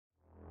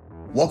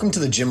Welcome to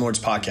the Gym Lords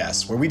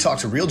Podcast, where we talk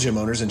to real gym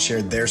owners and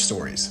share their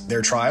stories,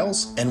 their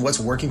trials, and what's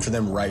working for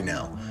them right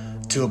now.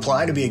 To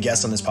apply to be a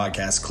guest on this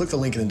podcast, click the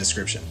link in the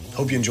description.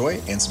 Hope you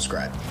enjoy and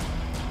subscribe.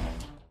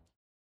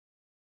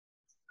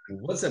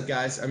 What's up,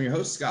 guys? I'm your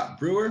host, Scott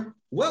Brewer.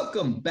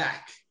 Welcome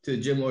back to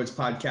the Gym Lords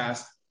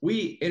Podcast.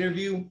 We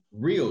interview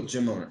real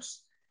gym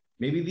owners.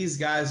 Maybe these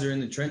guys are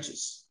in the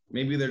trenches.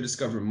 Maybe they're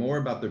discovering more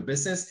about their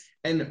business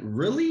and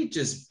really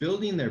just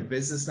building their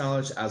business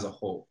knowledge as a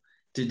whole.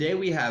 Today,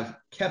 we have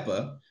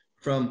Iokepa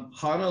from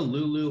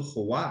Honolulu,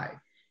 Hawaii.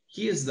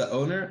 He is the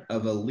owner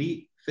of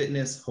Elite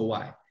Fitness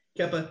Hawaii.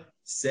 Iokepa,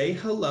 say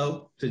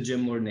hello to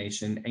Gym Lord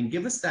Nation and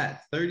give us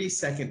that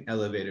 30-second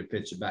elevator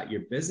pitch about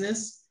your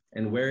business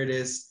and where it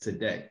is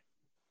today.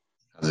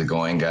 How's it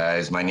going,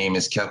 guys? My name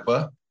is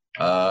Iokepa.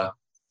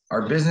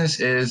 Our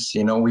business is,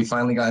 we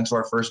finally got into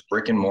our first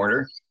brick and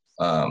mortar.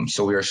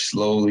 So we are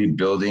slowly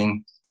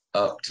building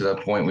up to the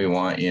point we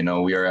want.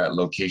 We are at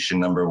location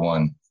number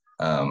 1.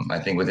 I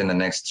think within the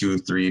next 2,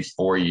 3,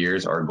 4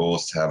 years, our goal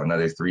is to have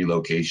another 3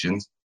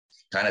 locations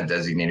kind of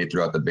designated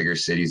throughout the bigger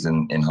cities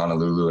in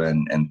Honolulu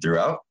and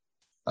throughout.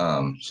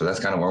 So that's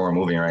kind of where we're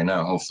moving right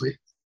now, hopefully.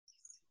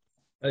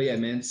 Oh, yeah,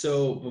 man.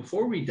 So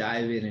before we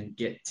dive in and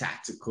get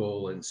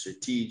tactical and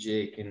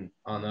strategic and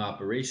on the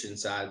operation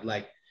side,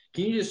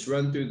 can you just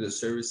run through the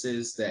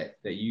services that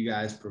you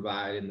guys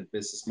provide in the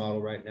business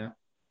model right now?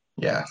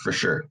 Yeah, for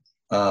sure.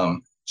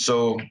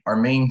 So our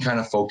main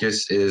kind of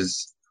focus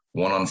is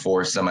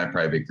 1-on-4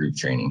 semi-private group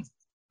training.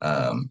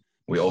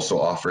 We also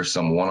offer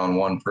some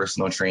 1-on-1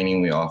 personal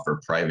training. We offer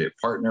private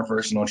partner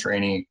personal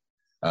training.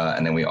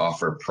 And then we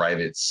offer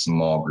private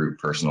small group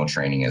personal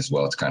training as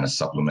well to kind of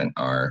supplement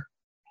our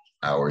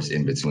hours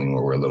in between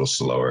where we're a little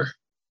slower.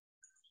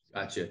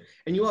 Gotcha.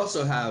 And you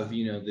also have,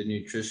 the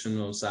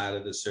nutritional side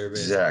of the service.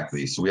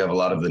 Exactly. So we have a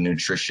lot of the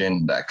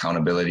nutrition, the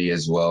accountability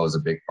as well is a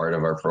big part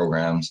of our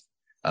programs.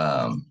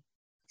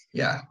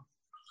 Yeah.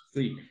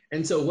 Sweet.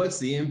 And so what's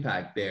the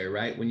impact there,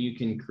 right? When you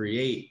can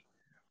create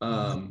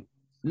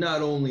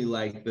not only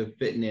like the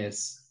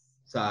fitness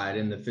side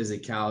and the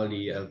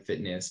physicality of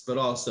fitness, but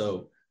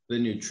also the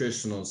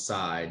nutritional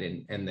side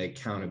and the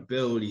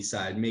accountability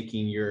side,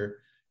 making your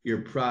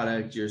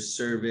product, your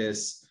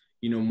service,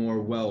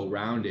 more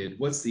well-rounded.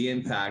 What's the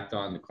impact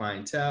on the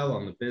clientele,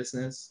 on the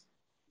business?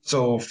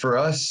 So for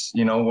us,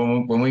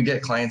 when we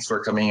get clients who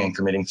are coming and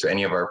committing to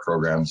any of our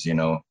programs,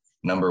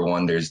 number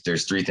one, there's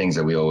 3 things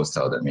that we always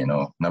tell them,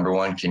 Number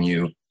one, can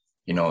you,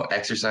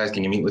 exercise?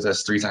 Can you meet with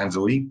us 3 times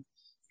a week?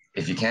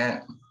 If you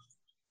can't,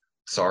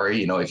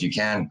 sorry, if you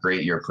can,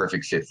 great, you're a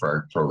perfect fit for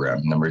our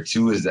program. Number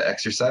 2 is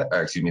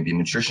the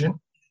nutrition.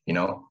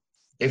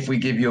 If we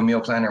give you a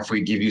meal plan or if we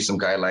give you some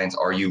guidelines,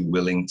 are you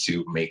willing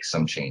to make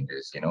some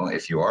changes?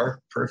 If you are,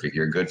 perfect,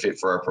 you're a good fit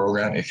for our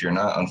program. If you're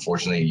not,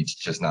 unfortunately, it's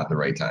just not the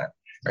right time,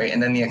 right? And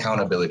then the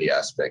accountability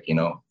aspect,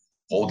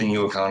 holding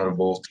you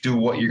accountable, do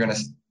what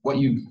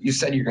you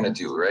said you're going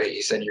to do, right?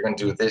 You said you're going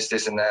to do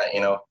this, and that,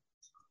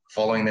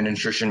 following the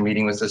nutrition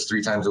meeting with us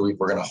 3 times a week,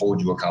 we're going to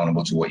hold you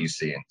accountable to what you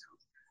say and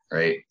do,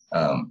 right?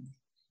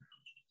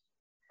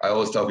 I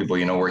always tell people,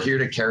 we're here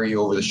to carry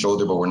you over the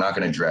shoulder, but we're not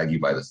going to drag you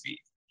by the feet,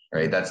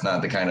 right? That's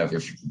not the kind of,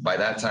 if by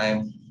that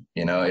time,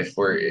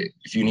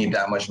 if you need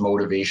that much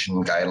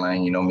motivation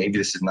guideline, maybe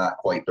this is not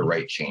quite the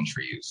right change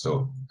for you.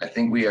 So I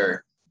think we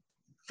are,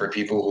 for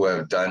people who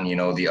have done,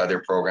 the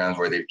other programs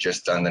where they've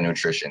just done the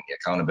nutrition, the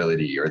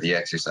accountability, or the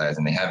exercise,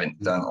 and they haven't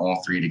done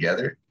all 3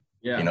 together,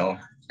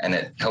 and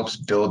it helps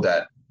build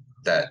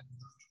that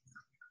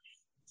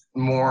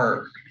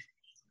more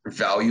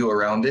value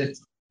around it,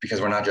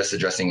 because we're not just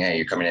addressing, hey,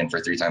 you're coming in for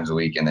 3 times a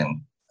week, and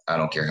then I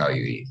don't care how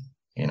you eat,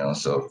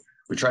 so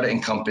we try to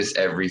encompass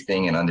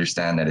everything and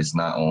understand that it's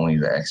not only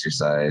the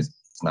exercise,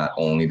 it's not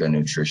only the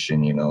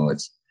nutrition,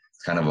 it's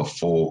kind of a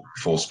full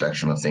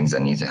spectrum of things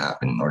that need to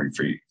happen in order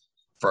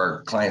for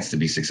our clients to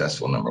be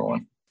successful, number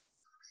one.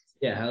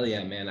 Yeah, hell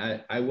yeah, man.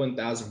 I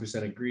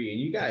 1000% agree. And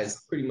you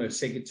guys pretty much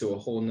take it to a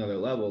whole nother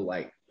level,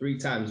 like 3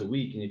 times a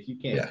week. And if you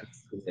can't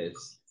do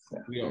this,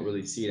 we don't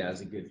really see it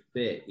as a good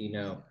fit.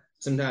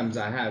 Sometimes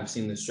I have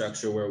seen the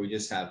structure where we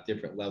just have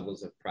different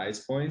levels of price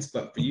points,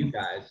 but for you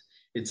guys,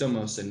 it's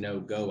almost a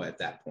no-go at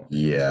that point.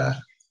 Yeah.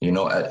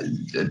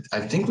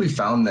 I think we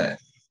found that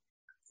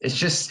it's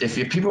just, if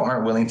people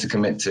aren't willing to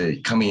commit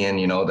to coming in,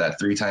 that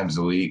 3 times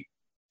a week,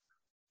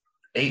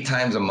 8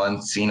 times a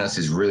month, seeing us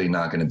is really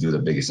not going to do the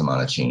biggest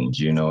amount of change.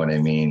 You know what I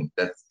mean?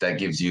 That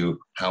gives you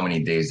how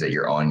many days that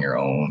you're on your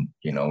own,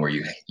 where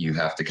you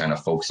have to kind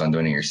of focus on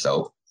doing it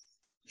yourself.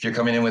 If you're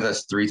coming in with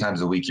us 3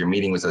 times a week, you're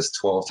meeting with us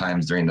 12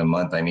 times during the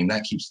month. I mean,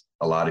 that keeps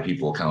a lot of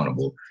people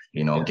accountable.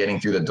 Getting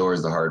through the door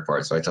is the hard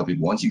part. So I tell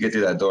people, once you get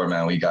through that door,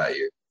 man, we got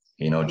you.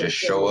 Just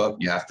show up.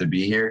 You have to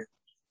be here.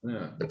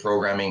 Yeah. The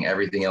programming,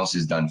 everything else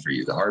is done for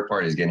you. The hard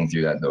part is getting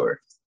through that door.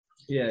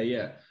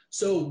 Yeah.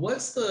 So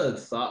what's the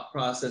thought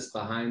process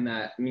behind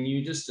that? I mean,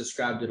 you just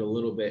described it a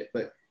little bit,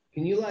 but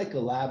can you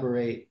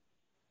elaborate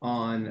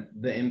on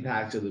the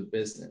impact of the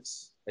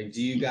business? Like,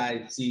 do you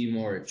guys see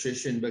more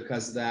attrition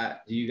because of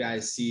that? Do you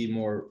guys see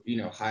more,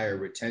 higher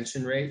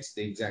retention rates?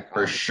 The exact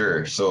For opposite.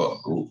 sure.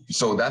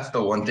 So that's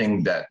the one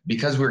thing that,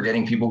 because we're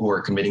getting people who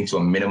are committing to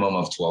a minimum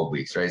of 12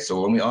 weeks, right?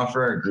 So when we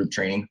offer our group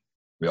training,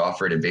 we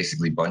offer it in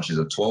basically bunches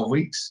of 12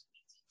 weeks,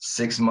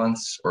 6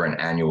 months, or an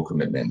annual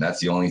commitment. That's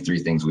the only three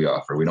things we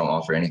offer. We don't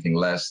offer anything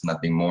less,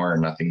 nothing more,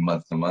 nothing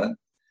month to month.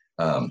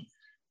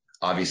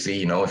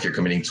 Obviously, if you're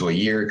committing to a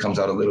year, it comes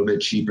out a little bit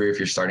cheaper. If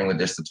you're starting with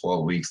just the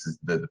 12 weeks,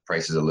 the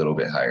price is a little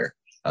bit higher.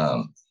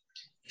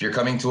 If you're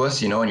coming to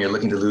us, and you're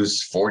looking to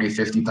lose 40,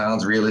 50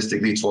 pounds,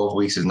 realistically, 12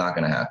 weeks is not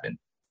going to happen,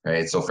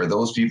 right? So for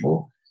those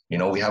people,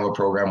 we have a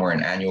program where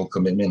an annual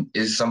commitment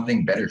is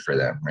something better for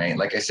them, right?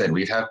 Like I said,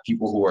 we have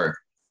people who are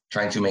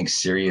trying to make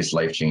serious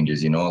life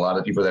changes. A lot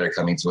of people that are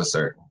coming to us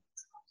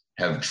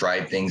have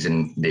tried things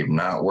and they've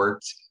not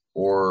worked,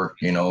 or,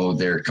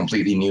 they're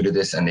completely new to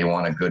this and they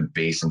want a good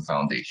base and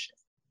foundation.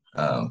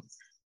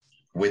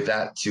 With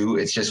that too,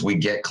 it's just, we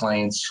get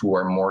clients who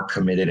are more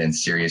committed and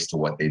serious to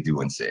what they do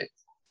and say.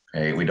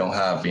 Right? We don't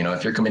have,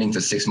 if you're committing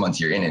to 6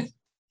 months, you're in it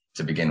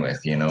to begin with,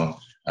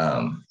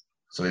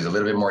 so there's a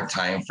little bit more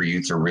time for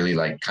you to really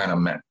kind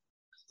of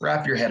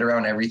wrap your head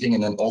around everything,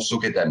 and then also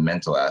get that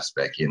mental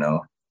aspect,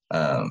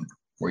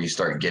 where you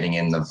start getting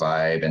in the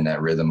vibe and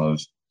that rhythm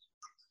of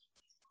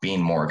being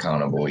more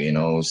accountable,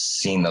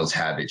 seeing those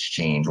habits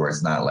change, where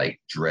it's not like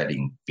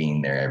dreading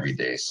being there every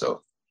day.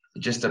 So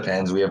it just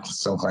depends. We have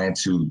some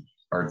clients who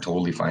are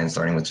totally fine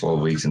starting with 12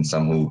 weeks and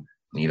some who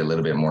need a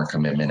little bit more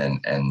commitment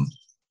and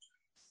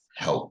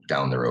help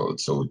down the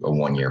road. So a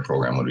 1-year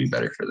program would be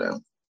better for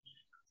them.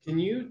 Can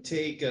you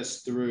take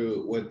us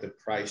through what the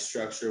price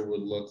structure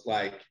would look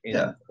like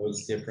in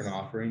those different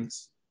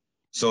offerings?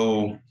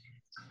 So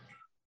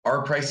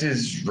our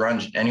prices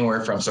run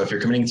anywhere from, so if you're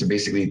committing to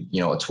basically, a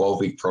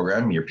 12-week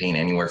program, you're paying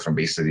anywhere from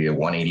basically a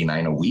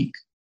 $189 a week.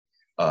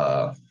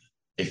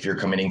 If you're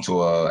committing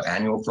to an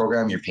annual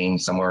program, you're paying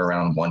somewhere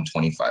around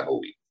 $125 a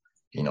week.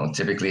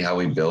 Typically how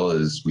we bill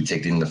is we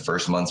take in the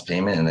first month's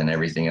payment, and then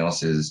everything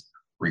else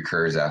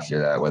recurs after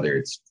that, whether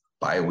it's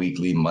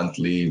bi-weekly,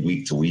 monthly,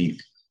 week to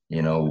week.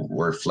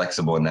 We're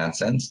flexible in that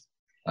sense.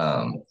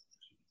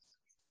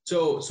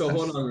 So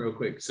hold on real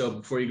quick. So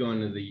before you go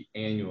into the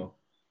annual,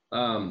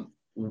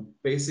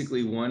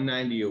 basically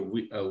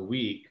 $190 a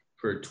week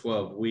for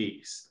 12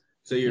 weeks.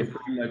 So you're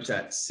pretty much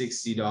at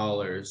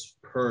 $60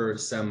 per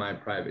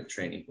semi-private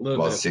training. A little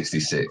about bit of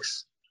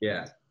 66.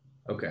 Yeah.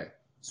 Okay.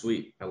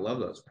 Sweet. I love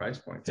those price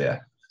points.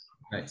 Yeah.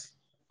 Nice.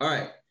 All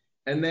right.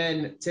 And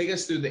then take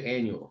us through the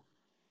annual.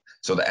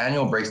 So the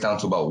annual breaks down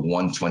to about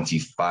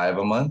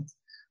 $125 a month.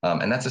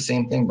 And that's the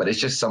same thing, but it's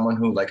just someone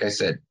who, like I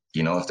said,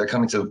 if they're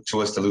coming to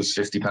us to lose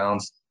 50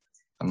 pounds,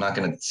 I'm not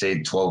going to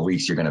say 12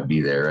 weeks you're going to be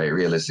there, right?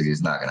 Realistically,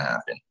 it's not going to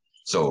happen.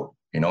 So,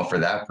 for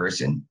that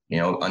person,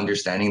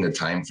 understanding the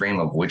time frame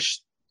of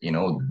which,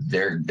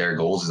 their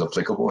goals is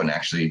applicable and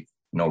actually,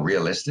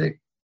 realistic,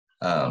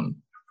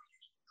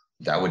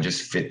 that would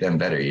just fit them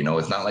better.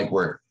 It's not like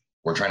we're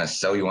trying to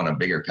sell you on a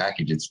bigger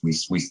package. It's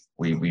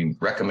we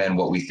recommend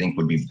what we think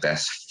would be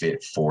best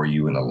fit for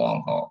you in the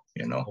long haul,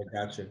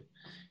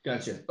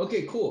 Gotcha.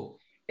 Okay, cool.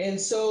 And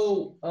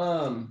so,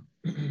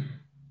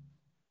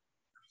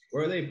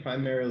 where are they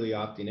primarily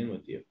opting in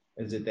with you?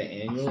 Is it the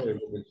annual or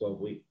is it the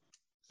 12-week?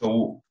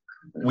 So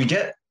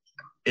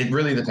it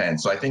really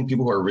depends. So I think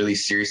people who are really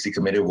seriously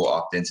committed will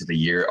opt into the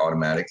year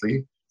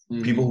automatically.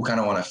 Mm-hmm. People who kind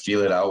of want to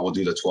feel it out will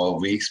do the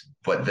 12 weeks,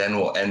 but then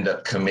will end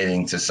up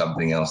committing to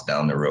something else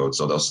down the road.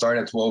 So they'll start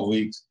at 12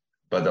 weeks,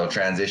 but they'll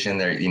transition.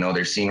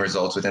 They're seeing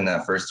results within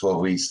that first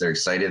 12 weeks. They're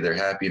excited. They're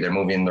happy. They're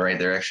moving in the right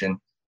direction.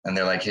 And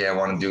they're like, hey, I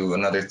want to do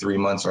another 3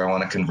 months, or I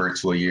want to convert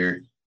to a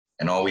year.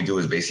 And all we do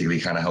is basically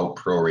kind of help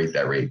prorate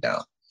that rate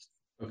down.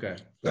 Okay.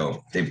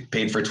 So they've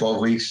paid for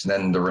 12 weeks,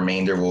 then the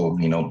remainder will,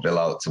 bill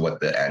out to what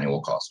the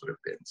annual cost would have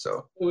been.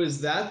 So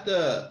is that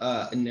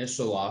the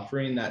initial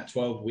offering, that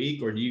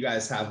 12-week, or do you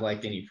guys have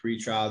any free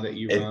trial that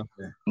you run?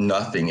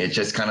 Nothing. It's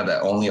just kind of the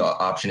only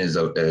option is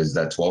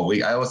that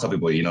 12-week. I always tell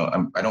people,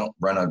 I don't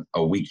run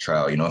a week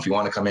trial. If you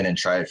want to come in and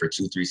try it for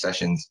 2-3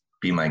 sessions,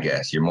 be my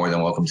guest. You're more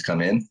than welcome to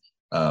come in.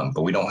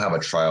 But we don't have a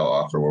trial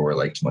offer where we're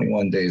like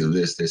 21 days of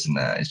this, and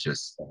that. It's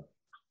just,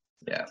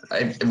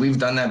 we've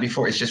done that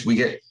before. It's just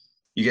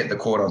you get the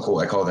quote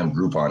unquote, I call them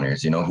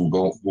Grouponers,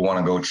 who want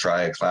to go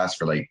try a class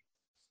for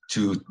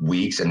 2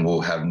 weeks and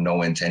will have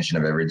no intention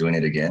of ever doing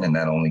it again. And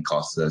that only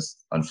costs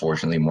us,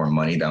 unfortunately, more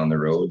money down the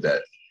road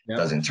that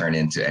doesn't turn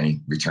into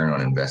any return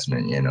on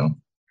investment,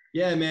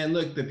 Yeah, man.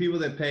 Look, the people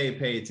that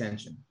pay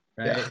attention,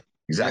 right? Yeah,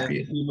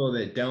 exactly. And the people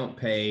that don't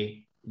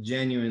pay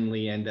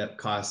genuinely end up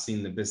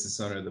costing the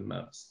business owner the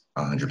most.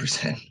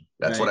 100%.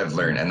 That's what I've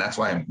learned. And that's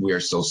why we are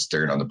so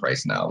stern on the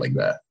price now, like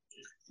that.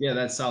 Yeah,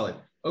 that's solid.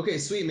 Okay,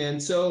 sweet, man.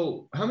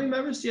 So how many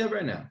members do you have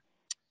right now?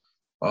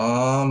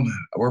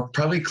 We're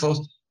probably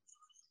close.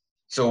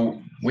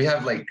 So we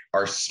have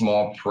our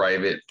small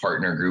private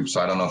partner group. So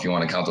I don't know if you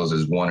want to count those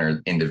as one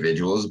or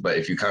individuals, but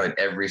if you counted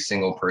every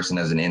single person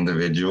as an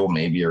individual,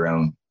 maybe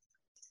around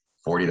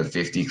 40 to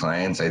 50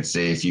 clients. I'd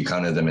say if you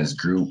counted them as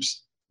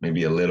groups,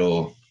 maybe a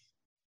little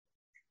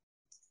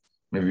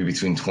maybe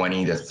between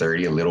 20 to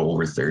 30, a little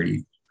over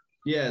 30.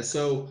 Yeah.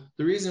 So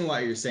the reason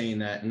why you're saying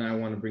that, and I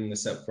want to bring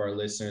this up for our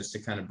listeners to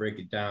kind of break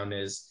it down,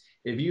 is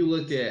if you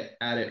looked at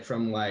it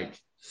from like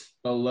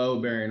a low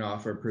bearing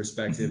offer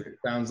perspective, it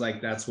sounds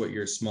like that's what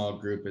your small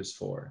group is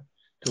for,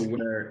 to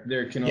where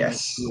there can only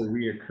be a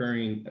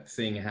reoccurring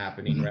thing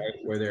happening, right?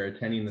 Where they're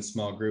attending the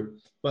small group.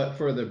 But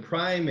for the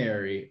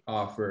primary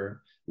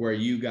offer, where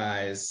you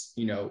guys,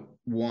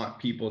 want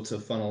people to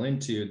funnel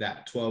into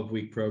that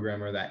 12-week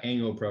program or that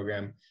annual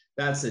program,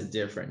 that's a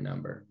different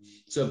number.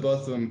 So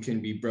both of them can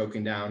be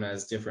broken down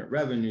as different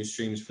revenue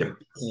streams for the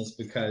business,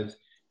 because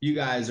you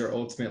guys are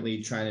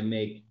ultimately trying to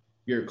make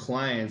your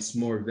clients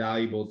more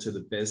valuable to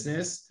the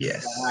business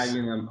by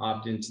having them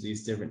opt into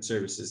these different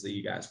services that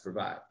you guys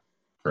provide.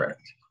 Correct.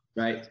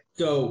 Right.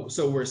 So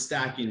we're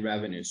stacking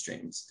revenue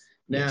streams.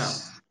 Now,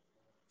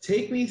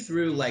 take me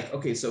through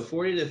so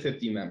 40 to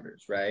 50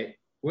 members, right?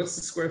 What's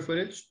the square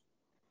footage?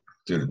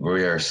 Dude,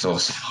 we are so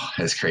small.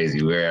 It's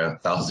crazy. We're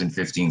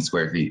 1,015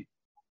 square feet.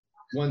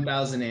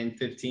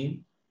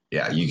 1,015?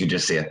 Yeah, you could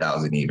just say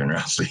 1,000 even,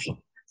 roughly.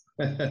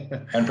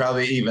 And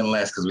probably even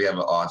less because we have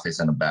an office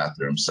and a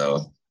bathroom.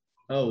 So.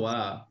 Oh,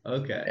 wow.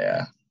 Okay.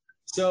 Yeah.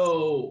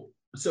 So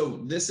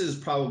this is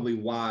probably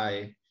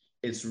why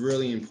it's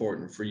really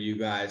important for you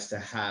guys to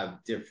have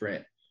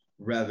different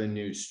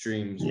revenue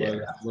streams, whether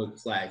that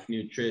looks like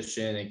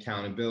nutrition,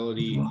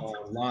 accountability,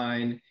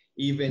 online,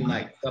 even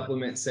like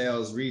supplement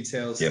sales,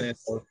 retail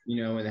sales,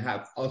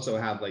 and also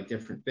have like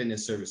different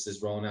fitness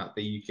services rolling out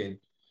that you can,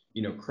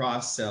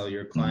 cross sell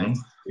your clients,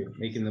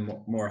 making them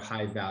more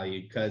high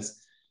value.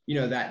 Because,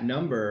 that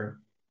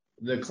number,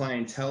 the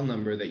clientele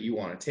number that you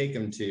want to take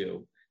them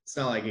to, it's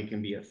not like it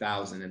can be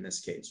 1,000 in this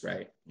case,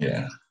 right?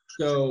 Yeah.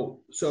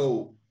 So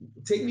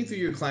take me through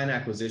your client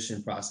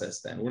acquisition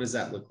process then. What does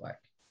that look like?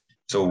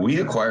 So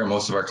we acquire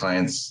most of our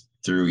clients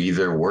through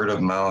either word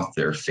of mouth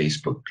or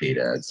Facebook paid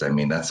ads. I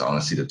mean, that's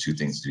honestly the two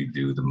things we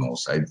do the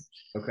most.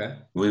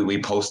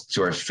 We post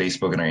to our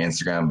Facebook and our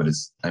Instagram, but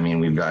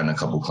we've gotten a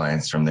couple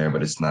clients from there,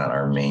 but it's not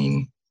our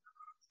main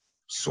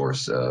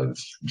source of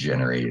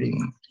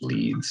generating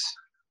leads.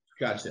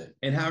 Gotcha.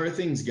 And how are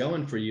things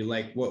going for you?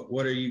 Like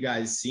what are you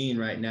guys seeing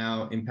right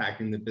now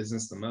impacting the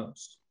business the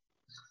most?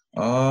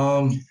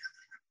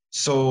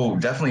 So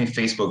definitely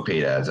Facebook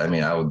paid ads. I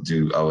mean, I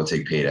would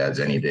take paid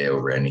ads any day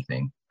over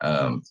anything.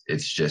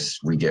 It's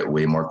just, we get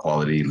way more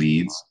quality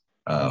leads.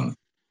 And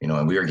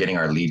we are getting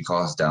our lead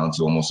costs down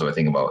to almost, I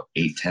think about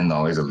 $8,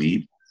 $10 a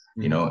lead,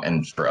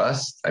 and for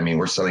us, I mean,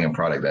 we're selling a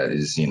product that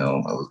is,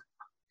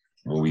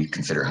 what we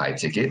consider high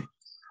ticket.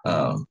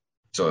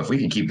 So if we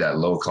can keep that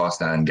low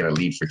cost down and get a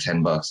lead for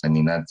 $10, I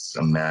mean, that's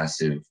a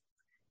massive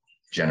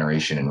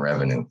generation in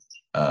revenue.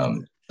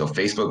 So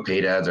Facebook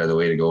paid ads are the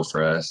way to go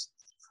for us.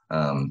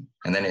 And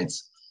then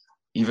it's,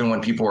 even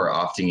when people are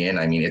opting in,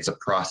 I mean, it's a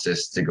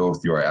process to go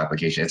through our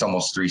application. It's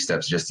almost 3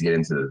 steps just to get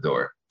into the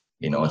door.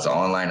 It's an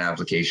online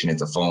application,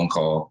 it's a phone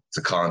call, it's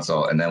a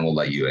consult, and then we'll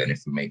let you in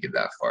if we make it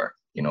that far.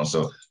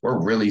 So we're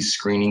really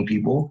screening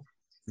people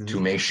to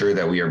make sure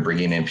that we are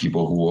bringing in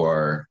people who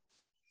are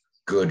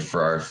good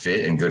for our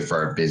fit and good for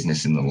our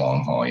business in the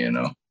long haul,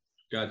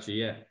 Gotcha.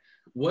 Yeah.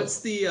 What's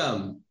the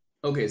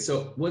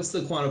what's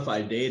the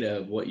quantified data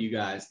of what you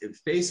guys, if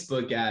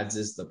Facebook ads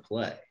is the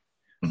play,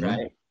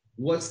 right?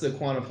 What's the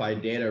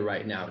quantified data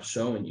right now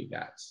showing you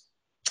guys?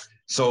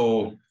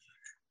 So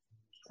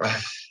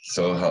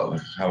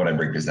how would I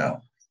break this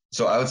down?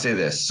 So I would say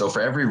this. So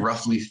for every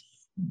roughly,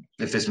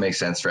 if this makes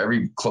sense, for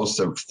every close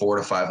to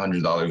 $400 to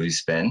 $500 we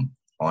spend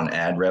on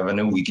ad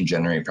revenue, we can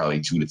generate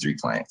probably 2 to 3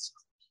 clients,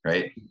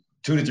 right?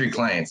 2 to 3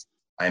 clients.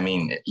 I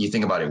mean, you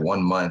think about it,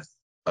 1 month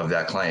of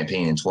that client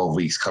paying in 12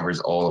 weeks covers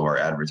all of our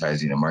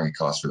advertising and market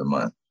costs for the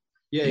month.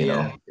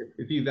 Yeah.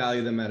 If you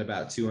value them at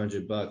about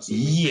 $200.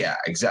 Yeah,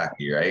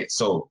 exactly. Right.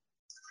 So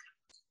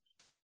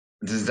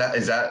is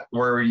that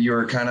where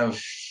you're kind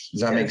of,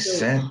 does that make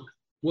sense?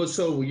 Well,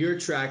 so your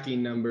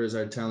tracking numbers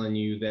are telling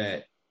you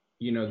that,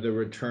 the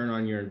return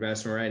on your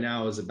investment right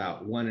now is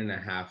about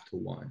 1.5 to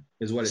 1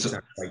 is what it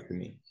sounds like to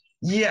me.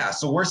 Yeah.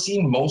 So we're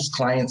seeing most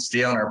clients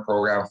stay on our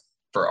program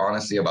for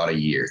honestly about a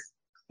year.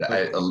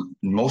 Okay.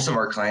 Most of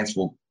our clients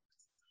will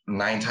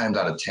 9 times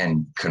out of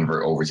 10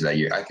 convert over to that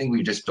year. I think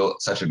we just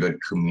built such a good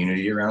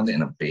community around it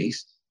and a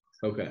base.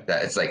 Okay.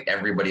 That it's like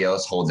everybody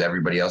else holds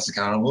everybody else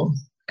accountable.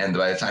 And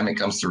by the time it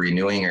comes to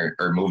renewing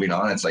or moving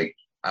on, it's like,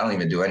 I don't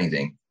even do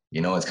anything.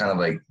 It's kind of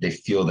like they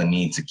feel the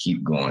need to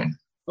keep going.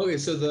 Okay.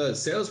 So the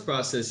sales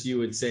process you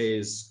would say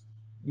is,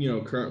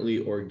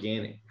 currently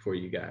organic for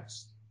you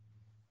guys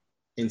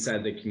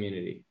inside the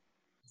community.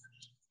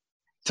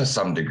 To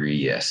some degree,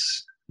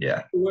 yes.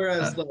 Yeah.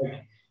 Whereas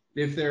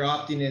if they're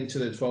opting into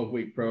the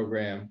 12-week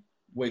program,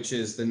 which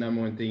is the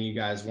number one thing you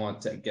guys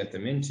want to get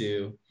them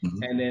into,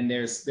 and then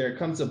there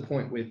comes a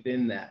point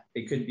within that.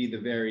 It could be the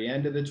very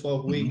end of the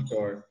 12 weeks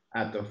or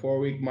at the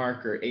 4-week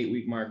mark or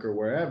 8-week mark or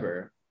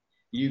wherever.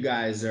 You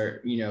guys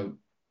are,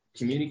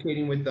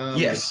 communicating with them,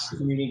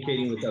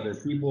 communicating with other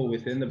people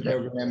within the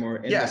program or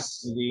in the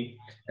community,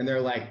 and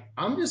they're like,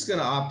 I'm just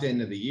gonna opt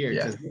into the year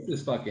because this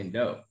is fucking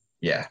dope.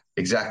 Yeah.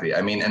 Exactly.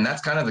 I mean, and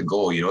that's kind of the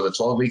goal, the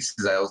 12 weeks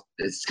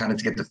it's kind of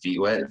to get the feet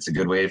wet. It's a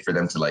good way for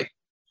them to like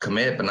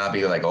commit, but not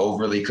be like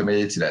overly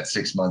committed to that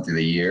 6 month of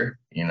the year,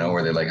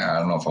 where they're like, I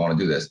don't know if I want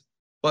to do this.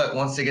 But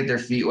once they get their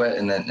feet wet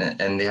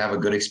and they have a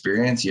good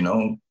experience,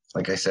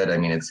 like I said, I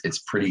mean, it's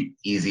pretty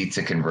easy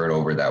to convert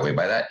over that way.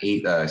 By that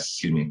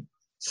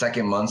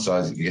second month, so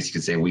I guess you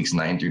could say weeks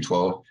 9 through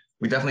 12,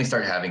 we definitely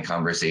start having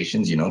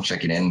conversations,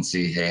 checking in and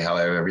see, hey, how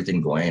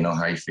everything going,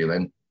 how you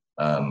feeling?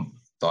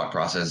 Thought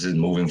processes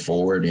moving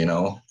forward,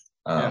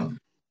 but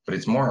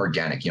it's more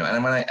organic, and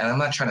I'm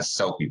not trying to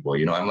sell people,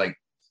 I'm like,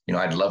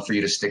 I'd love for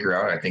you to stick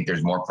around. I think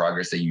there's more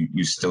progress that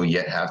you still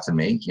yet have to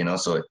make,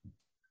 so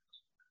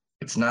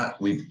it's not,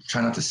 we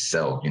try not to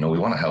sell, we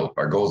want to help.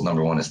 Our goal is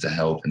number one is to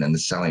help. And then the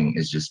selling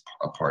is just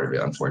a part of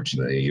it.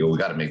 Unfortunately, we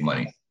got to make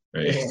money.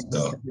 Right. Yeah.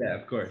 So. Yeah,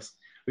 of course.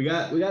 We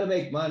got to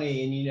make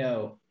money.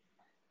 And,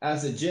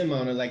 as a gym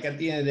owner, like at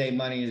the end of the day,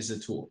 money is a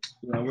tool.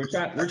 We're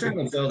trying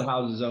to build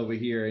houses over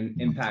here and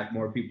impact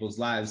more people's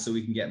lives so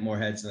we can get more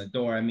heads in the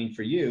door. I mean,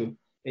 for you,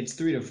 it's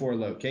 3 to 4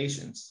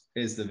 locations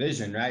is the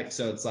vision, right?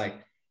 So it's like,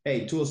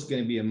 hey, tools is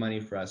going to be a money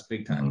for us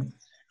big time. Mm-hmm.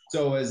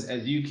 So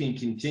as you can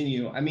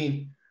continue, I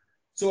mean,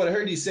 so what I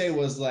heard you say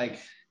was like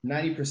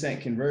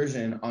 90%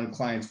 conversion on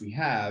clients we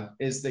have.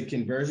 Is the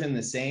conversion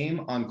the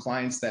same on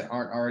clients that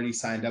aren't already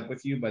signed up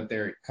with you, but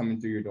they're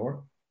coming through your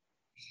door?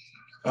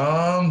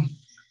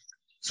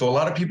 So a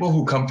lot of people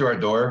who come through our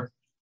door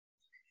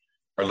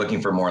are looking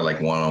for more like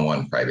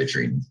one-on-one private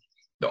training.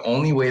 The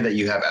only way that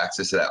you have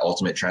access to that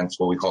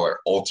what we call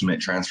our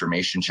ultimate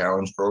transformation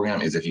challenge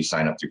program is if you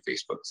sign up through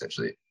Facebook,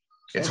 essentially.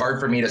 It's hard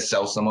for me to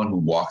sell someone who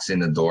walks in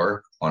the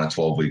door on a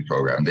 12-week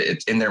program.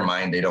 It's in their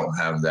mind, they don't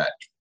have that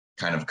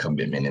kind of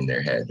commitment in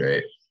their head,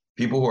 right?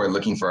 People who are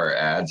looking for our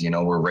ads,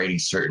 we're writing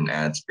certain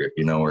ad script,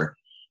 we're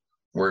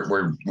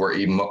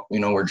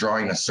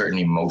drawing a certain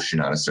emotion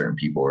out of certain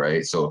people,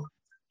 right? So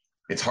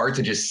it's hard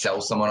to just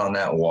sell someone on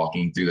that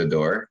walking through the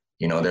door.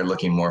 They're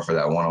looking more for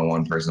that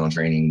one-on-one personal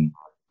training,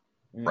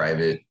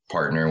 private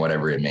partner,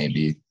 whatever it may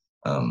be.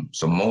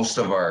 So most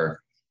of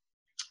our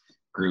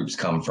groups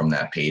come from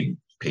that paid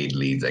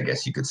leads, I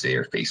guess you could say,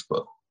 or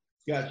Facebook.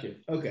 Gotcha.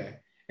 Okay.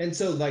 And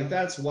so like,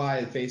 that's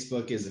why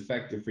Facebook is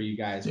effective for you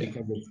guys,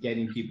 because it's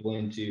getting people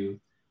into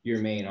your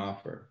main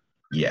offer.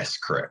 Yes,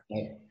 correct.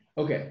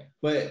 Okay.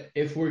 But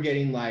if we're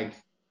getting like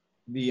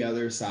the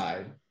other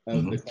side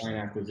of the client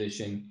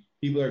acquisition,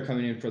 people are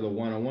coming in for the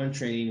one-on-one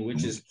training,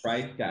 which is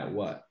priced at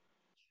what?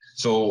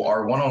 So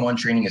our one-on-one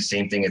training is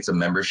same thing. It's a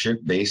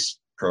membership-based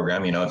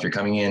program. If you're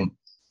coming in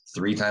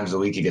 3 times a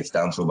week, it gets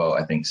down to about,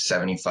 I think,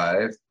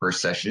 75 per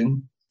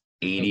session,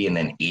 80, and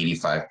then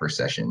 85 per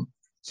session.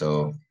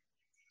 So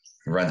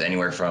it runs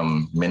anywhere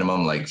from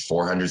minimum like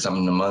 400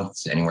 something a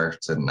month, anywhere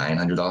to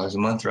 $900 a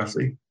month,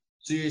 roughly.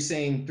 So you're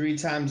saying 3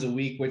 times a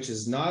week, which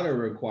is not a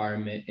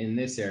requirement in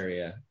this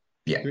area.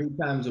 Yeah. 3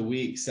 times a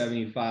week,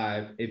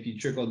 75. If you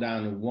trickle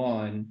down to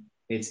 1,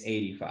 it's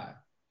 85.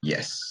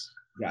 Yes.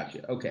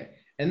 Gotcha. Okay.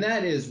 And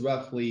that is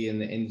roughly in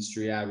the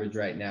industry average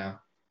right now.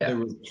 Yeah. The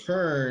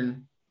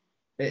return,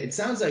 it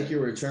sounds like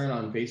your return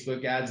on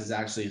Facebook ads is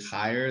actually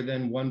higher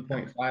than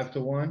 1.5 to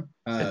 1.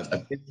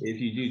 If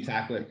you do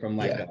tackle it from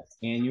like an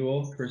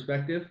annual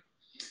perspective.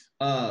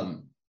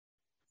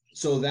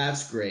 So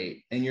that's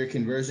great. And your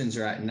conversions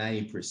are at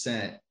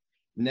 90%.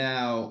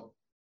 Now,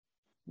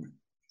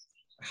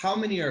 how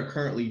many are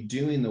currently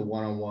doing the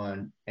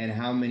one-on-one, and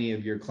how many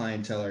of your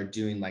clientele are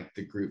doing like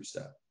the group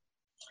stuff?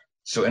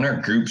 So in our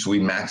groups, we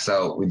max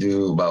out, we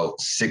do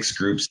about 6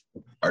 groups.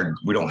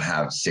 We don't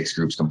have 6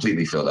 groups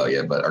completely filled out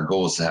yet, but our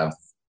goal is to have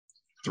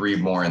 3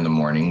 more in the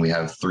morning. We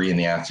have 3 in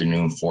the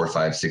afternoon, 4,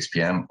 5, 6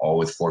 p.m., all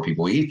with 4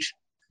 people each.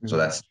 So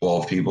that's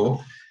 12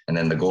 people. And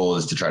then the goal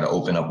is to try to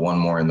open up 1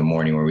 more in the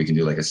morning where we can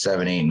do like a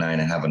 7, 8, 9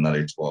 and have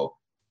another 12.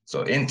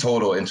 So in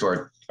total, into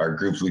our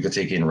groups, we could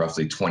take in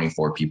roughly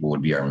 24 people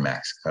would be our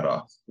max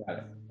cutoff. Got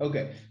it.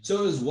 Okay.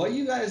 So is what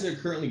you guys are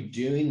currently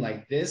doing,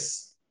 like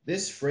this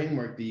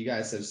framework that you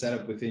guys have set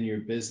up within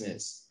your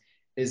business,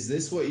 is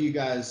this what you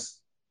guys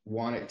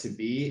want it to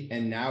be?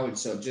 And now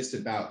it's just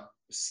about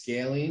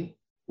scaling,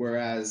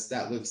 whereas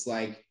that looks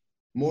like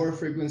more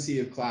frequency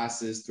of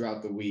classes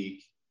throughout the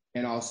week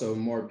and also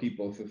more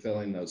people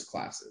fulfilling those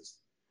classes.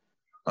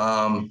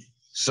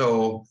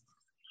 So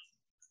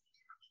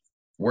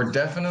we're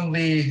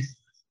definitely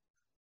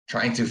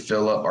trying to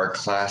fill up our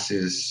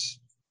classes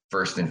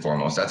first and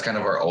foremost. That's kind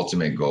of our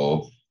ultimate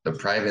goal. The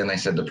private, and I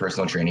said the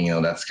personal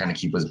training, that's kind of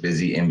keep us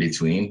busy in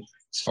between.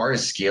 As far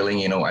as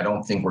scaling, I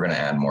don't think we're going to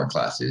add more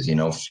classes.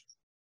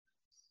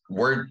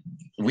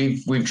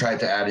 We've tried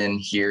to add in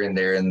here and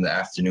there in the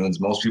afternoons.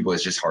 Most people,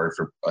 it's just hard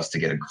for us to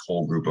get a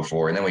whole group of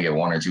 4, and then we get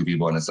 1 or 2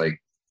 people, and it's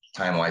like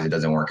time-wise, it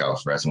doesn't work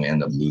out for us, and we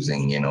end up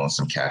losing,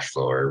 some cash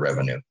flow or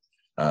revenue.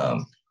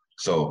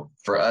 So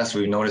for us,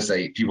 we've noticed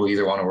that people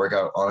either want to work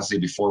out honestly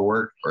before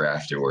work or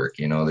after work.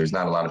 There's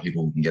not a lot of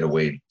people who can get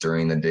away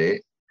during the day.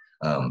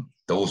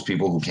 Those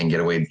people who can get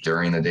away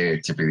during the day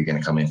are typically going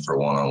to come in for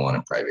one-on-one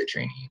and private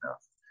training.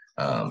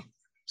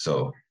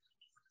 So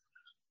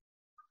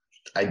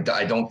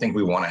I don't think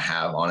we want to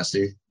have,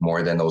 honestly,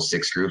 more than those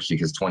 6 groups,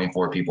 because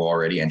 24 people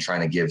already, and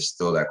trying to give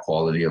still that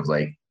quality of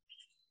like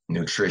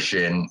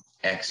nutrition,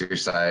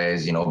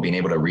 exercise, being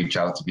able to reach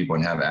out to people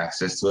and have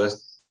access to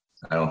us.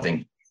 I don't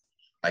think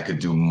I could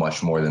do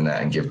much more than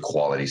that and give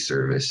quality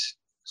service.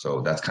 So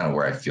that's kind of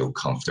where I feel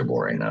comfortable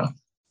right now.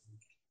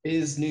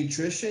 Is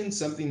nutrition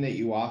something that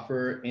you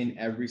offer in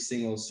every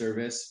single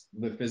service,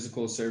 the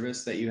physical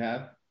service that you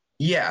have?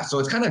 Yeah, so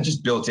it's kind of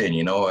just built in,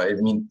 I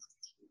mean,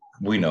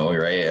 we know,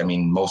 right? I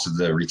mean, most of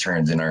the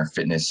returns in our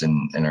fitness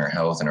and our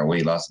health and our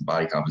weight loss and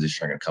body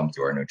composition are going to come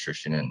through our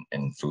nutrition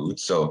and food.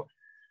 So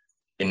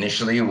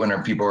initially, when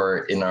our people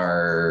are in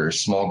our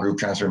small group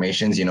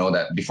transformations,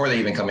 that before they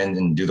even come in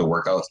and do the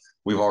workouts,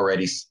 we've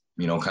already,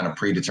 kind of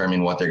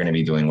predetermined what they're going to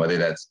be doing, whether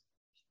that's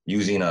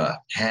using a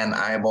hand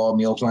eyeball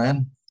meal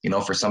plan,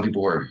 for some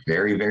people who are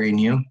very, very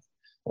new.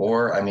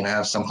 Or, I mean, I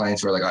have some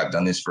clients who are like, I've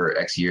done this for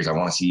X years. I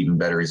want to see even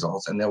better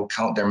results. And they'll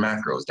count their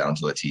macros down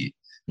to a T.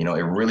 It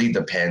really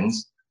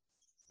depends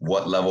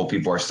what level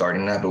people are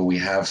starting at, but we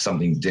have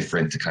something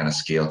different to kind of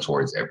scale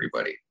towards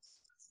everybody.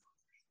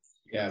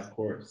 Yeah, of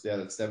course. Yeah,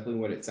 that's definitely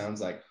what it sounds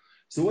like.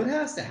 So what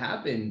has to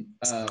happen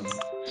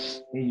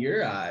in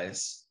your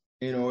eyes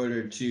in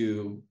order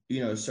to,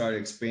 start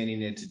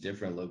expanding into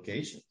different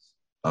locations?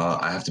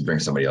 I have to bring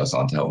somebody else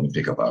on to help me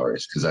pick up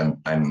hours, because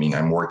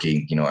I'm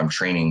working, I'm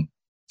training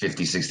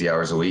 50, 60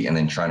 hours a week, and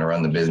then trying to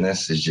run the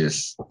business is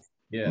just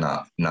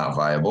not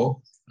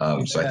viable.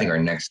 So I think our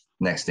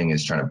next thing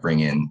is trying to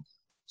bring in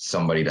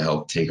somebody to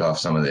help take off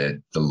some of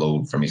the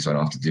load from me, so I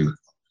don't have to do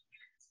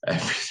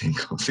everything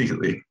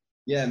completely.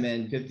 Yeah,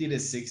 man, 50 to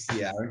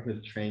 60 hours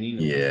of training.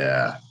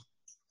 Yeah.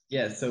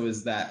 Yeah. So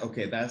is that,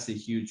 okay, that's a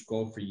huge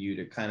goal for you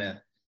to kind of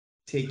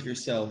take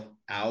yourself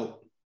out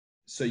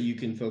so you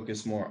can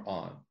focus more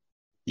on.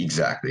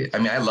 Exactly. I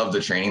mean, I love the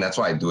training. That's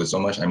why I do it so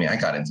much. I mean, I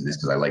got into this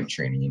because I like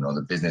training,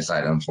 the business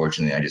side,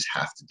 unfortunately, I just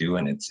have to do,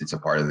 and it's a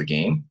part of the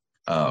game.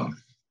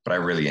 But I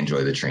really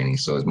enjoy the training.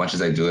 So as much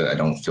as I do it, I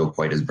don't feel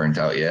quite as burnt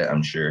out yet.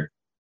 I'm sure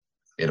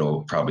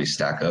it'll probably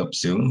stack up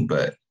soon,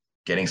 but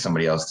getting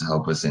somebody else to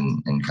help us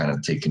and kind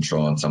of take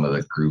control on some of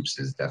the groups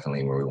is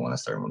definitely where we want to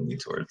start moving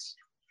towards.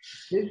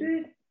 Is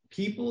it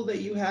people that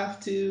you have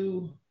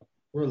to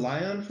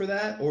rely on for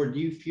that? Or do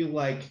you feel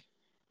like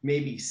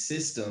maybe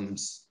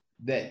systems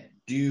that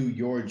do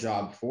your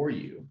job for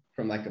you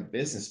from like a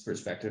business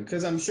perspective?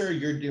 Because I'm sure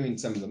you're doing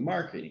some of the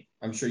marketing.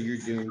 I'm sure you're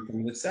doing some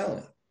of the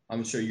selling.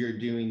 I'm sure you're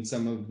doing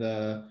some of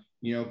the,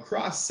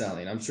 cross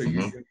selling. I'm sure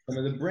you're doing some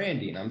of the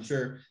branding. I'm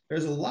sure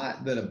there's a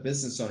lot that a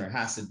business owner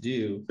has to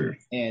do.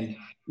 And,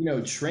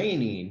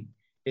 training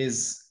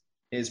is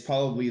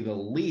probably the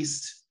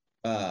least,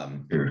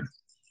 the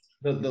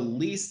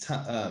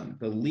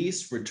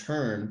least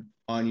return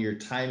on your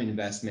time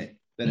investment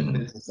that a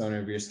business owner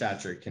of your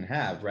stature can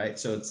have, right?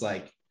 So it's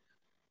like,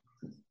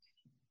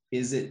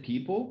 is it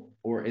people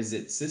or is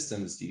it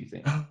systems, do you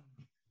think?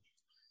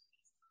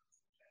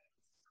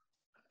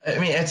 I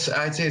mean, I'd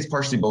say it's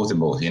partially both and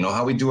both.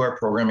 How we do our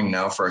programming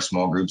now for our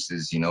small groups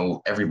is,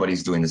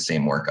 everybody's doing the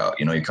same workout.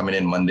 You're coming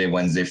in Monday,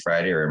 Wednesday,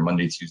 Friday, or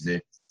Monday,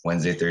 Tuesday,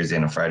 Wednesday, Thursday,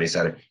 and a Friday,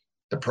 Saturday.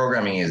 The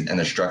programming is and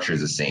the structure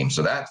is the same.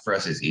 So that for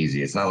us is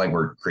easy. It's not like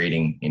we're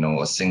creating,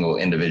 a single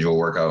individual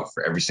workout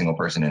for every single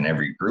person in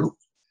every group.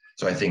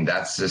 So I think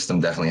that system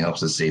definitely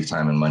helps us save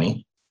time and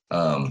money.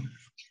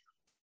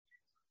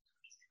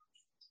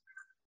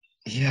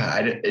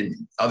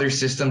 Other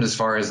systems, as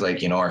far as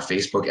like, our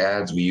Facebook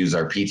ads, we use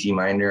our PT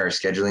Minder, our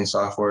scheduling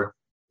software.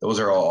 Those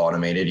are all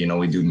automated.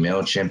 We do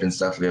MailChimp and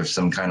stuff. We have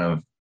some kind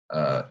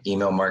of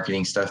email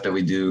marketing stuff that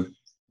we do.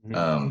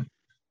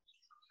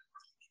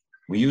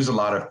 We use a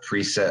lot of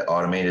preset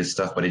automated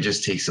stuff, but it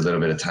just takes a little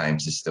bit of time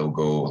to still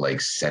go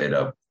like set it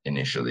up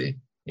initially,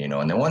 and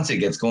then once it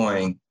gets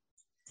going,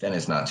 then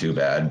it's not too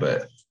bad,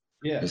 but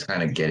just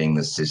kind of getting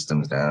the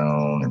systems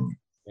down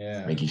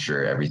and making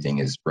sure everything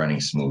is running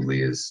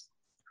smoothly is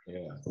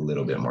a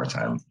little bit more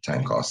time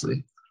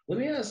costly. Let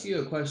me ask you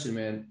a question,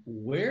 man.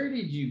 Where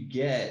did you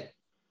get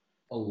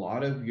a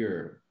lot of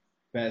your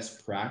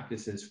best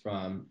practices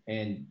from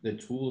and the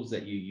tools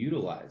that you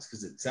utilize?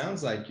 Because it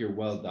sounds like you're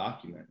well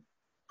documented.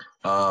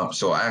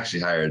 So I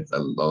actually hired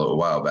a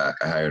while back.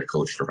 I hired a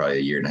coach for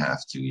probably 1.5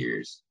 years, 2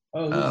 years.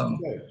 Oh, who's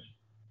the coach?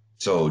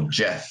 So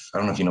Jeff, I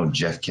don't know if you know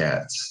Jeff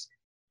Katz.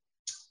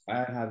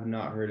 I have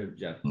not heard of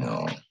Jeff.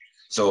 No.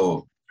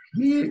 So I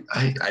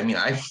mean,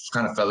 I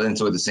kind of fell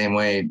into it the same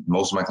way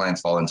most of my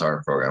clients fall into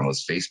our program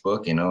was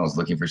Facebook. I was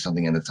looking for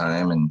something at the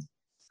time, and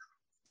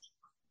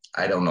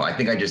I don't know. I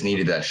think I just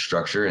needed that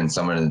structure and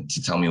someone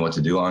to tell me what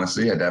to do,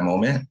 honestly, at that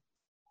moment.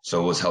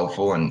 So it was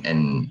helpful,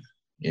 and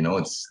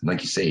it's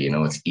like you say,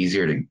 it's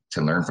easier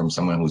to learn from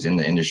someone who's in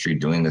the industry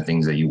doing the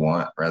things that you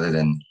want rather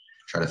than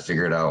try to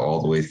figure it out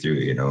all the way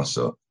through,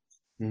 so.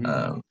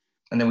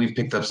 And then we've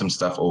picked up some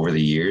stuff over the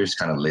years,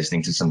 kind of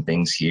listening to some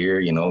things here,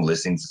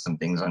 listening to some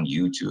things on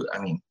YouTube. I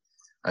mean,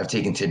 I've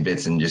taken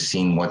tidbits and just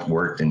seen what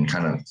worked and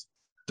kind of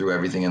threw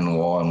everything in the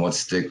wall and what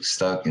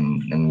stuck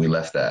and we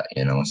left that,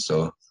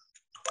 so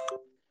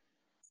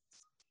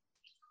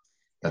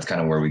that's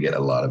kind of where we get a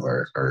lot of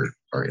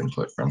our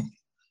input from.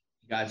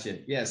 Gotcha.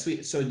 Yeah,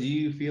 sweet. So do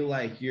you feel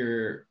like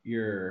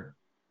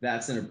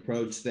that's an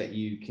approach that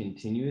you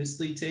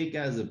continuously take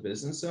as a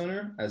business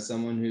owner, as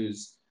someone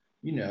who's,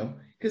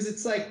 because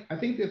it's like, I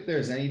think if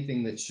there's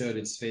anything that showed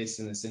its face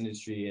in this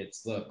industry,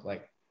 it's look,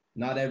 like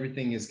not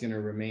everything is going to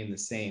remain the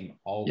same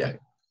always. Yeah,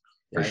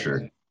 for Right? sure.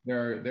 Like,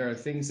 there are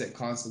things that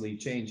constantly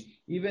change,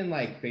 even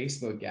like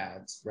Facebook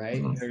ads,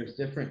 right? Mhm. There's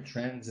different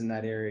trends in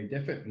that area,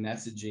 different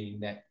messaging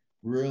that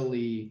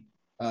really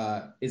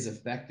is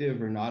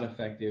effective or not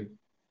effective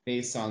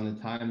based on the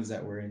times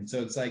that we're in.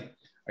 So it's like,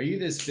 are you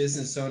this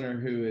business owner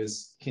who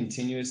is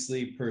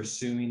continuously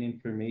pursuing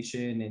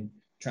information and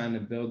trying to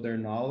build their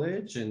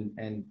knowledge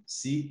and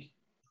seek,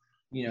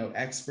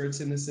 experts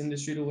in this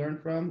industry to learn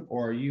from?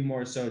 Or are you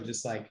more so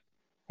just like,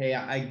 hey,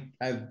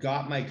 I've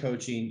got my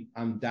coaching,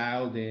 I'm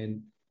dialed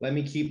in, let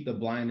me keep the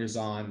blinders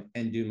on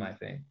and do my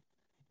thing?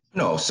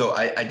 No, so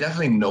I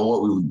definitely know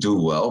what we would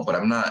do well, but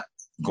I'm not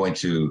going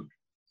to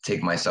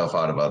take myself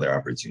out of other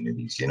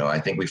opportunities. I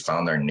think we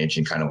found our niche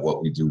and kind of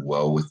what we do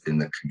well within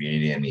the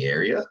community and the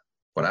area,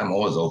 but I'm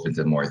always open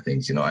to more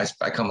things.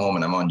 I come home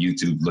and I'm on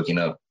YouTube looking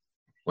up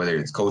whether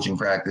it's coaching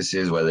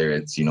practices, whether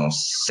it's,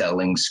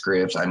 selling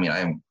scripts. I mean,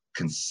 I'm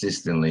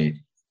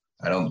consistently,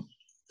 I don't,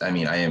 I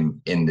mean, I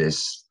am in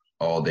this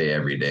all day,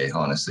 every day,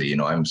 honestly.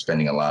 I'm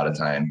spending a lot of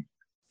time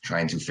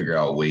trying to figure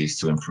out ways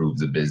to improve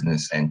the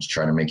business and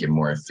try to make it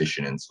more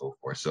efficient and so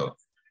forth. So,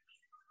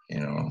 you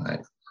know, I,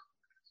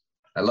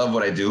 I love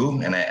what I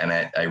do, and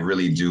I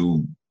really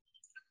do.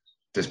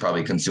 This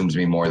probably consumes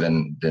me more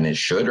than it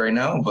should right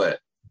now, but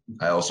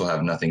I also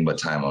have nothing but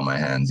time on my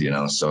hands,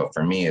 So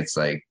for me, it's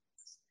like,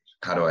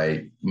 how do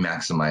I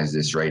maximize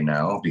this right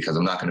now? Because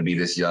I'm not going to be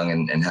this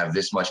young and have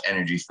this much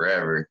energy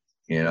forever,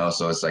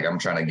 So it's like I'm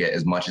trying to get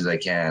as much as I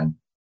can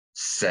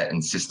set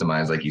and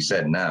systemized, like you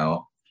said,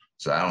 now.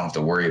 So I don't have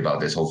to worry about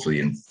this hopefully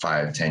in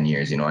 5-10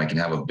 years. I can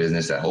have a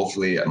business that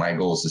hopefully my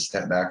goal is to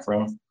step back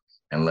from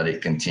and let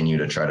it continue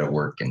to try to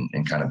work and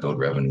kind of build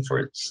revenue for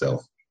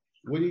itself.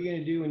 What are you going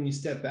to do when you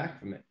step back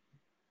from it?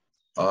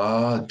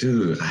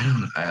 Dude,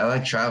 I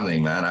like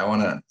traveling, man. I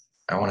wanna,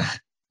 I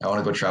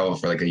wanna go travel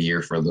for like a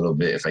year for a little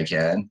bit if I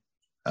can.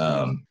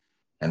 And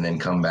then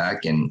come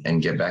back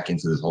and get back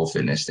into this whole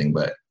fitness thing.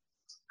 But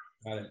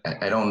Got it.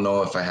 I don't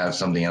know if I have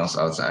something else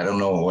outside. I don't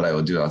know what I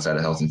would do outside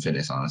of health and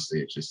fitness, honestly.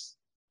 It's just,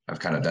 I've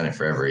kind of done it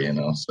forever,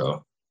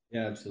 so.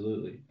 Yeah,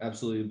 absolutely.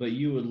 Absolutely. But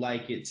you would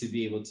like it to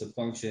be able to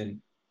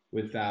function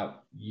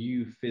without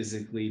you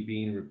physically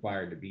being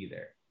required to be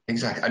there.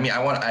 Exactly. I mean,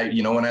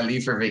 when I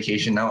leave for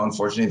vacation now,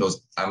 unfortunately,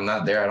 I'm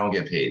not there. I don't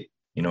get paid.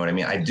 You know what I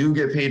mean? I do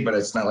get paid, but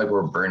it's not like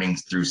we're burning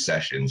through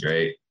sessions,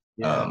 right?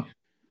 Yeah.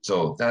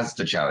 So that's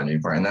the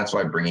challenging part. And that's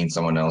why bringing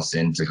someone else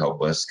in to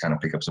help us kind of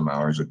pick up some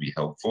hours would be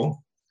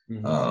helpful.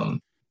 Mm-hmm.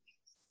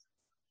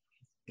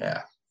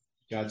 Yeah.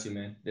 Got you,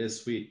 man.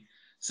 It's sweet.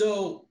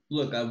 So,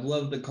 look, I've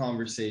loved the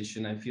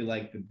conversation. I feel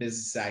like the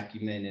business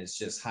acumen is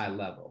just high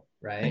level,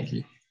 right? Thank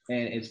you.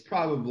 And it's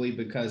probably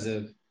because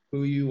of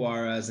who you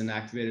are as an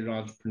activated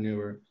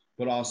entrepreneur,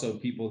 but also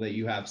people that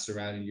you have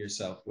surrounded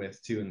yourself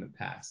with too in the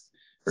past.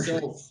 For So,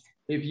 sure.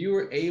 if you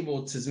were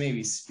able to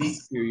maybe speak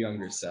to your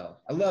younger self,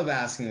 I love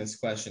asking this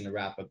question to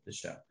wrap up the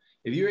show.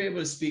 If you were able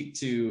to speak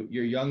to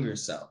your younger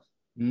self,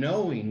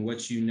 knowing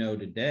what you know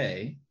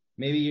today,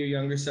 maybe your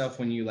younger self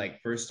when you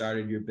like first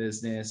started your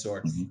business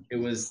or it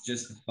was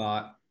just a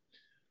thought,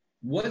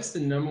 what's the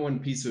number one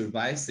piece of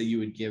advice that you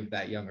would give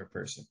that younger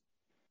person?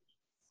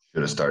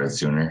 Should have started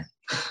sooner.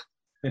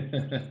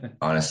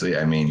 Honestly,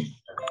 I mean,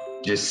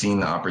 just seeing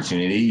the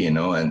opportunity, and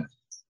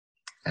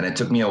it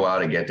took me a while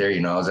to get there.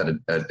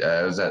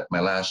 I was at my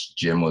last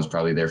gym was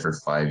probably there for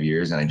 5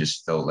 years, and I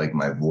just felt like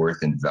my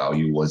worth and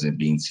value wasn't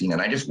being seen.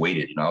 And I just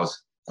waited. I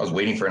was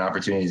waiting for an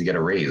opportunity to get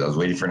a raise. I was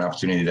waiting for an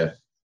opportunity to,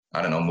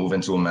 I don't know, move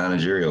into a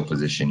managerial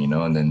position.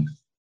 And then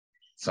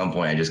at some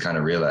point, I just kind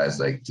of realized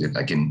like, dude,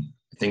 I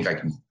think I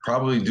can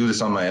probably do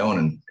this on my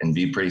own and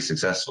be pretty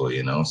successful.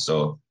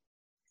 So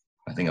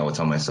I think I would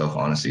tell myself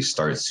honestly,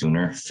 start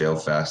sooner, fail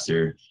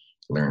faster,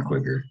 learn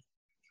quicker.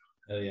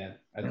 Oh yeah,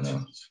 I don't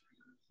know.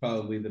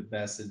 probably the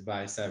best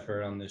advice I've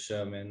heard on the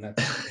show, man. That's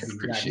exactly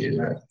Appreciate it.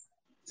 right.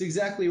 It's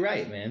exactly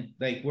right, man.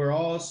 Like we're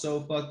all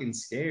so fucking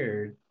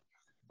scared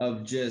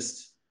of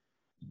just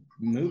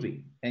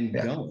moving and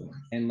Yeah. going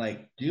and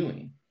like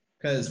doing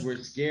because we're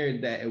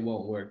scared that it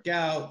won't work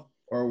out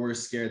or we're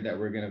scared that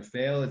we're gonna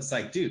fail. It's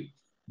like, dude,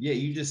 yeah,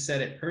 you just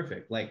said it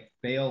perfect. Like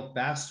fail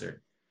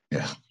faster.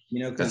 Yeah.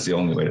 That's Because the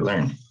only way to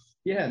learn.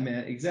 yeah,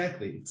 man,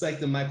 exactly. It's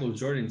like the Michael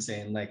Jordan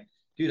saying, like,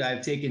 dude,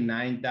 I've taken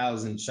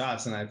 9,000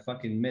 shots and I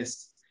fucking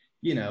missed,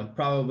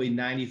 probably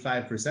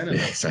 95% of Yeah,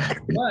 them.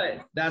 exactly.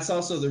 But that's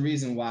also the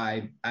reason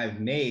why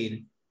I've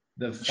made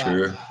the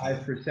True.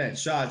 5%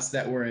 shots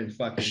that were in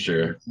fucking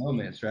Sure.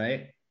 moments,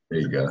 right? There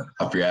you go.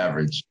 Up your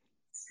average.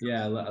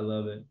 Yeah, I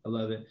love it. I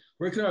love it.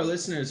 Where can our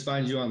listeners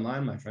find you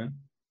online, my friend?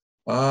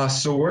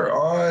 So we're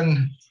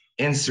on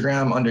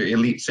Instagram under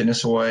Elite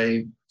Fitness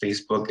Hawaii,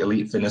 Facebook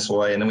Elite Fitness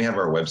Hawaii, and then we have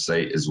our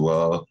website as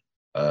well,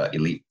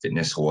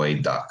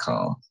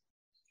 elitefitnesshawaii.com.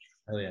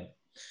 Oh yeah.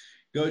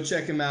 Go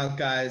check him out,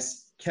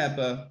 guys.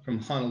 Iokepa from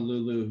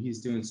Honolulu.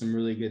 He's doing some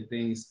really good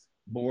things.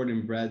 Born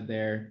and bred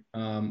there.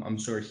 I'm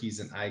sure he's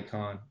an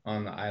icon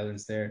on the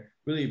islands there.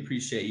 Really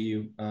appreciate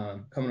you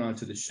coming on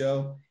to the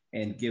show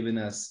and giving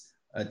us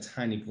a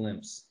tiny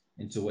glimpse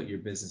into what your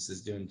business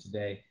is doing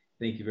today.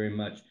 Thank you very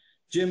much.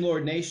 Gym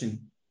Lord Nation,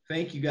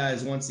 thank you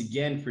guys once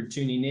again for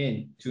tuning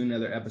in to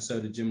another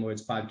episode of Gym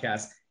Lord's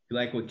Podcast. If you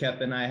like what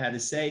Kep and I had to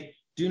say,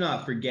 do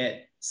not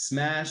forget,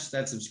 smash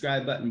that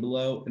subscribe button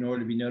below in order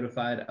to be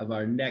notified of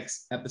our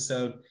next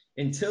episode.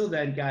 Until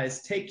then,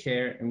 guys, take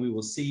care, and we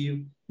will see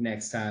you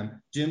next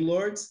time. Gym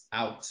Lords,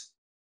 out.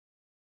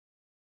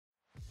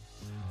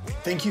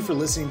 Thank you for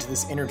listening to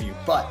this interview,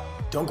 but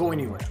don't go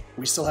anywhere.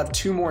 We still have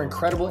 2 more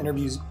incredible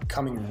interviews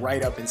coming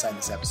right up inside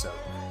this episode.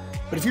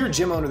 But if you're a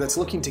gym owner that's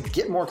looking to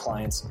get more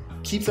clients,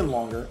 keep them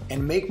longer,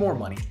 and make more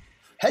money,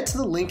 head to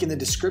the link in the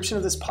description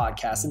of this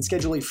podcast and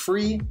schedule a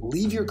free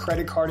leave your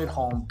credit card at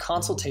home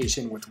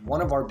consultation with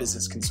one of our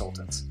business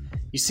consultants.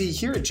 You see,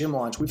 here at Gym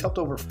Launch, we've helped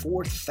over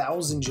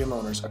 4,000 gym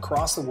owners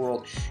across the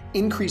world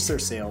increase their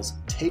sales,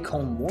 take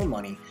home more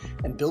money,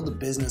 and build the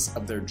business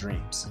of their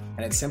dreams.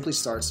 And it simply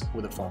starts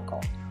with a phone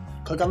call.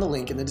 Click on the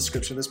link in the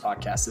description of this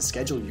podcast to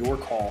schedule your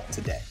call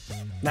today.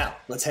 Now,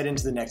 let's head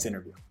into the next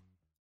interview.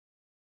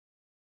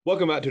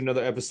 Welcome back to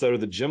another episode of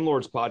the Gym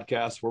Lords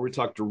Podcast, where we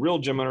talk to real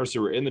gym owners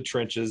who are in the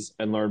trenches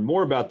and learn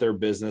more about their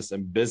business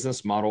and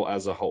business model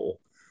as a whole.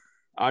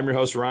 I'm your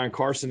host, Ryan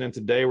Carson, and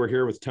today we're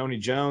here with Tony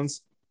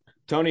Jones.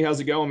 Tony, how's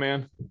it going,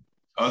 man?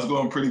 It's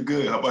going pretty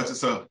good. How about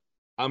yourself?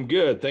 I'm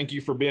good. Thank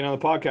you for being on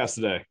the podcast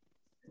today.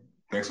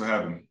 Thanks for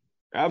having me.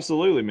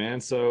 Absolutely, man.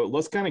 So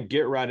let's kind of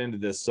get right into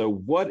this. So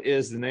what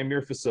is the name of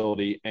your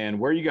facility and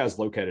where are you guys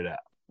located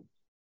at?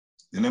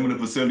 The name of the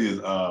facility is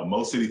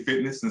Mo City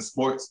Fitness and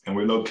Sports, and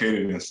we're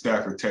located in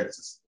Stafford,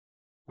 Texas.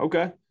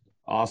 Okay.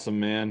 Awesome,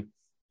 man.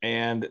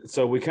 And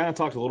so we kind of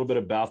talked a little bit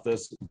about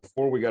this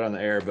before we got on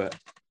the air, but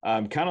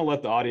kind of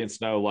let the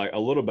audience know like a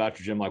little about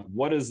your gym. Like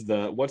what's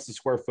the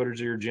square footage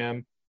of your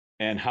gym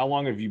and how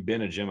long have you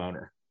been a gym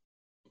owner?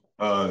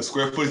 The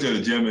square footage of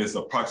the gym is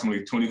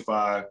approximately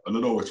a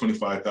little over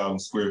 25,000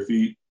 square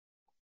feet.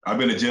 I've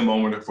been a gym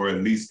owner for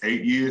at least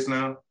 8 years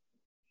now.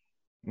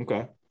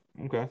 Okay.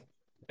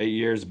 8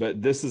 years,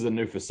 but this is a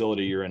new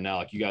facility you're in now.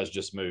 Like you guys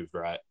just moved,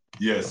 right?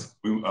 Yes,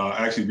 we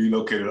actually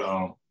relocated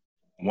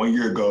 1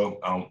 year ago,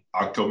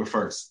 October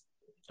 1st.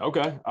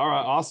 Okay. All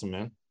right. Awesome,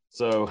 man.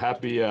 So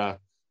happy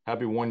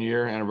 1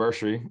 year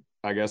anniversary,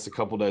 I guess, a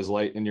couple days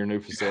late in your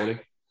new facility.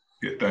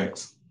 Yeah,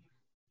 thanks.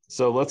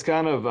 So let's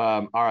kind of,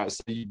 all right.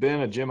 So you've been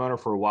a gym owner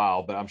for a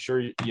while, but I'm sure,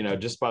 you know,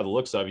 just by the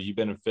looks of it, you've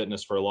been in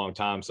fitness for a long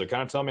time. So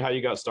kind of tell me how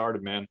you got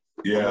started, man.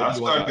 Yeah, I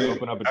started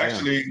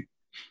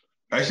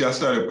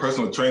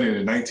personal training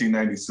in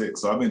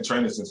 1996. So I've been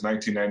training since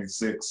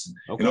 1996.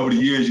 Okay. And over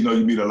the years, you know,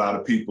 you meet a lot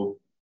of people.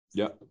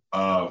 Yep.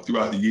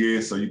 Throughout the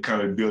years. So you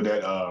kind of build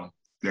that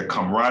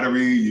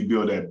camaraderie, you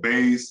build that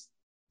base.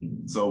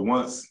 So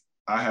once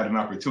I had an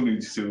opportunity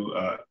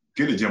to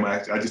get a gym, I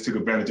just took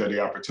advantage of the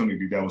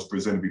opportunity that was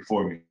presented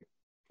before me.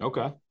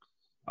 Okay.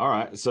 All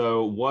right.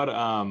 So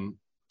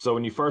so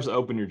when you first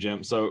opened your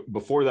gym, so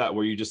before that,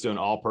 were you just doing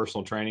all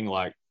personal training?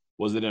 Like,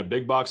 was it in a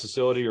big box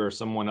facility or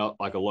someone else,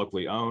 like a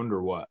locally owned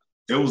or what?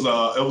 It was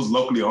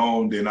locally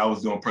owned, and I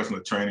was doing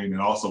personal training and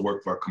also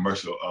worked for a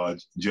commercial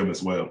gym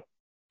as well.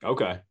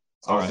 Okay.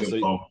 All right.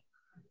 So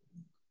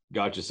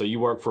gotcha. So you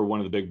worked for one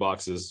of the big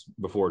boxes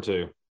before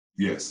too?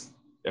 Yes.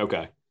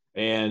 Okay.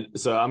 And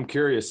so I'm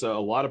curious. So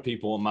a lot of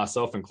people,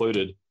 myself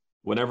included,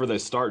 whenever they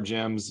start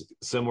gyms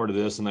similar to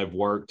this and they've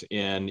worked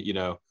in, you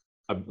know,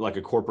 like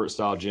a corporate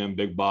style gym,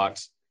 big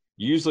box,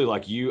 usually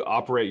like you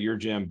operate your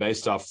gym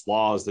based off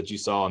flaws that you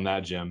saw in that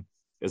gym.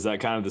 Is that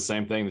kind of the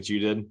same thing that you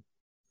did?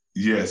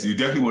 Yes, you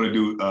definitely want to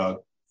do.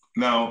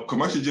 Now,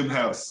 commercial gym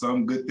have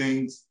some good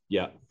things.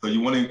 Yeah. So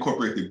you want to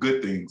incorporate the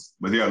good things,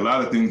 but there are a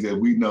lot of things that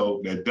we know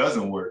that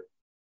doesn't work.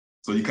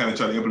 So you kind of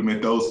try to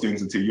implement those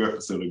things into your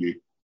facility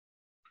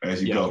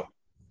as you go.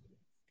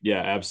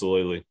 Yeah,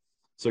 absolutely.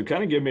 So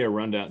kind of give me a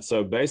rundown.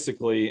 So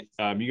basically,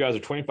 you guys are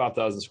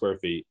 25,000 square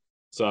feet.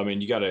 So, I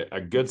mean, you got a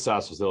good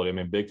size facility. I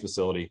mean, big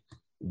facility.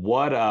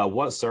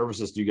 What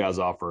services do you guys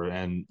offer?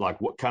 And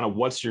like,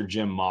 what's your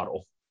gym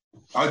model?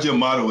 Our gym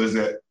model is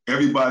that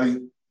everybody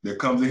that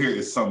comes in here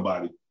is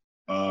somebody.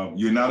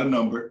 You're not a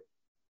number.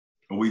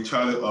 And we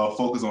try to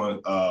focus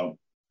on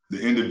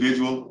the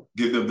individual,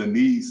 give them the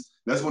needs.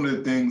 That's one of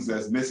the things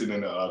that's missing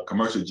in a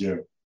commercial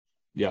gym.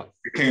 Yeah.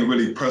 You can't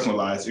really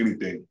personalize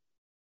anything.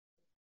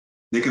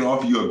 They can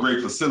offer you a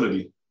great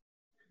facility,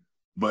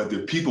 but the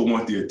people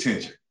want the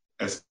attention,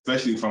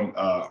 especially from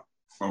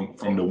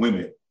the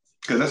women,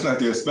 because that's not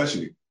their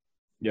specialty.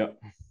 Yeah.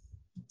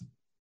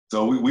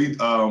 So we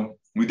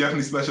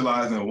definitely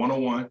specialize in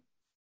one-on-one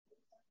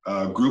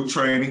group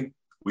training.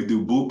 We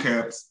do boot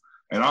camps,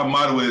 and our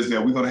motto is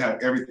that we're going to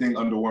have everything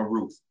under one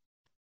roof.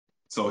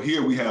 So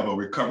here we have a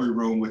recovery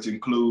room, which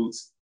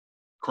includes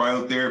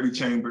cryotherapy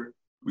chamber.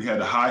 We have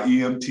the high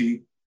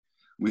EMT.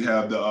 We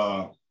have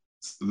the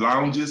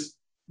lounges.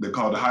 They're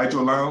called the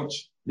hydro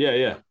lounge.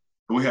 Yeah.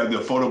 We have the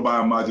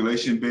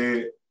photobiomodulation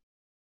bed.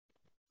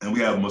 and we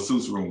have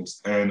masseuse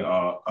rooms and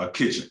a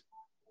kitchen.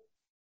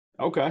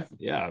 Okay.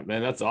 Yeah,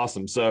 man, that's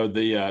awesome. So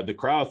the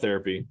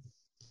cryotherapy,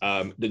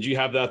 did you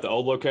have that at the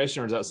old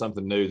location, or is that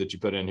something new that you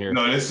put in here?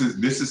 No, this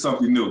is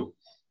something new.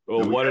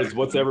 Well,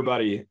 what's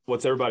everybody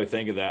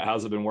think of that?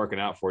 How's it been working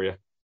out for you?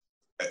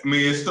 I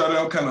mean, it started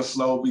out kind of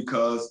slow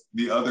because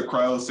the other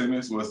cryo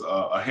centers was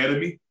ahead of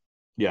me.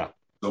 Yeah.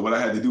 So what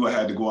I had to do, I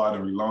had to go out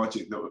and relaunch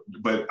it.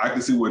 But I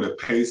can see where the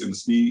pace and the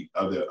speed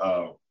of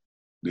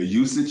the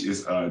usage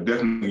is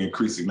definitely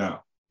increasing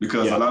now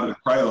because a lot of the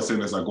cryo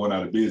centers are going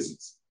out of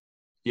business.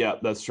 Yeah,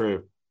 that's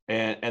true.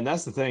 And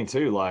that's the thing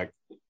too. Like,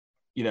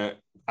 you know,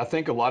 I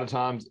think a lot of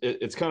times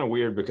it's kind of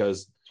weird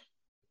because,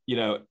 you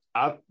know,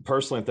 I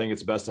personally think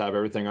it's best to have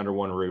everything under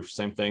one roof.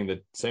 Same thing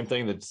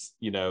that's,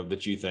 you know,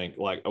 that you think,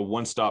 like a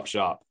one-stop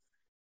shop.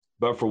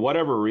 But for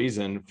whatever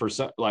reason, for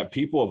some, like,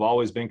 people have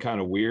always been kind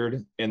of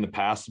weird in the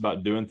past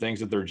about doing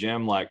things at their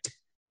gym. Like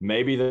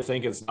maybe they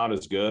think it's not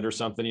as good or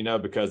something, you know,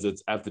 because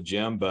it's at the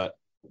gym. But,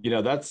 you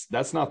know,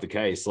 that's not the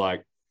case.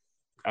 Like,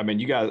 I mean,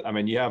 you guys, I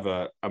mean, you have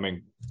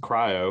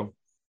cryo.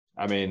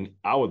 I mean,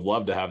 I would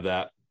love to have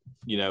that,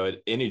 you know,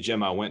 at any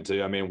gym I went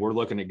to. I mean, we're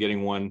looking at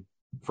getting one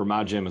for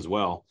my gym as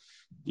well,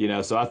 you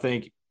know. So I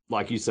think,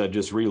 like you said,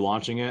 just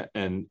relaunching it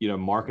and, you know,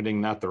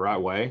 marketing that the right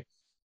way.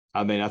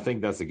 I mean, I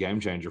think that's a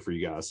game changer for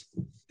you guys.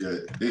 Yeah,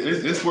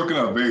 it's working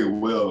out very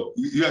well.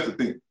 You have to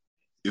think,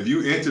 if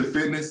you're into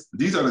fitness,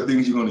 these are the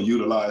things you're going to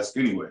utilize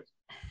anyway.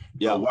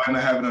 Yeah. So why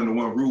not have it under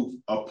one roof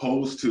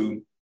opposed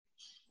to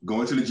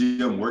going to the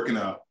gym, working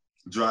out,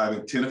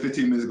 driving 10 or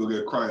 15 minutes to go get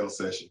a cryo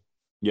session.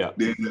 Yeah.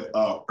 Then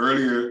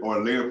earlier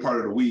or later part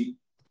of the week,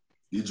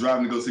 you're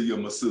driving to go see your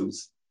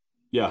masseuse.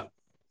 Yeah.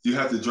 You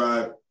have to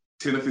drive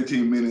 10 or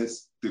 15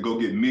 minutes to go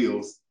get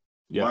meals.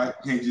 Yeah. Why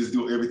can't you just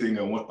do everything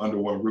under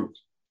one roof?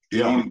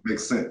 It only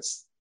makes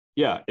sense.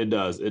 Yeah, it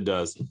does. It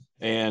does.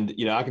 And,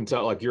 you know, I can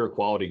tell, like, you're a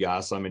quality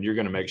guy. So, I mean, you're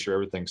going to make sure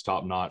everything's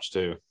top notch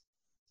too.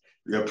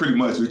 Yeah, pretty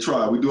much. We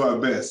try. We do our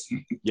best.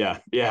 Yeah.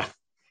 Yeah.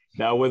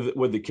 Now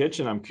with the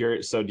kitchen, I'm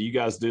curious. So do you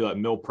guys do like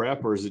meal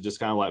prep, or is it just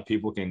kind of like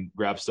people can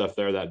grab stuff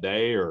there that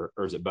day, or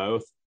is it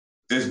both?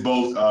 It's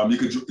both.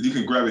 You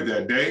can grab it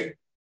that day,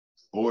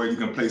 or you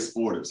can place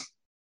orders.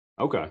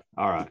 Okay.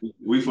 All right.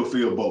 We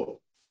fulfill both.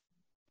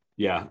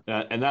 Yeah.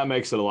 And that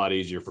makes it a lot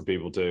easier for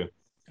people too.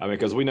 I mean,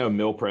 because we know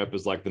meal prep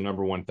is like the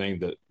number one thing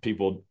that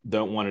people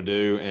don't want to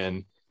do,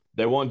 and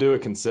they won't do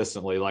it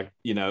consistently. Like,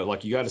 you know,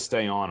 like you got to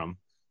stay on them.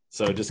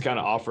 So just kind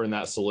of offering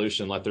that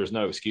solution, like there's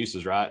no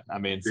excuses, right? I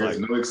mean, there's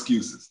no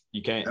excuses.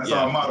 You can't. That's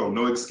our motto,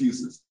 no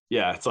excuses.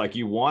 Yeah, it's like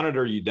you want it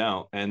or you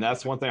don't. And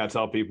that's one thing I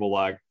tell people,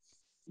 like,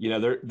 you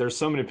know, there's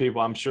so many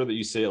people, I'm sure that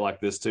you see it like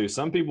this too.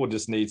 Some people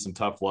just need some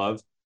tough love,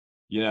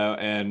 you know,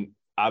 and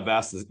I've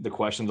asked the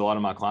questions a lot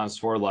of my clients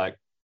for, like,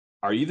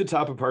 are you the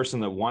type of person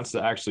that wants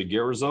to actually get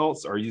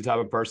results, or are you the type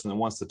of person that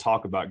wants to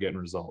talk about getting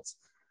results,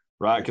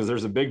 right? Because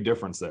there's a big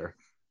difference there.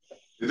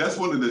 And that's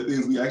one of the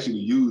things we actually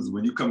use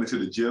when you come into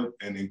the gym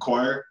and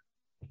inquire.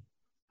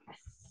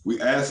 We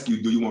ask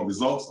you, do you want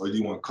results or do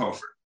you want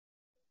comfort?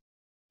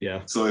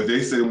 Yeah. So if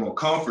they say they want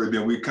comfort,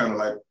 then we kind of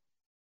like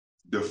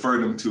defer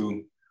them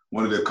to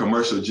one of the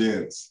commercial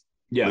gyms.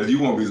 Yeah. But if you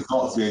want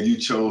results, then you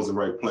chose the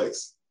right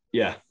place.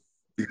 Yeah.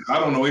 I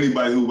don't know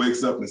anybody who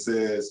wakes up and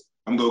says,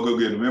 I'm going to go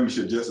get a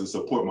membership just to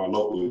support my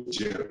local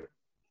gym.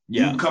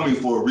 Yeah. You coming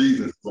for a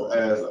reason. So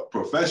as a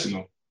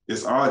professional,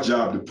 it's our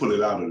job to pull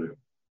it out of them.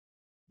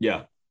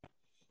 Yeah.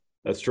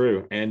 That's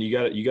true. And you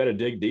got to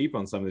dig deep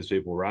on some of these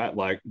people, right?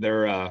 Like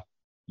they're,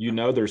 you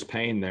know, there's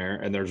pain there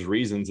and there's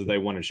reasons that they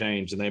want to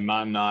change, and they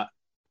might not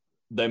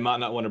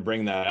want to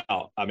bring that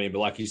out. I mean, but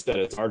like you said,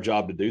 it's our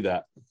job to do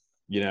that,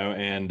 you know?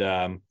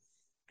 And,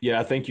 yeah,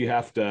 I think you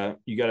got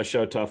to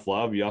show tough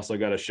love. You also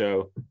got to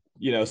show,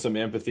 you know, some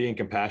empathy and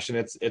compassion.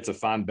 It's a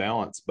fine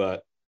balance,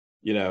 but,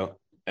 you know,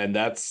 and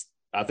I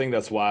think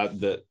that's why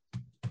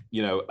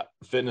you know,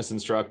 fitness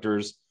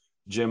instructors,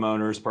 gym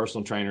owners,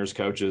 personal trainers,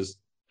 coaches,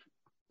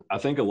 I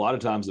think a lot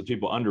of times that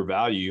people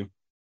undervalue,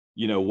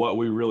 you know, what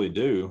we really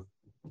do.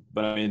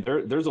 But I mean,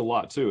 there's a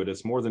lot to it.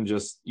 It's more than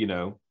just, you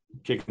know,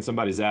 kicking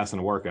somebody's ass in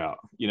a workout.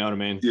 You know what I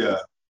mean? Yeah.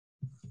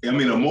 I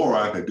mean, a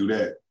moron could do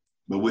that.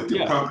 But with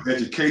the proper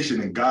education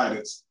and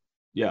guidance,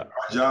 our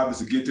job is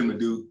to get them to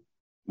do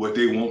what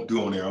they won't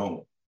do on their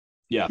own.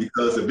 Yeah.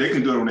 Because if they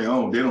can do it on their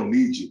own, they don't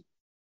need you.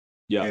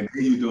 Yeah. And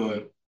then you're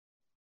doing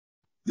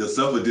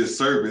yourself a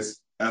disservice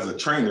as a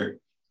trainer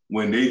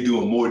when they're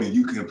doing more than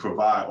you can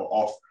provide or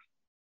offer.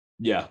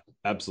 Yeah,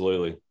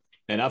 absolutely.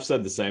 And I've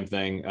said the same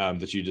thing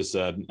that you just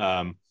said.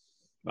 Well,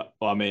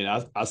 I mean,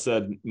 I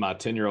said my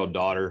 10-year-old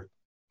daughter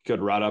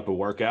could write up a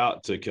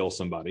workout to kill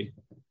somebody,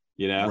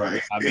 you know?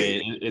 Right. I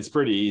mean, it's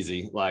pretty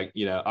easy. Like,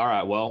 you know, all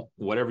right, well,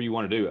 whatever you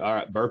want to do. All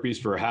right,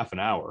 burpees for half an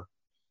hour,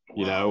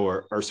 you know,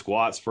 or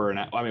squats for an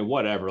hour. I mean,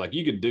 whatever. Like,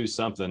 you could do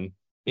something.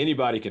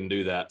 Anybody can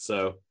do that.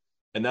 So,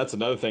 and that's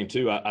another thing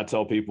too. I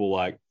tell people,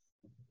 like,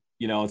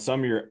 you know, in some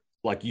of your,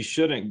 like, you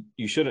shouldn't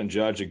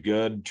judge a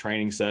good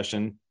training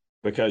session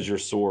because you're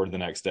sore the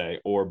next day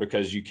or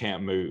because you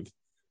can't move.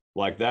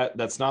 Like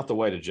that's not the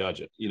way to judge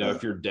it. You know,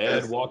 if you're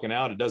dead walking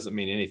out, it doesn't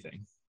mean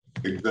anything.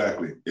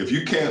 Exactly. If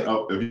you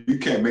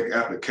can't make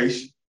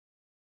application,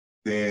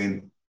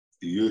 then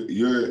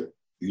you're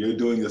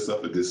doing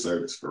yourself a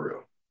disservice for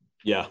real.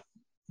 Yeah.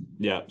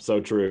 Yeah. So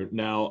true.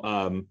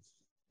 Now,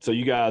 so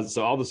you guys,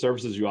 so all the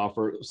services you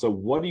offer, so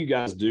what do you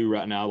guys do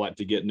right now, like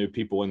to get new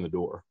people in the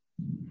door?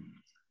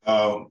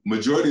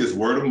 Majority is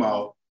word of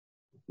mouth.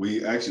 We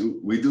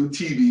do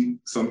TV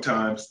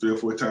sometimes 3 or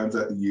 4 times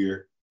out the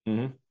year.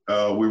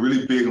 Mm-hmm. We're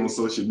really big on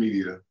social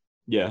media.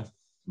 Yeah.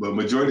 But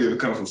majority of it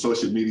comes from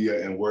social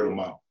media and word of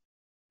mouth.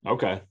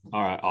 Okay.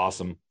 All right.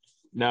 Awesome.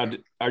 Now,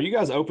 are you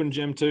guys open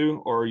gym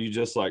too, or are you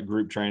just like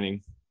group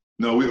training?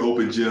 No, we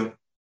open gym.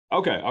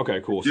 Okay.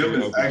 Okay. Cool.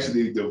 Gym So is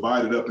actually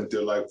divided up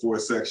into like 4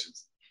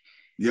 sections.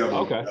 You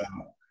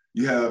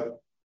have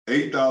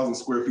 8,000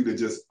 square feet of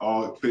just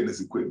all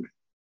fitness equipment.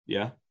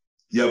 Yeah.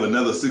 You have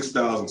another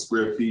 6,000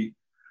 square feet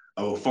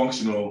of a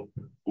functional,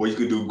 where you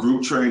can do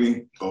group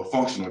training or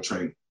functional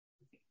training.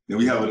 Then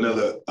we have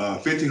another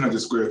 1,500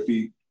 square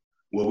feet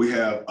where we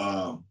have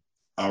a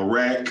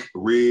rack,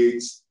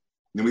 rigs.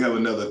 Then we have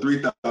another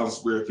 3,000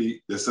 square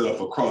feet that's set up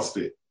for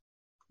CrossFit.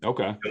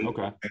 Okay.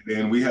 And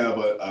then we have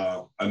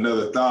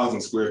another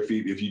 1,000 square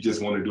feet if you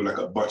just want to do like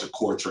a bunch of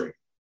core training.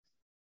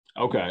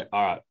 Okay.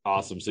 All right.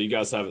 Awesome. So you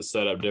guys have it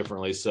set up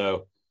differently.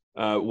 So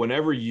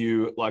whenever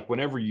you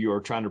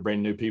are trying to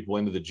bring new people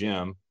into the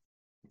gym,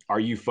 are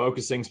you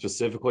focusing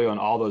specifically on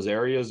all those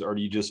areas, or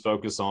do you just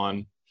focus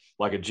on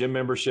like a gym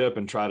membership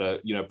and try to,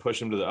 push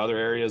them to the other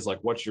areas? Like,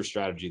 what's your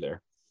strategy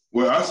there?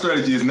 Well, our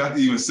strategy is not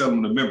to even sell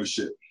them the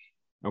membership.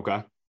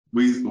 Okay.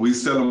 We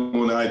sell them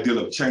on the idea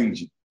of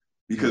changing,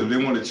 because if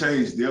they want to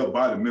change, they'll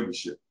buy the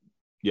membership.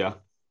 Yeah.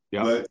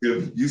 Yeah. But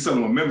if you sell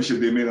them a membership,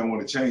 they may not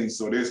want to change,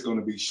 so that's going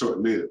to be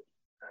short-lived.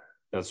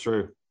 That's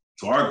true.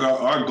 So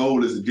our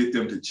goal is to get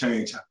them to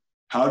change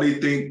how they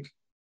think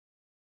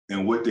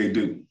and what they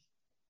do.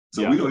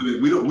 So we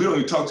don't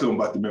even talk to them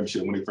about the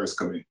membership when they first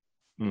come in.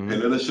 Mm-hmm.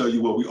 And let us show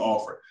you what we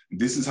offer.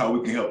 This is how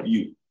we can help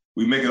you.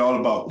 We make it all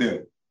about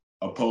them,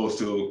 opposed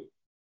to,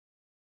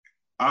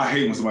 I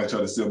hate when somebody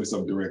tries to sell me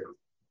something directly.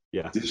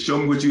 Yeah. Just show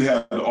me what you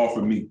have to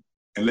offer me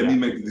and let me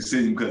make the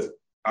decision, because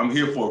I'm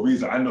here for a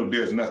reason. I know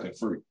there's nothing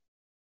free.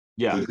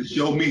 Yeah. So just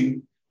show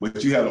me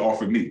what you have to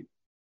offer me.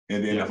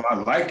 And then if I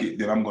like it,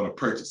 then I'm going to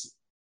purchase it.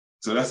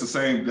 So that's the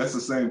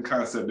same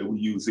concept that we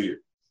use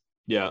here.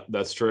 Yeah,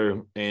 that's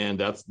true. And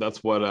that's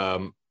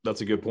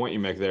a good point you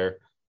make there,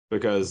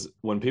 because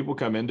when people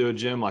come into a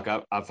gym, like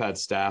I've had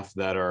staff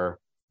that are,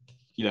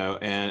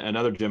 and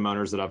other gym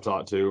owners that I've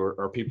talked to,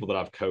 or people that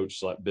I've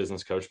coached, like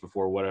business coach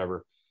before,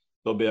 whatever,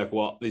 they'll be like,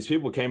 well, these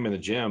people came in the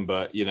gym,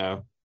 but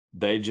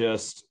they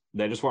just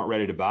weren't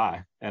ready to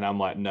buy. And I'm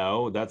like,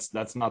 no, that's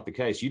not the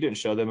case. You didn't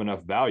show them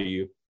enough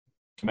value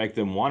to make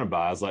them want to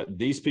buy. It's like,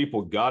 these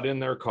people got in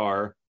their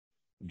car,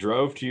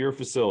 drove to your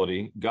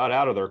facility, got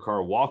out of their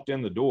car, walked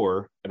in the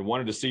door, and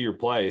wanted to see your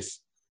place.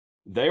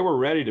 They were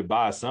ready to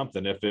buy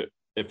something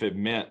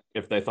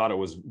if they thought it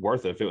was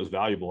worth it, if it was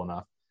valuable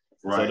enough.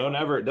 Right. So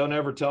don't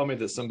ever tell me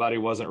that somebody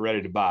wasn't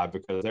ready to buy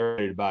because they're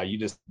ready to buy. You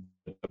just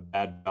did a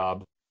bad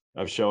job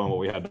of showing what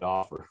we had to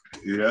offer.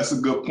 Yeah, that's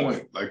a good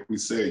point. Like we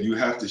said, you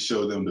have to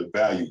show them the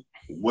value.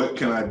 What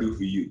can I do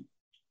for you?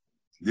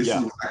 This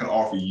is what I can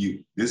offer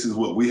you. This is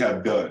what we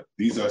have done.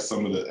 These are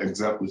some of the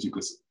examples you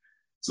could see.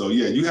 So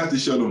yeah, you have to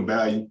show them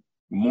value.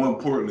 More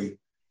importantly,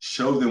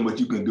 show them what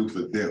you can do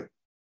for them.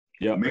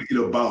 Yeah. Make it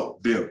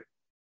about them.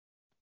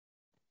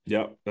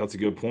 Yep, that's a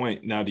good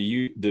point. Now,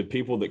 do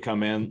people that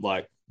come in,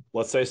 like,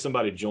 let's say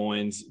somebody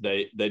joins,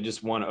 they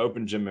just want an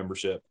open gym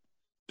membership.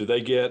 Do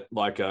they get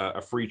like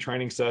a free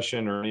training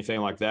session or anything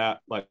like that?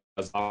 Like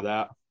as of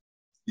that?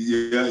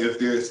 Yeah,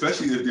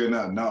 especially if they're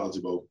not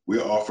knowledgeable, we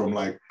offer them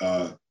like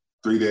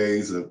 3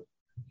 days of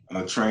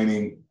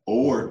training,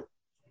 or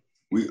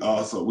we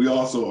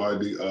also are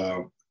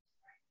the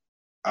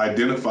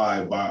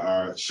identified by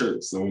our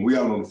shirts. So when we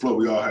out on the floor,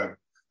 we all have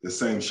the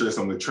same shirts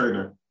on the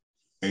trainer.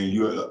 And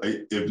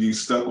if you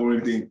stuck or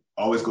anything,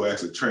 always go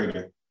ask a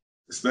trainer,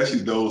 especially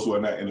those who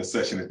are not in a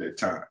session at that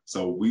time.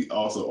 So we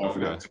also offer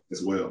that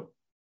as well.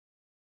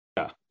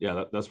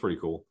 Yeah, that's pretty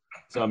cool.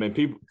 So I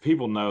mean,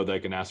 people know they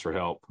can ask for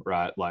help,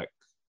 right? Like,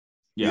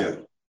 yeah,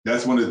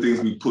 that's one of the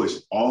things we push.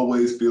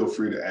 Always feel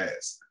free to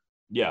ask.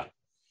 Yeah,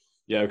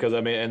 because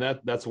I mean, and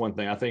that's one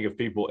thing. I think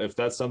if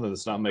that's something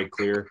that's not made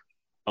clear,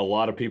 a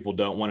lot of people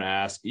don't want to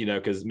ask,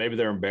 because maybe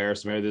they're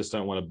embarrassed, maybe they just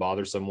don't want to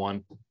bother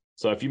someone.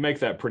 So if you make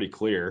that pretty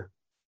clear,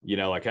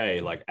 like,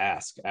 hey, like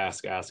ask,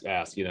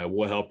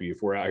 we'll help you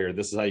if we're out here.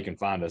 This is how you can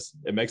find us.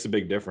 It makes a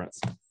big difference.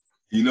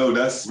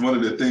 That's one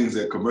of the things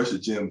that commercial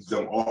gyms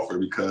don't offer,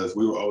 because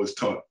we were always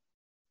taught,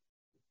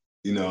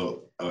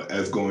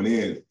 as going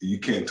in, you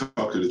can't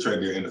talk to the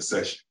trainer in a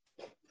session.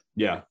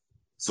 Yeah.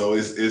 So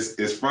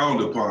it's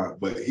frowned upon,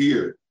 but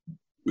here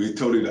we're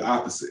totally the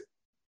opposite.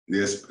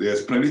 There's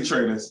plenty of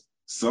trainers.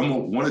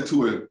 One or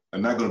two are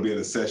not going to be in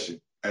a session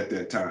at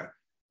that time.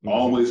 Mm-hmm.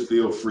 Always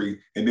feel free.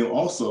 And then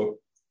also,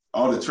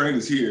 all the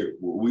trainers here,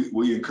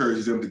 we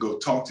encourage them to go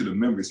talk to the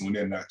members when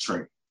they're not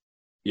trained.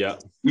 Yeah.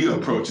 We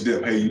approach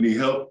them. Hey, you need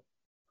help?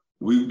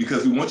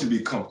 Because we want you to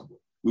be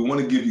comfortable. We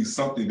want to give you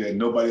something that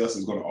nobody else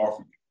is going to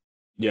offer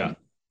you. Yeah.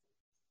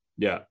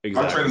 Yeah,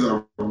 exactly. Our trainers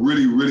are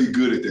really, really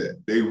good at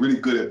that. They're really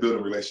good at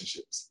building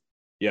relationships.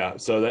 Yeah.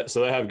 So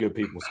they have good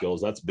people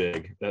skills. That's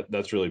big.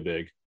 That's really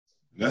big.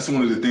 That's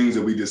one of the things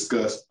that we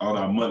discuss on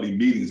our monthly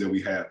meetings that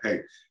we have.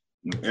 Hey,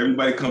 when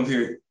everybody comes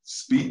here,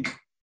 speak,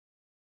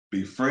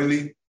 be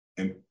friendly,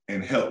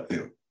 and help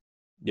them.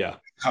 Yeah.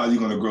 How are you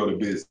going to grow the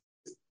business?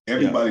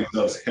 Everybody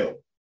loves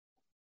help.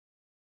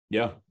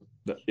 Yeah.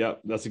 Yeah.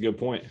 That's a good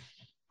point.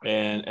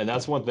 And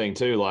that's one thing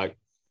too. Like,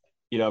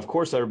 of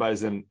course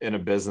everybody's in a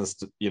business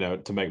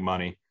to make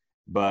money,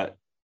 but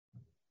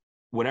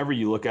whenever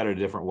you look at it a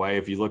different way,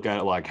 if you look at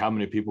it like how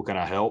many people can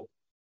I help,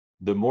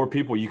 the more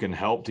people you can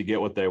help to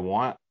get what they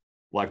want,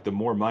 like the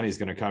more money is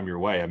going to come your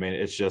way. I mean,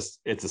 it's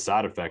a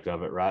side effect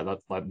of it, right?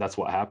 That's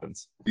what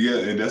happens. Yeah.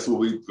 And that's what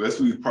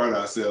we pride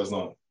ourselves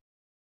on.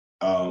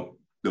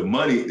 The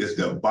money is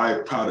the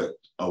byproduct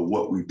of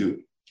what we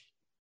do.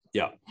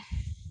 Yeah.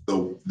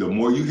 So the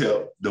more you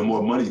help, the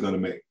more money you're going to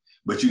make.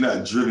 But you're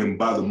not driven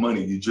by the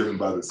money, you're driven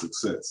by the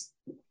success.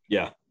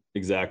 Yeah,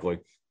 exactly.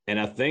 And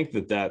I think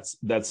that's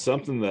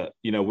something that,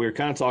 we were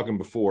kind of talking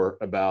before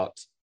about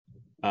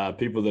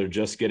people that are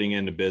just getting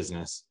into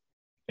business.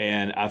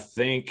 And I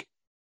think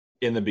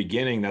in the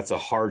beginning, that's a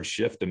hard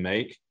shift to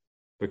make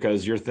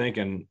because you're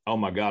thinking, oh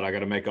my God, I got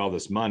to make all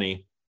this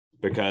money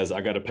because I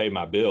got to pay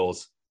my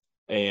bills.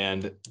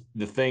 And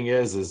the thing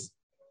is,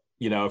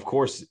 of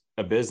course,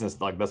 a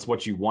business, like that's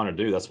what you want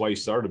to do. That's why you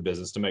started a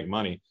business, to make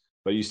money.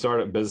 But you start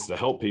a business to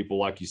help people,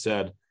 like you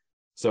said.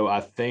 So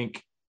I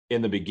think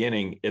in the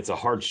beginning, it's a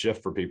hard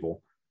shift for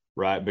people,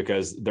 right?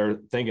 Because they're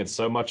thinking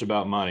so much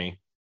about money.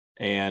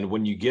 And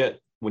when you get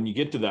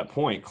to that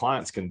point,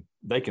 clients can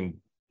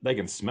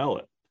smell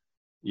it.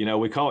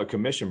 We call it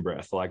commission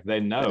breath. Like they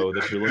know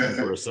that you're looking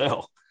for a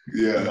sale.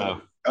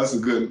 Yeah. That's a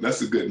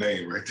good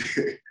name right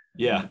there.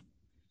 Yeah.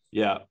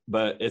 Yeah.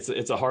 But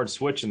it's a hard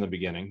switch in the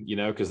beginning,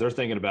 because they're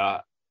thinking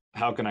about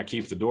how can I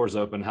keep the doors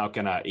open? How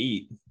can I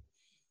eat?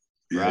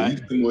 Yeah,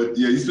 right?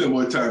 you spend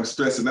more time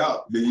stressing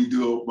out than you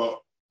do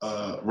about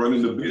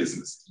running the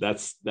business.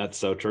 That's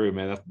so true,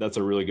 man. That's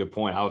a really good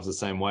point. I was the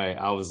same way.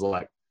 I was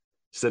like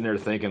sitting there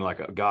thinking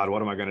like, oh, God,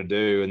 what am I going to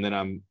do? And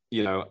then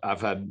I've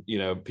had,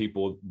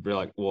 people be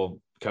like, well,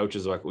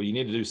 coaches are like, well, you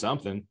need to do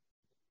something,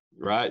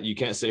 right? You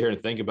can't sit here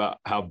and think about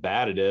how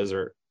bad it is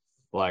or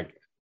like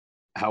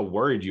how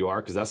worried you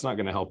are, because that's not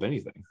going to help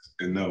anything.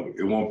 And no,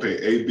 it won't pay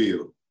a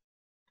bill.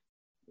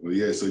 Well,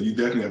 yeah, so you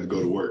definitely have to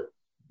go to work.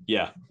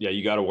 Yeah,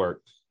 you got to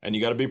work and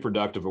you got to be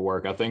productive at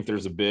work. I think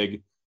there's a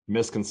big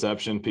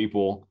misconception.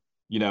 People,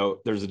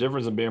 there's a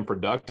difference in being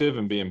productive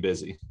and being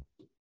busy.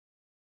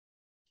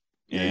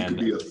 Yeah,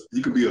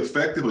 you could be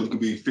effective or you can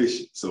be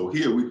efficient. So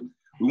here we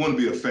want to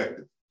be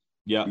effective.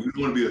 Yeah,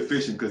 we want to be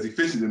efficient because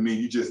efficient to me,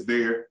 you just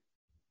there,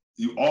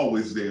 you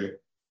always there,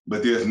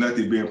 but there's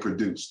nothing being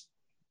produced.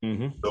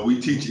 Mm-hmm. So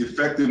we teach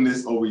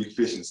effectiveness over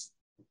efficiency.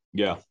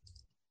 Yeah.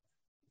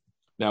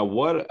 Now,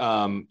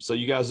 so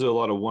you guys do a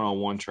lot of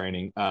one-on-one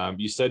training.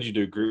 You said you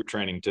do group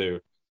training too.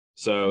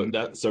 So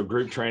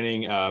group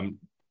training,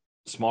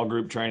 small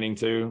group training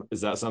too. Is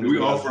that something we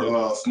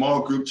offer?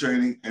 Small group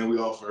training and we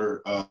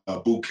offer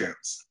boot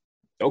camps.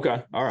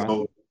 Okay. All right.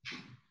 So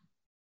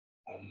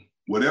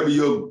whatever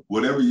your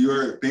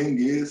thing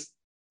is,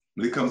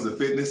 when it comes to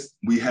fitness,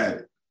 we have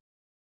it.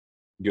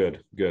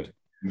 Good.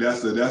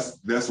 That's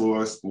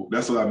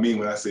what I mean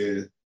when I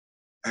said,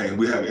 hey,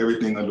 we have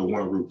everything under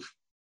one roof.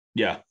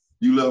 Yeah.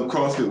 You love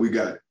CrossFit, we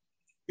got it.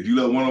 If you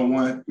love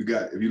one-on-one, we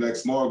got it. If you like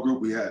small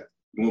group, we had it.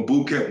 You want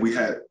boot camp, we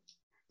had it.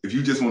 If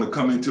you just want to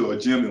come into a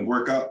gym and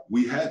work out,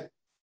 we had it.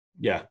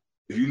 Yeah.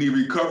 If you need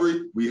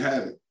recovery, we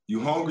have it. You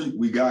hungry,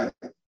 we got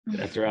it.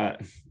 That's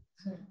right.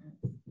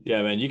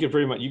 Yeah, man, you could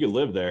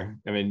live there.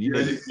 I mean,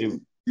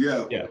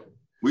 yeah.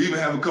 We even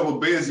have a couple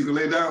of beds you can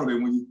lay down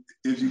in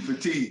if you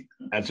fatigue.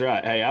 That's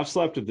right. Hey, I've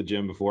slept at the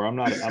gym before. I'm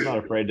not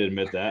afraid to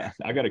admit that.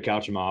 I got a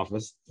couch in my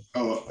office.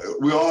 Oh,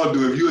 we all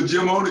do. If you're a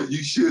gym owner,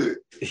 you should.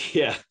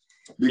 Yeah.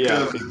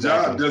 Because the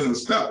job doesn't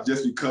stop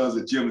just because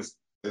the gym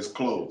is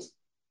closed.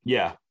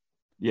 Yeah.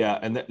 Yeah.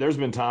 And there's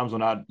been times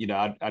when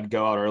I'd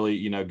go out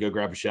early, go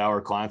grab a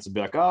shower. Clients would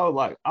be like,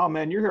 oh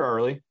man, you're here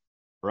early.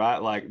 Right.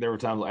 Like there were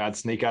times like I'd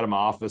sneak out of my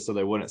office so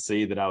they wouldn't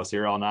see that I was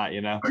here all night,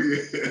 Yeah. I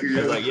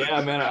was like,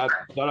 yeah, man, I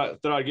thought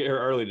I'd get here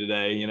early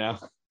today, Yeah.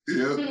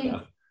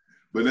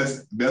 But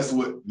that's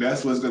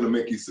what's going to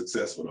make you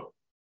successful though.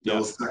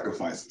 Those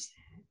sacrifices.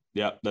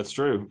 Yeah, that's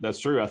true. That's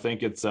true. I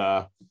think it's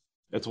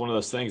one of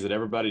those things that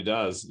everybody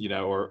does,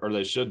 or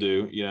they should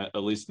do,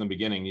 at least in the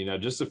beginning,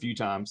 just a few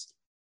times.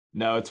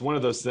 No, it's one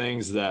of those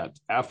things that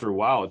after a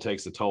while it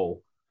takes a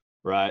toll,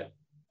 right?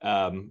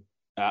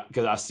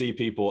 Because I see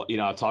people,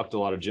 I talk to a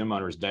lot of gym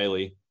owners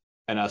daily,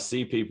 and I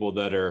see people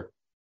that are,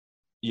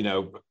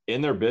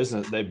 in their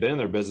business, they've been in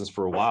their business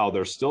for a while.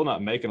 They're still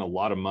not making a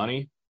lot of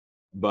money,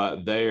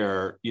 but they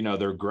are,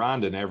 they're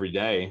grinding every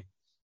day.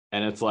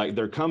 And it's like,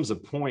 there comes a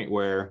point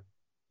where,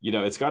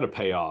 it's got to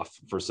pay off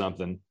for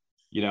something.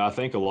 I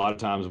think a lot of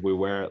times we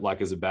wear it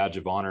like as a badge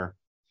of honor,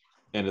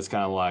 and it's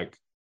kind of like,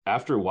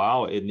 after a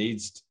while, it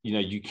needs,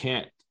 you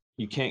can't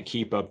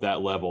keep up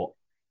that level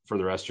for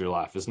the rest of your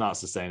life. It's not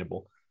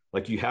sustainable.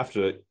 Like you got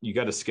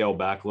to scale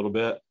back a little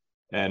bit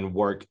and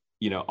work,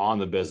 on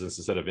the business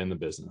instead of in the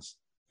business.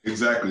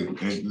 Exactly.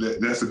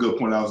 And that's a good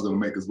point I was going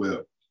to make as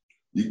well.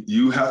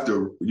 You have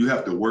to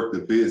work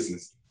the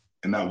business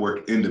and not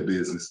work in the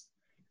business.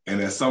 And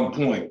at some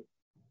point,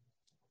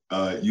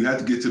 you have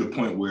to get to the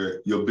point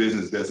where your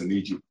business doesn't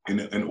need you.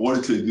 And in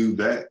order to do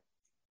that,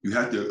 you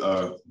have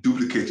to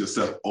duplicate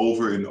yourself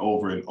over and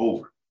over and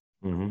over.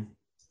 Mm-hmm.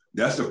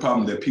 That's the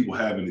problem that people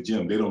have in the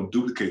gym. They don't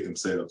duplicate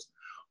themselves,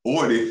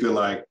 or they feel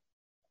like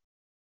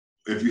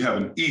if you have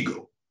an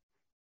ego,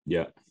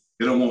 yeah,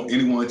 they don't want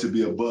anyone to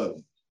be above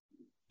you.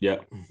 Yeah.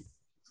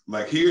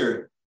 Like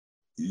here,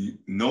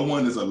 no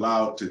one is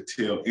allowed to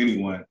tell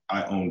anyone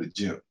I own the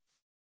gym.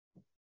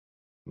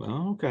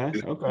 Oh, okay.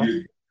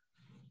 Okay.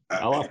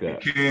 I like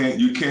that.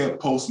 You can't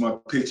post my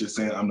picture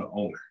saying I'm the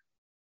owner,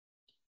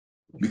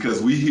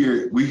 because we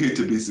here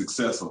to be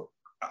successful.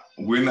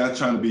 We're not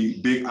trying to be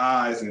big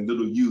I's and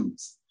little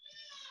U's.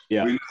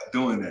 Yeah. We're not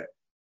doing that.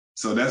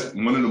 So that's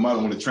one of the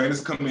models. When the trainers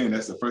come in,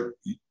 that's the first.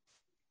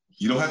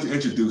 You don't have to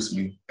introduce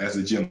me as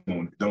a gym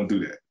owner. Don't do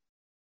that.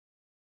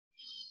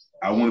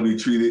 I want to be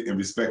treated and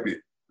respected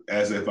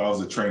as if I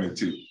was a trainer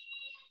too.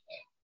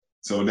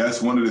 So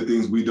that's one of the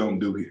things we don't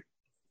do here.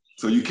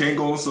 So you can't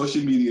go on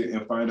social media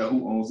and find out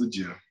who owns the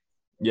gym.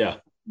 Yeah.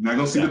 You're not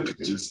gonna see the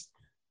pictures,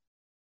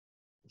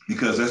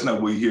 because that's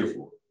not what you're here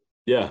for.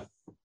 Yeah.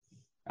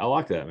 I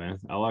like that, man.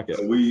 I like it.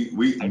 So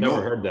I've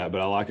never heard that,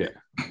 but I like it.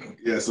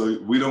 Yeah, so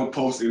we don't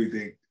post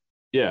anything.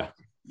 Yeah.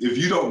 If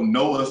you don't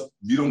know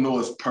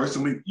us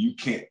personally, you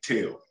can't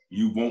tell.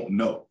 You won't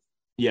know.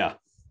 Yeah.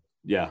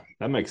 Yeah.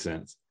 That makes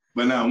sense.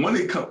 But now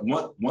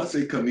once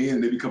they come in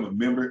and they become a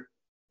member,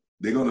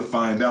 they're gonna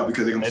find out,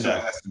 because they're gonna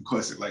start asking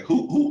questions like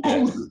who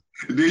owns it?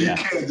 And then you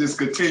can't just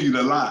continue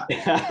to lie.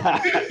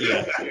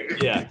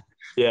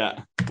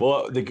 Yeah.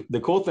 Well,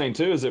 the cool thing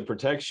too is it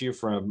protects you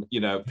from,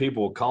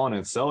 people calling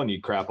and selling you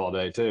crap all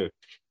day too.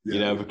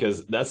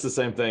 Because that's the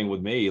same thing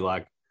with me.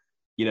 Like,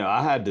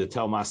 I had to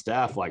tell my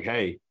staff, like,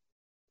 hey,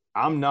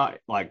 I'm not,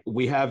 like,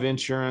 we have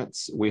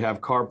insurance, we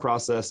have card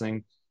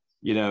processing.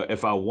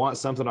 If I want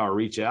something, I'll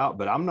reach out,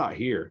 but I'm not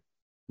here.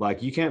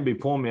 Like, you can't be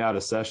pulling me out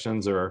of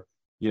sessions or,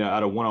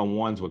 out of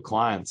one-on-ones with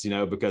clients,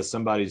 because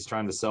somebody's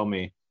trying to sell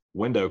me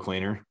window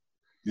cleaner.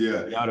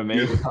 Yeah. You know what I mean?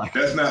 Yeah. Like,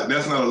 that's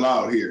not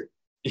allowed here.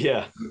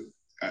 Yeah.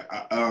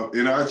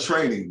 In our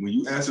training, when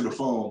you answer the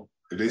phone,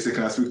 if they say,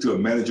 "Can I speak to a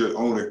manager or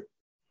owner?"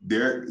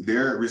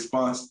 their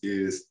response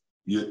is,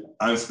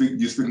 you're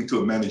speaking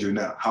to a manager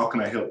now. How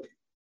can I help you?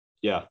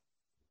 Yeah.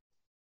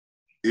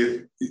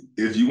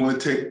 If you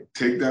want to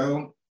take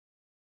down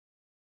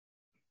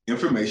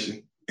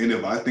information, and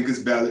if I think it's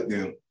valid,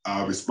 then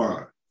I'll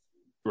respond.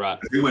 Right.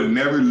 They would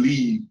never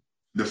leave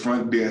the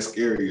front desk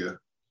area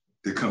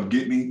to come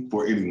get me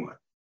for anyone.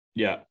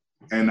 Yeah.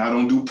 And I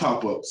don't do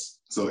pop-ups.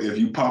 So if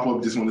you pop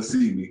up, just want to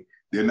see me,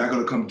 they're not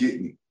going to come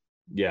get me.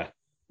 Yeah.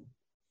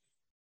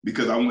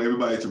 Because I want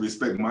everybody to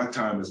respect my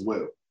time as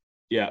well.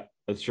 Yeah,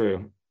 that's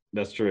true.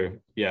 That's true.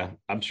 Yeah.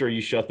 I'm sure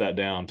you shut that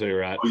down too,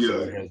 right? Oh,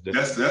 yeah.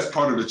 That's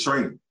part of the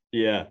training.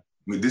 Yeah. I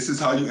mean, this is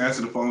how you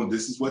answer the phone.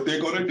 This is what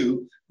they're going to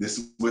do. This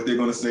is what they're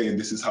going to say. And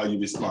this is how you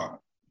respond.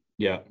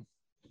 Yeah.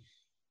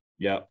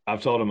 Yeah.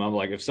 I've told them, I'm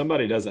like, if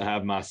somebody doesn't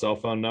have my cell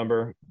phone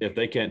number, if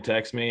they can't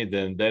text me,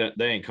 then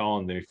they ain't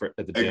calling me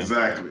at the gym.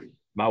 Exactly.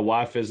 My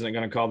wife isn't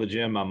going to call the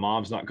gym. My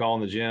mom's not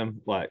calling the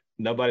gym. Like,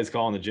 nobody's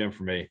calling the gym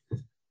for me.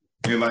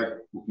 And like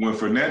when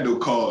Fernando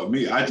called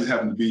me, I just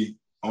happened to be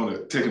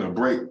taking a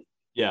break.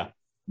 Yeah.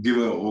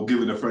 Giving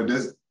the front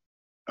desk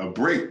a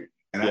break.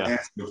 And I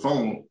answered the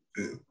phone,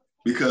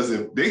 because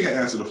if they had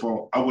answered the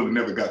phone, I would have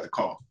never got the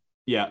call.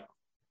 Yeah.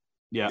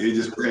 Yeah. It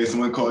just, hey,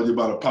 someone called you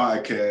about a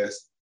podcast.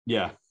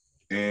 Yeah.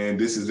 And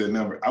this is their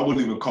number. I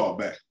wouldn't even call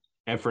back.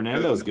 And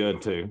Fernando's good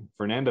too.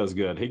 Fernando's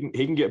good. He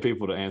can get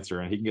people to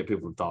answer, and he can get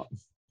people to talk.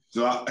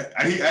 So I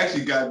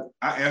answered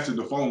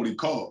the phone when he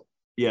called.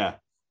 Yeah.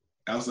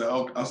 I was like,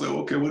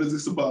 okay, what is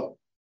this about?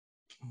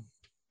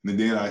 And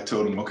then I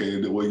told him,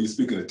 okay, well, you're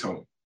speaking to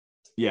Tony.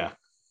 Yeah.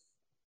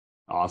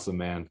 Awesome,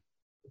 man.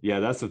 Yeah,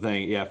 that's the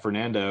thing. Yeah,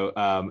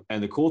 Fernando.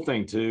 And the cool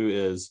thing too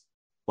is,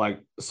 like,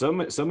 so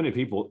many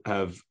people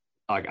have,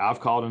 like, I've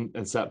called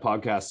and set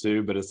podcasts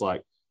too, but it's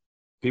like,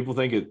 people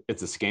think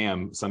it's a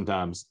scam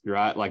sometimes,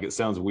 right? Like, it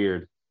sounds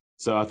weird.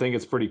 So I think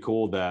it's pretty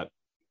cool that,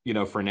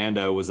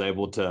 Fernando was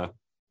able to,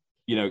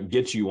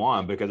 get you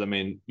on, because I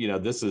mean,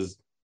 this is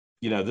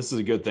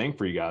a good thing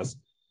for you guys.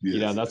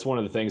 Yes. That's one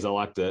of the things I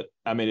like to,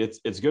 I mean,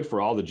 it's good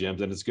for all the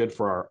gyms, and it's good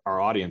for our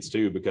audience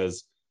too,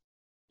 because,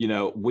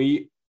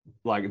 we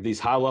like these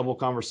high level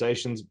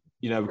conversations,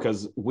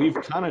 because we've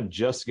kind of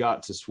just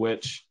got to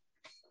switch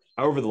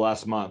over the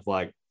last month.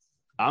 Like,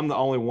 I'm the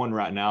only one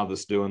right now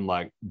that's doing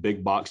like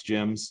big box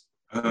gyms,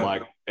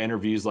 like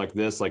interviews like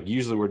this. Like,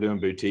 usually we're doing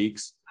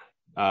boutiques,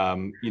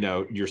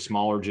 your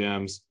smaller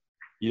gyms,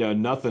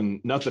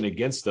 nothing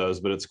against those,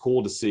 but it's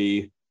cool to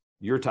see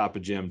your type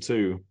of gym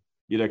too,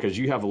 because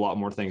you have a lot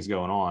more things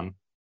going on,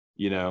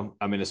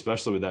 I mean,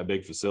 especially with that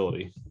big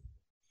facility.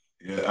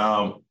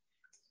 Yeah.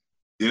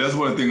 Yeah, that's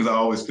one of the things I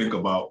always think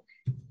about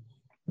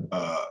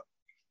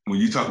when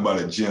you talk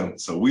about a gym.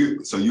 So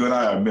you and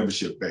I are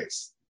membership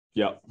based.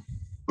 Yep.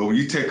 But when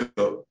you take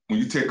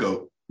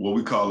what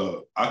we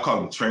call I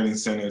call them training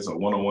centers or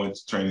one-on-one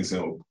training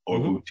center or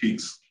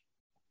boutiques.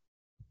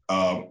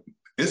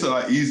 It's a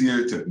lot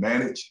easier to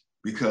manage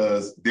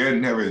because they're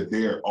never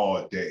there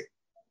all day.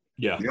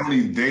 Yeah. They're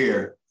only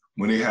there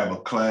when they have a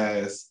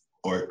class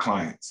or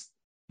clients.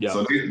 Yeah.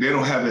 So they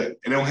don't have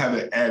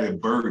that added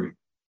burden.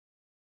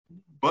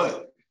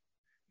 But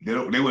they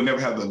will never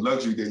have the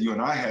luxury that you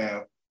and I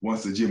have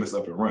once the gym is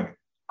up and running.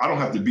 I don't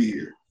have to be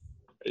here.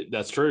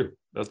 That's true.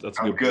 That's a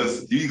good because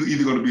point. you're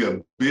either going to be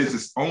a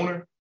business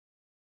owner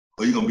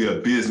or you're going to be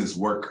a business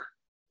worker.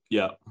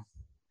 Yeah.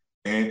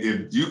 And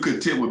if you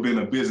content with being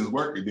a business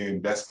worker,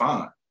 then that's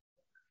fine.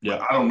 Yeah.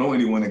 But I don't know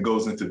anyone that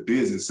goes into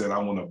business and I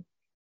want to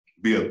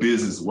be a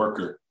business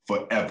worker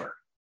forever.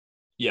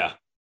 Yeah.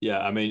 Yeah.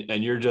 I mean,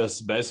 and you're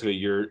just basically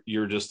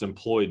you're just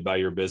employed by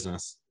your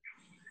business.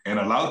 And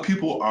a lot of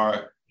people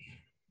are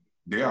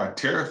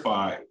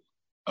terrified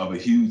of a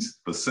huge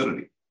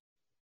facility.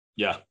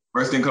 Yeah.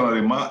 First thing comes to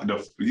their mind,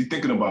 you're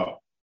thinking about,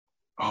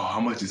 oh, how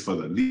much is for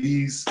the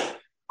lease?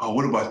 Oh,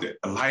 what about the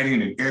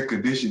lighting and air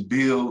conditioning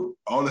bill?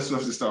 All this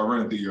stuff just start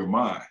running through your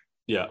mind.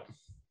 Yeah.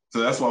 So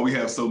that's why we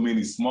have so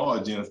many small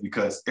gyms,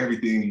 because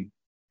everything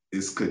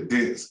is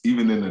condensed,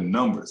 even in the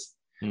numbers.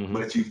 Mm-hmm.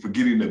 But you're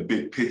forgetting the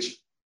big picture.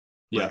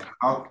 Yeah.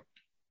 Like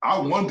I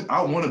want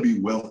to be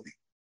wealthy.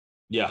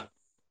 Yeah.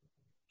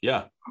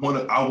 Yeah.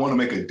 I want to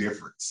make a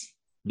difference.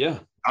 Yeah.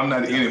 I'm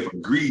not in it for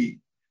greed,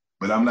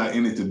 but I'm not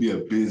in it to be a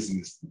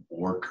business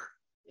worker.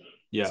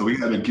 Yeah. So we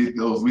have to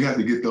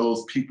get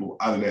those people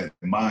out of that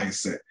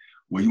mindset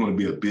where you want to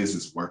be a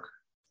business worker,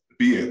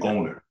 be an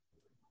owner.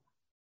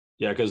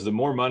 Yeah, because the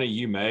more money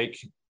you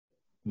make,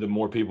 the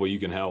more people you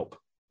can help.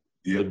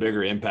 Yeah. The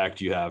bigger impact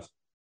you have.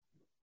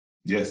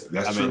 Yes,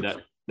 that's true. I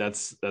mean,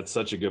 that's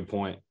such a good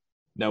point.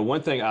 Now,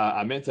 one thing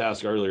I meant to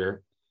ask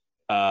earlier,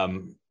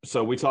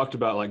 so we talked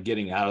about like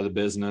getting out of the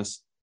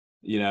business,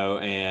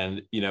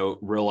 and,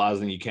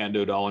 realizing you can't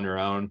do it all on your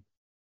own.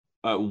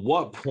 At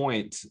what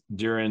point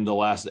during the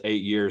last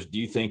 8 years do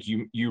you think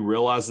you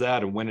realized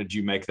that, and when did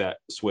you make that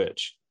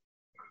switch?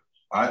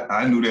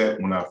 I knew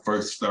that when I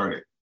first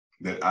started,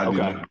 that I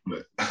didn't do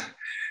it.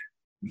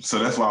 So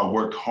that's why I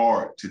worked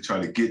hard to try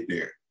to get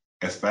there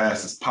as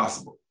fast as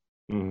possible.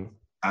 Mm-hmm.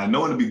 I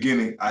know in the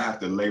beginning I have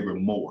to labor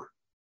more.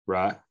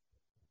 Right.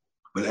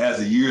 But as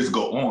the years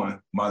go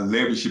on, my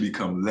labor should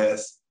become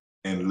less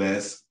and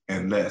less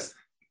and less.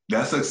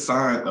 That's a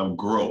sign of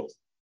growth.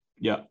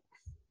 Yeah.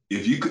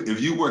 If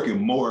you're working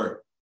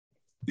more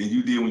than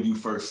you did when you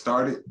first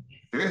started,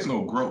 there's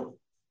no growth.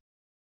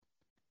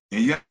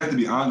 And you have to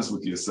be honest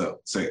with yourself.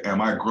 Say,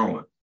 am I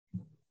growing?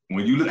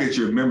 When you look at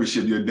your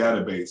membership, your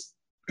database,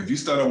 if you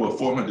start out with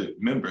 400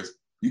 members,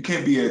 you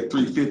can't be at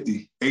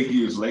 350 8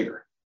 years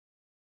later.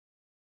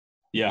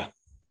 Yeah.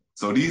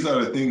 So these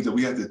are the things that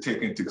we have to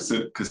take into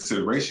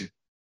consideration.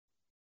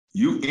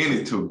 You in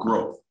it to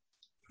grow.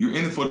 You're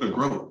in it for the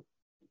growth.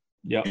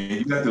 Yeah.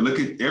 And you have to look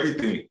at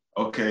everything.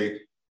 Okay,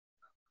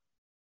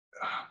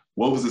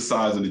 what was the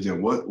size of the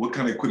gym? What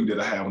kind of equipment did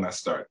I have when I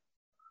started?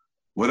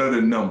 What are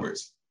the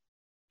numbers?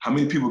 How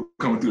many people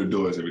coming through the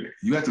doors every day?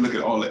 You have to look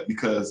at all that,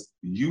 because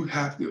you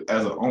have to,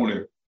 as an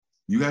owner,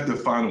 you have to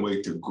find a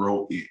way to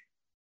grow it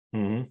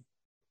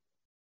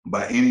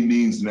by any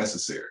means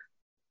necessary.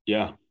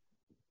 Yeah,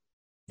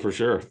 for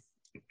sure.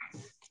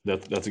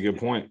 That's a good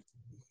point.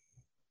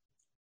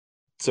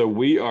 So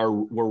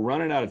we're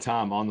running out of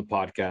time on the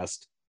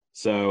podcast.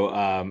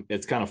 So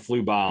it's kind of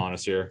flew by on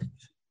us here,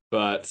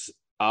 but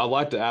I'd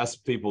like to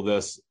ask people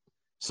this.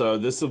 So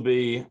this will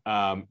be,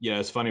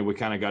 it's funny, we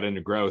kind of got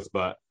into growth,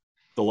 but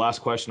the last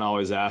question I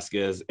always ask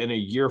is, in a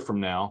year from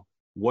now,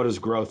 what does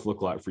growth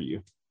look like for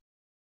you?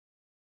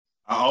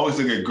 I always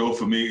look at growth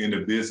for me in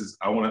the business.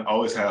 I want to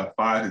always have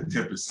 5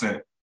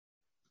 to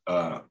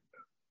 10%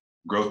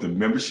 growth in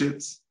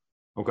memberships.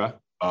 Okay.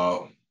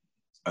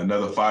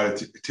 Another 5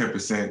 to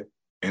 10%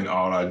 in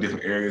all our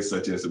different areas,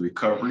 such as the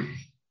recovery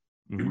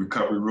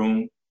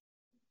room.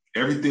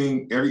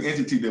 Everything, every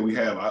entity that we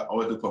have, I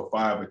always look for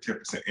 5 or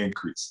 10%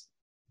 increase.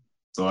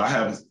 So I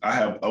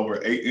have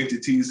over 8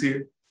 entities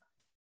here.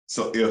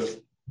 So if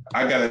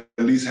I got to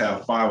at least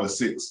have 5 or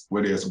 6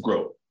 where there's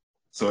growth.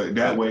 So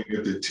that way,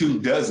 if the 2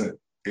 doesn't,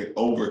 it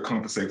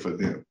overcompensate for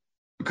them,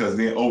 because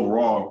then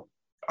overall,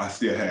 I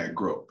still had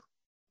growth.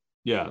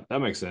 Yeah, that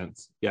makes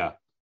sense. Yeah,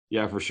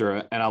 for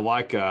sure. And I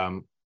like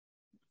that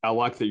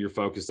you're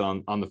focused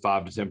on the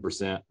 5 to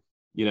 10%.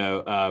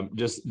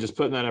 Just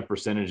putting that in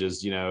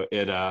percentages.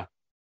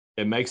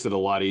 It makes it a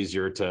lot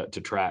easier to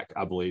track,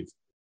 I believe.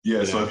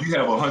 Yeah. So if you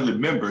have 100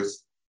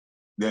 members,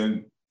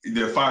 then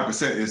their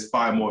 5% is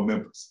 5 more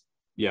members.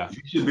 Yeah.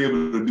 You should be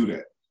able to do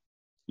that.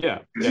 Yeah.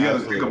 Because you got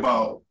to think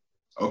about,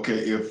 okay,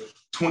 if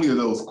 20 of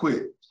those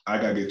quit, I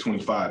got to get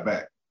 25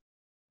 back.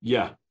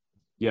 Yeah.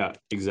 Yeah,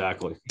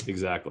 exactly.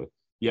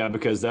 Yeah,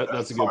 because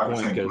that's a good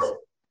point, because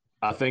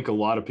I think a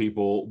lot of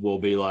people will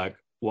be like,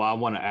 well, I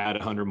want to add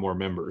 100 more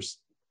members.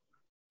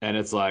 And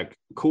it's like,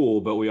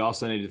 cool, but we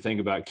also need to think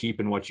about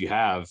keeping what you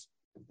have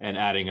and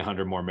adding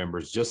 100 more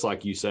members, just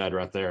like you said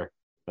right there.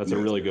 That's a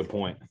really good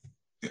point.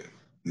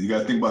 You got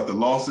to think about the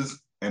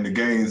losses and the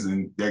gains,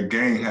 and that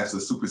gain has to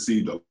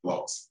supersede the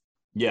loss.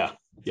 Yeah,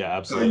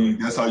 absolutely.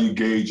 That's how you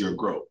gauge your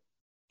growth.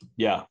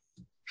 Yeah.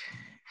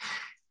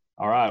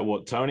 All right.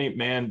 Well, Tony,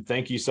 man,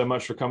 thank you so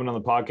much for coming on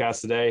the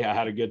podcast today. I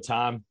had a good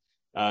time.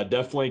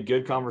 Definitely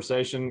good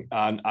conversation.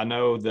 I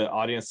know the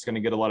audience is going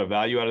to get a lot of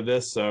value out of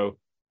this. So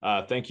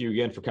thank you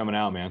again for coming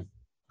out, man.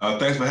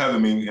 Thanks for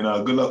having me,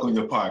 and good luck on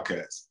your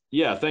podcast.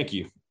 Yeah, thank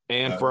you.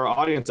 And for our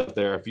audience out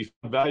there, if you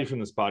found value from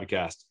this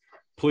podcast,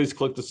 please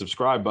click the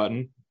subscribe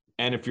button.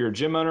 And if you're a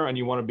gym owner and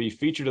you want to be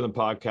featured in the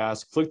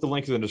podcast, click the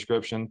link in the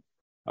description,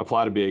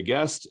 apply to be a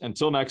guest.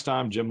 Until next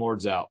time, Gym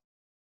Lords out.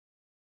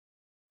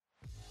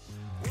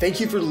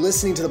 Thank you for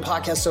listening to the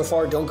podcast so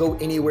far. Don't go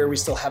anywhere. We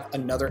still have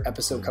another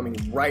episode coming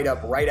right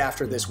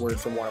after this word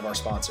from one of our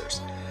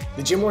sponsors.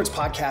 The Gym Lords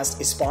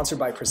podcast is sponsored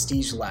by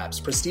Prestige Labs.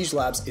 Prestige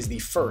Labs is the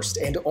first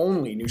and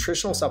only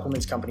nutritional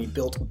supplements company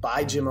built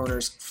by gym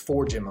owners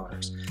for gym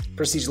owners.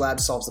 Prestige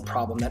Labs solves the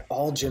problem that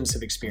all gyms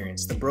have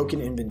experienced: the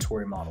broken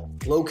inventory model,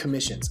 low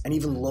commissions, and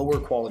even lower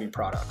quality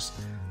products.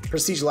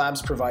 Prestige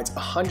Labs provides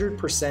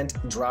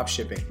 100% drop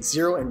shipping,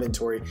 zero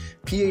inventory,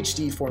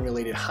 PhD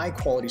formulated high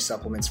quality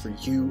supplements for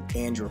you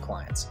and your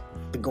clients.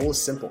 The goal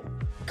is simple: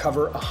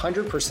 cover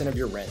 100% of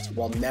your rent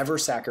while never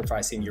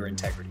sacrificing your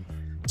integrity.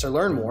 To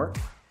learn more,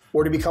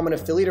 or to become an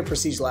affiliate of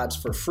Prestige Labs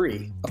for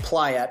free,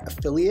 apply at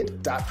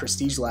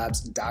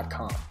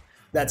affiliate.prestigelabs.com.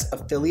 That's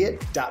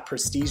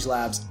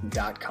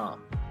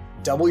affiliate.prestigelabs.com.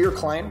 Double your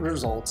client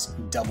results,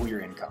 double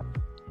your income.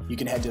 You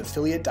can head to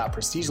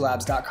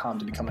affiliate.prestigelabs.com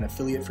to become an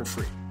affiliate for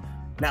free.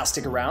 Now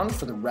stick around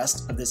for the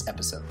rest of this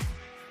episode.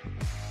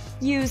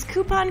 Use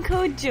coupon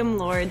code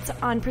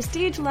GYMLORDS on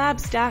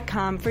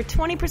prestigelabs.com for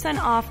 20%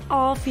 off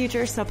all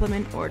future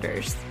supplement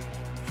orders.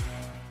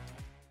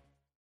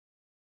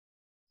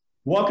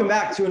 Welcome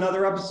back to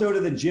another episode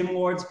of the Gym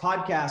Lords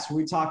podcast, where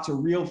we talk to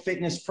real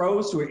fitness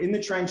pros who are in the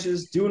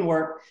trenches, doing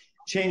work,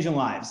 changing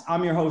lives.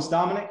 I'm your host,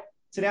 Dominic.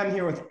 Today I'm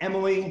here with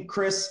Emily,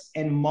 Chris,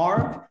 and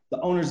Marve,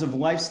 the owners of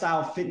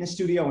Lyfestyle Fitness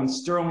Studio in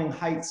Sterling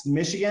Heights,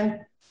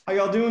 Michigan. How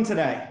y'all doing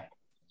today?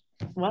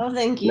 Well,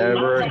 thank you.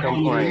 Never a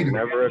complaint.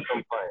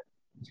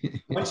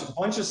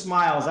 Bunch of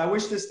smiles. I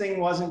wish this thing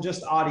wasn't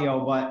just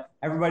audio, but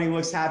everybody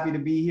looks happy to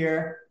be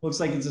here. Looks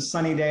like it's a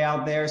sunny day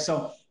out there.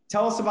 So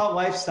tell us about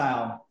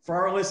Lyfestyle. For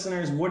our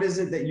listeners, what is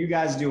it that you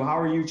guys do? How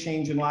are you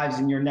changing lives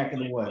in your neck of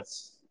the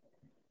woods?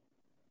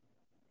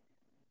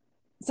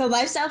 So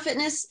Lyfestyle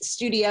Fitness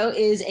Studio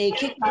is a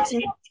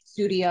kickboxing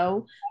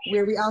studio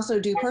where we also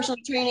do personal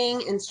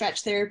training and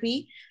stretch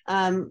therapy,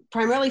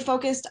 primarily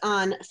focused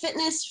on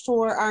fitness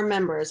for our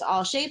members,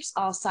 all shapes,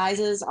 all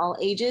sizes, all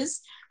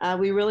ages.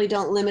 We really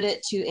don't limit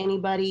it to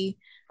anybody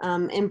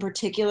in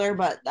particular,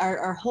 but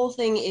our whole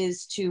thing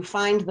is to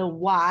find the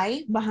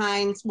why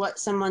behind what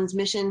someone's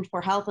mission for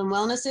health and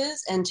wellness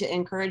is, and to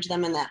encourage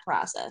them in that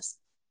process.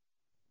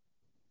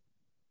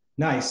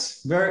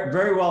 Nice. Very,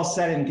 very well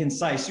said and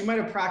concise. You might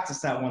have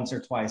practiced that once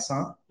or twice,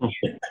 huh?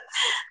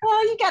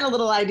 Well, you got a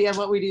little idea of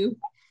what we do.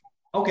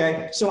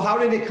 Okay. So how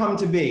did it come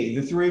to be?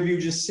 The three of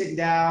you just sit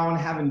down,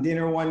 having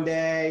dinner one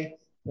day,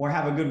 or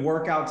have a good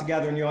workout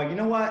together, and you're like, you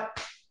know what?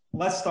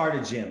 Let's start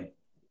a gym.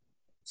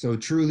 So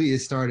truly it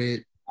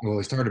started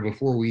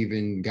before we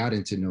even got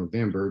into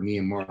November. Me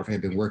and Marv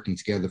had been working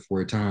together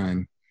for a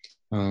time,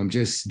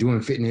 just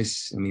doing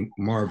fitness. I mean,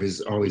 Marv has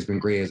always been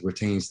great as it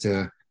pertains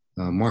to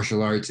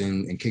martial arts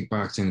and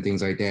kickboxing and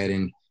things like that.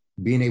 And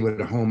being able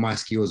to hone my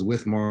skills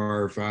with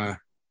Marv,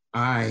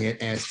 I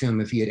had asked him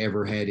if he had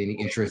ever had any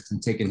interest in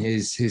taking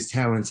his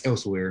talents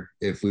elsewhere.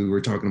 If we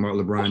were talking about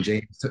LeBron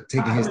James,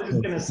 taking his. I was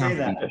going to say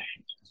that.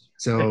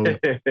 So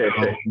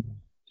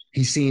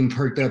he seemed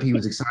perked up. He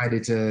was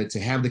excited to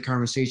have the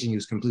conversation. He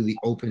was completely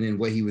open in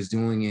what he was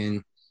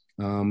doing.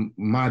 And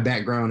my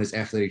background is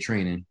athletic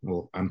training.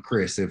 Well, I'm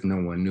Chris, if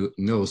no one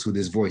knows who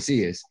this voice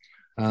is.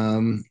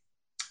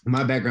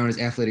 My background is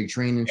athletic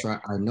training, so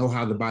I know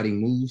how the body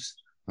moves.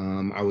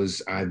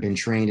 I've been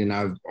trained, and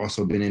I've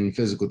also been in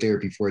physical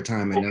therapy for a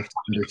time enough to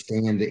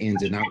understand the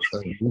ins and outs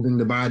of moving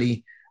the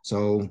body.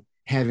 So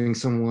having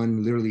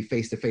someone literally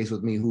face to face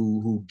with me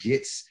who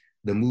gets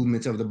the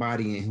movements of the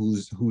body and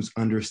who's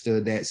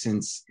understood that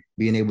since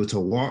being able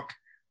to walk,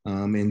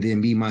 and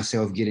then me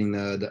myself getting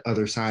the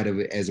other side of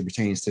it as it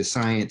pertains to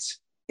science,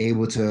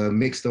 able to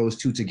mix those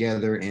two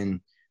together, and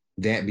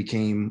that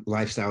became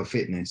Lyfestyle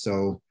Fitness.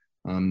 So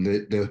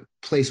the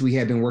place we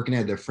had been working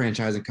at, the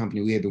franchising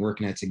company we had been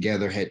working at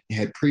together, had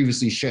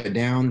previously shut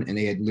down, and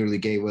they had literally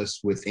gave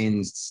us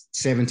within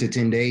 7 to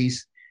 10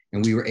 days,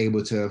 and we were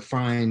able to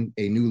find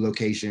a new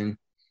location,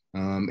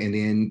 and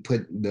then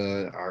put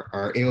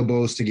our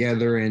elbows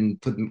together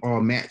and put all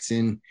mats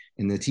in,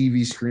 and the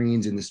TV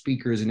screens and the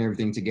speakers and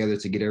everything together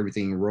to get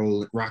everything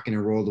rocking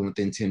and rolling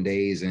within 10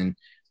 days. And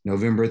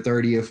November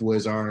 30th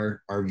was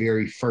our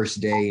very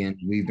first day, and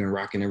we've been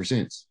rocking ever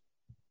since.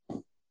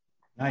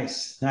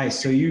 Nice.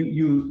 So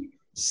you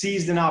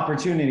seized an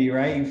opportunity,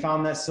 right? You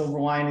found that silver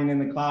lining in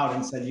the cloud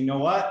and said, you know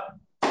what?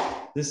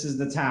 This is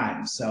the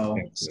time. So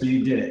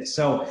you did it.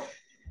 So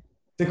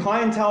the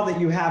clientele that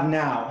you have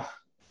now,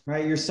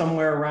 right? You're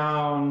somewhere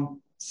around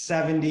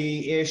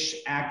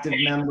 70-ish active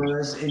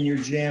members in your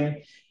gym.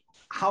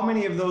 How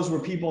many of those were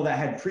people that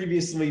had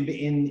previously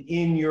been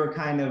in your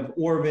kind of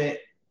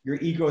orbit, your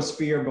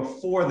ecosphere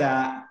before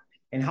that?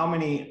 And how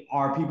many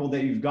are people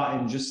that you've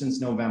gotten just since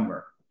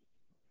November?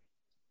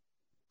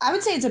 I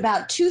would say it's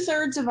about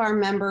 2/3 of our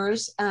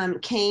members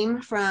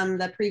came from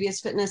the previous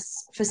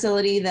fitness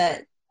facility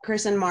that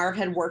Chris and Marve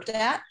had worked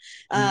at.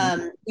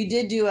 We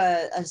did do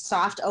a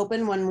soft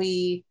open when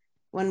we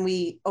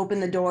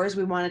opened the doors.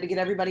 We wanted to get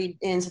everybody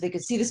in so they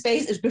could see the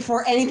space. It was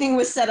before anything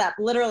was set up.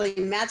 Literally,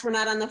 mats were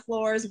not on the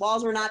floors,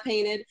 walls were not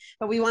painted,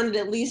 but we wanted to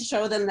at least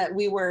show them that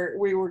we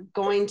were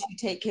going to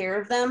take care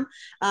of them,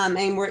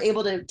 and we're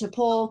able to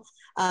pull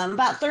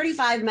about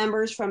 35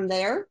 members from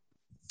there.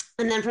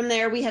 And then from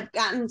there, we have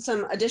gotten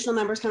some additional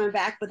members coming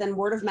back, but then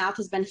word of mouth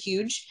has been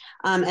huge.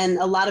 And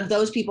a lot of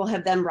those people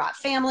have then brought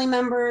family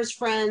members,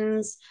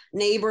 friends,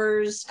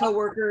 neighbors,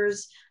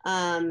 coworkers.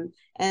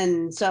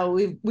 And so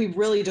we've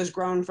really just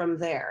grown from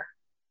there.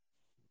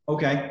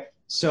 Okay.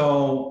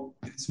 So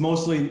it's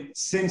mostly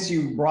since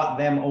you brought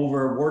them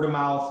over, word of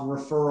mouth,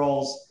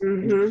 referrals,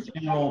 and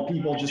general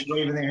people just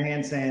waving their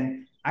hands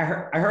saying, I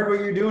heard what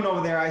you're doing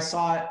over there. I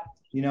saw it,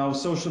 you know,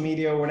 social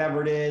media or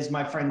whatever it is.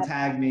 My friend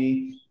tagged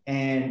me.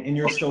 And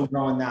you're still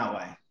growing that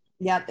way.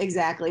 Yep,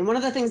 exactly. One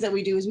of the things that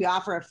we do is we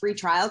offer a free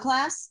trial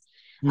class.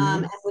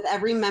 And with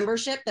every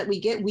membership that we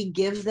get, we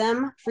give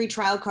them free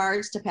trial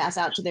cards to pass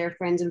out to their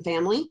friends and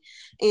family.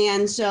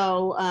 And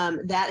so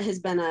that has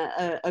been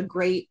a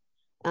great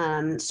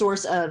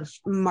source of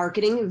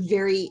marketing,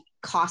 very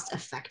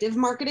cost-effective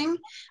marketing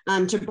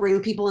to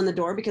bring people in the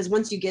door, because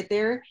once you get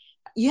there,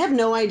 you have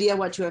no idea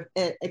what to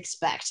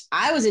expect.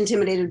 I was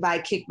intimidated by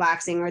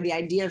kickboxing, or the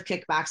idea of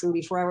kickboxing,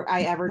 before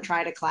I ever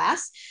tried a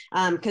class,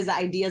 because the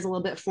idea is a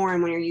little bit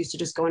foreign when you're used to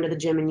just going to the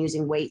gym and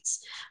using weights.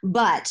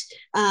 But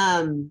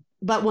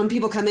when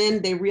people come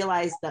in, they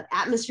realize the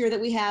atmosphere that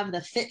we have,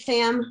 the Fit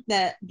Fam,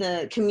 that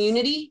the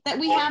community that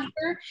we have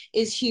here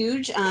is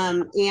huge.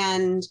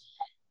 And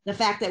the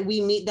fact that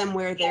we meet them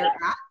where they're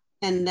at.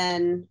 And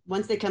then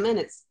once they come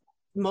in,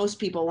 most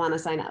people want to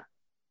sign up.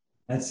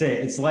 That's it.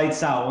 It's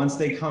lights out. Once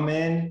they come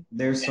in,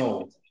 they're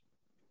sold.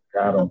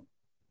 Got them.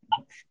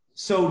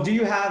 So do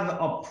you have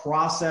a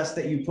process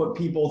that you put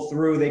people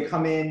through? They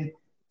come in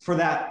for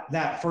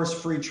that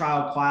first free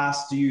trial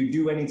class. Do you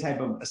do any type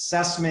of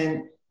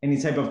assessment,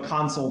 any type of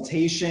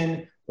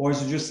consultation? Or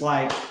is it just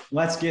like,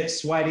 let's get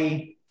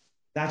sweaty.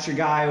 That's your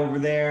guy over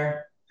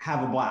there.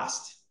 Have a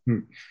blast.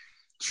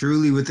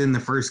 Truly within the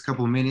first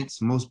couple of minutes,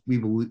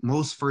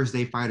 most first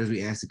day fighters,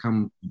 we ask to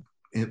come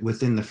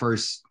within the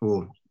first,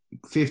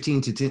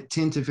 10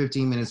 to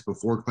 15 minutes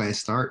before class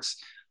starts.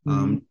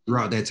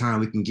 Throughout that time,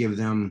 we can give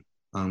them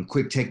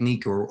quick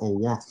technique or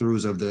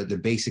walkthroughs of the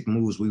basic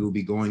moves we will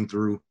be going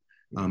through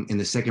in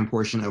the second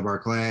portion of our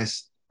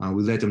class.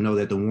 We let them know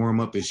that the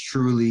warm-up is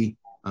truly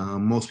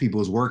most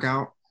people's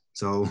workout.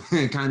 So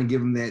kind of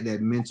give them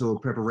that mental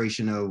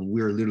preparation of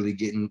we're literally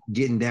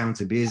getting down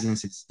to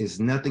business. It's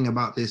nothing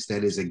about this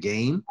that is a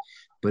game,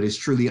 but it's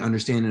truly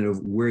understanding of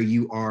where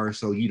you are,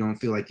 so you don't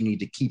feel like you need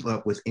to keep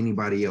up with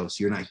anybody else.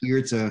 You're not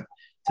here to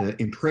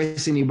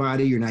impress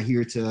anybody. You're not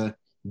here to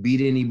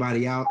beat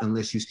anybody out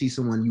unless you see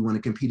someone you want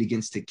to compete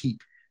against to keep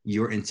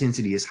your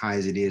intensity as high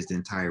as it is the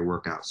entire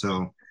workout.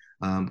 So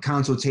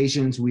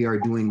consultations we are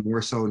doing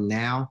more so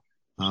now,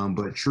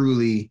 but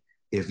truly,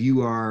 if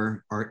you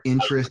are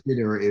interested,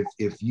 or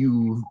if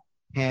you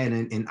had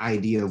an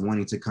idea of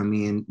wanting to come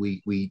in,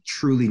 we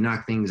truly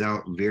knock things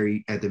out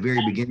at the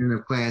very beginning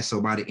of class. So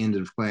by the end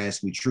of the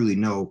class, we truly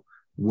know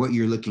what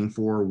you're looking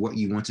for, what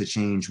you want to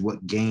change,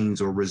 what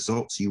gains or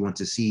results you want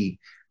to see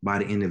by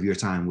the end of your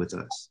time with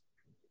us.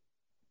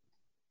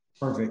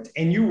 Perfect.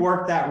 And you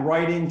work that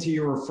right into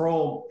your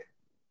referral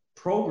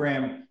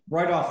program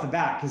right off the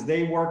bat, because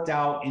they worked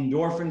out,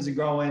 endorphins are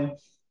going.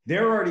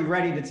 They're already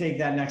ready to take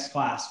that next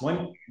class.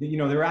 When,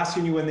 they're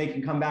asking you when they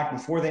can come back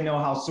before they know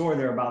how sore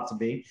they're about to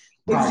be.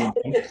 But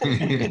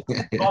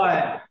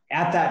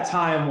at that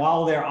time,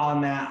 while they're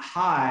on that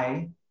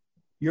high,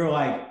 you're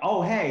like,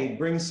 oh, hey,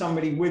 bring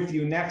somebody with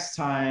you next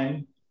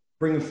time.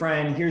 Bring a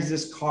friend. Here's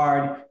this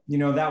card.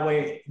 That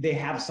way they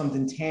have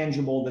something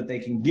tangible that they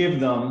can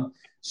give them.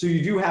 So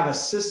you do have a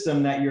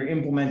system that you're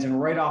implementing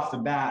right off the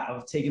bat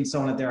of taking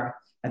someone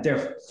at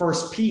their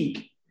first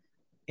peak,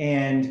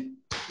 and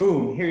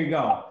boom, here you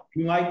go.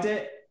 You liked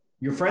it.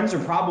 Your friends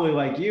are probably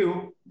like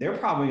you. They're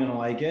probably going to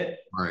like it.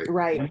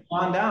 Right.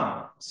 On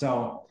down.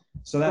 So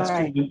that's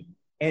cool.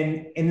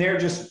 And they're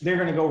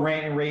going to go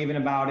rant and raving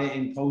about it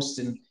and post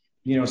and,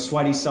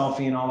 sweaty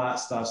selfie and all that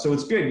stuff. So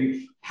it's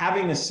good.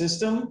 Having a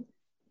system,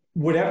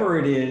 whatever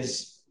it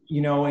is,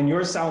 and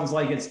yours sounds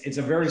like it's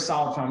a very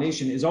solid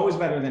foundation, is always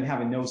better than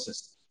having no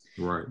system.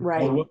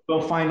 Right.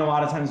 We'll find a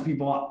lot of times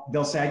people,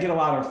 they'll say, I get a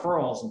lot of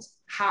referrals. And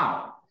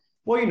how?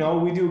 Well,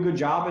 we do a good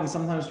job. And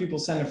sometimes people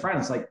send a friend.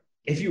 It's like,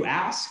 if you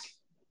ask,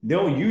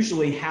 they'll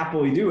usually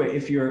happily do it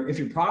if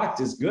your product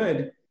is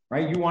good,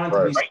 right? You want it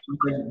to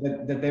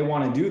be that they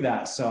want to do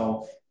that.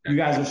 So you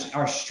guys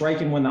are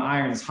striking when the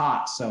iron's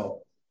hot.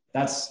 So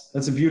that's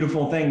a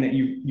beautiful thing that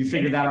you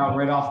figured that out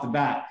right off the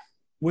bat.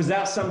 Was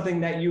that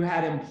something that you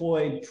had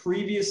employed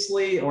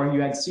previously, or you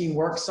had seen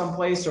work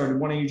someplace, or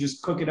why don't you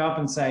just cook it up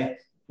and say,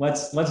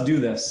 let's do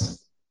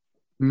this?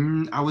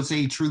 I would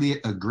say truly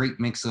a great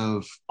mix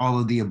of all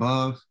of the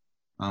above.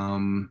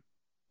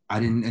 I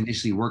didn't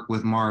initially work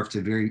with Marv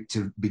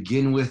to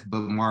begin with,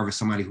 but Marv is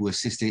somebody who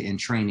assisted in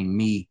training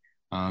me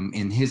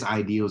in his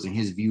ideals and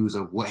his views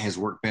of what has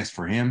worked best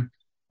for him.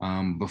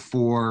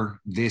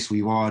 Before this,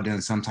 we've all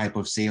done some type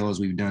of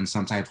sales. We've done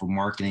some type of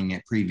marketing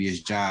at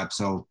previous jobs.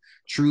 So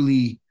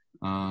truly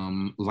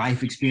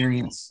life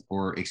experience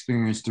or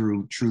experience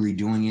through truly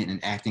doing it and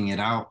acting it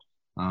out,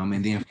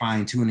 and then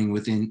fine tuning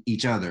within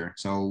each other.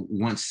 So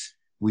once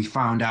we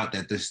found out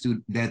that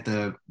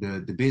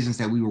the business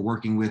that we were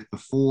working with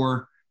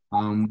before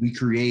we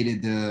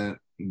created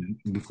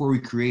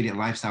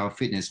Lifestyle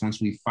Fitness,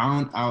 once we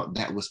found out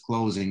that was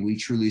closing, we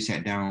truly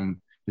sat down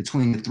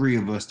between the three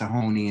of us to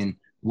hone in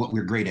what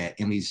we're great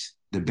at. Emily's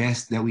the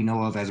best that we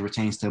know of as it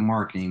pertains to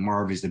marketing.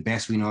 Marv is the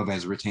best we know of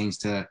as it pertains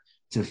to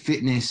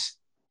fitness,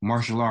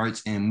 martial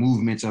arts, and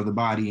movements of the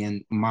body.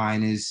 And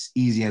mine is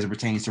easy as it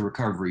pertains to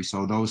recovery.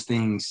 So those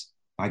things,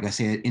 like I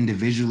said,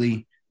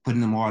 individually,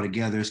 putting them all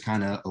together is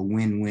kind of a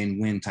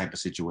win-win-win type of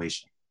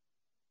situation.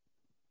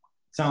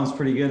 Sounds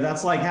pretty good.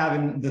 That's like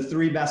having the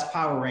three best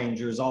Power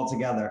Rangers all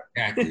together.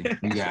 Exactly.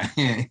 Yeah.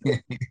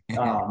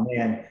 Oh,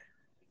 man.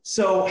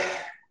 So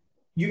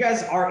you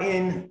guys are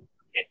in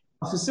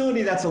a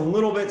facility that's a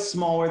little bit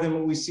smaller than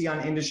what we see on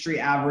industry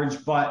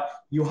average, but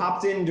you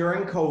hopped in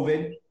during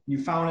COVID.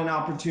 You found an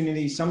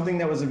opportunity, something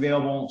that was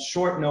available,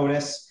 short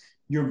notice.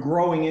 You're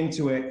growing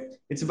into it.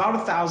 It's about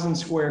 1,000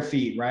 square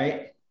feet,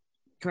 right?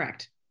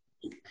 Correct.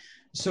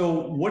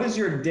 So what does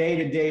your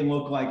day-to-day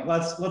look like?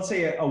 Let's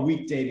say a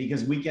weekday,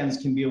 because weekends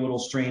can be a little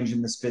strange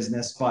in this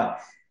business,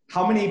 but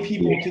how many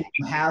people can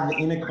you have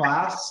in a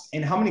class,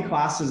 and how many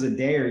classes a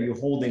day are you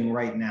holding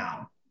right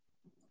now?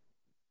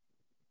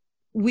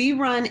 We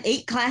run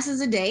 8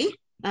 classes a day,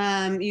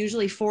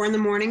 usually 4 in the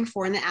morning,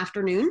 4 in the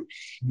afternoon.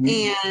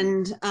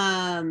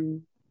 Mm-hmm.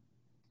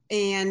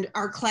 And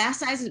our class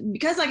size,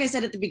 because like I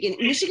said at the beginning,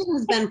 Michigan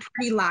has been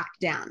pretty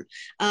locked down.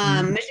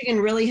 Michigan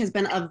really has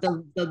been of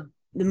the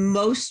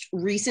most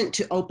recent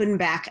to open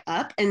back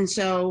up. And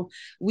so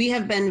we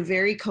have been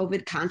very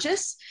COVID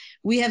conscious.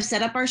 We have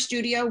set up our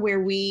studio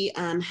where we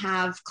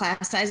have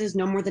class sizes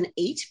no more than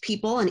 8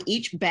 people in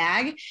each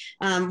bag.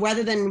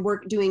 Rather than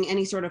doing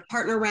any sort of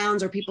partner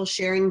rounds or people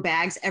sharing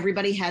bags,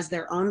 everybody has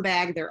their own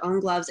bag, their own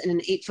gloves, and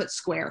an 8-foot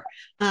square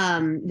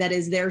that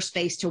is their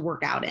space to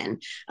work out in.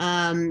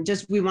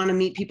 We want to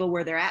meet people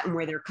where they're at and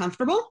where they're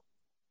comfortable.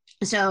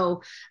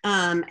 So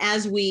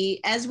as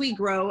we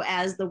grow,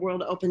 as the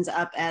world opens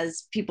up,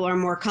 as people are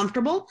more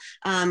comfortable,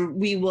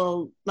 we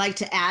will like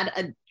to add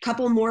a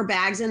couple more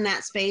bags in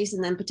that space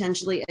and then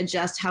potentially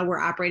adjust how we're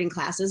operating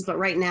classes. But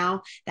right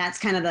now, that's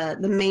kind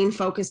of the main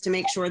focus, to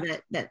make sure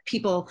that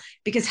people,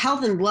 because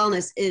health and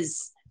wellness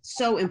is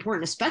so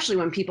important, especially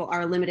when people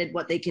are limited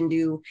what they can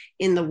do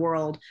in the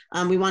world.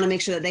 We want to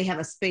make sure that they have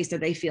a space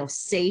that they feel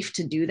safe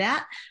to do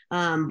that,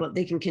 but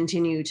they can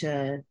continue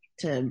to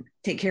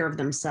take care of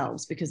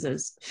themselves, because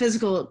there's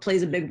physical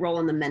plays a big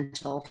role in the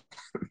mental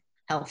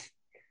health.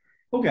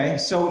 Okay,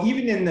 so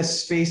even in the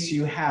space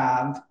you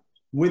have,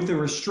 with the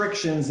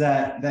restrictions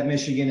that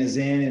Michigan is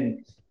in,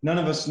 and none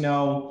of us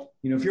know,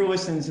 if you're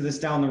listening to this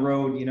down the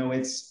road,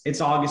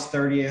 it's August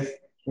 30th.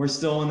 We're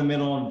still in the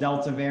middle of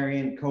Delta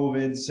variant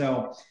COVID.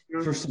 So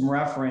for some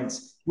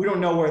reference, we don't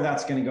know where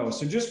that's going to go.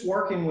 So just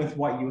working with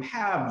what you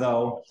have,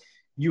 though,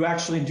 you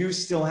actually do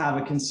still have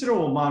a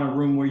considerable amount of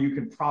room where you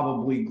could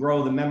probably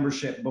grow the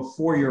membership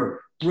before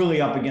you're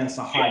really up against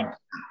a hard cap,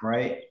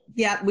 right?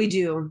 Yeah, we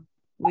do.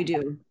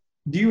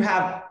 Do you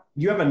have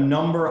a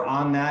number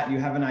on that? You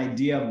have an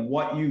idea of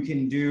what you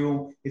can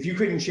do if you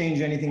couldn't change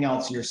anything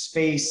else, your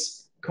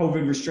space,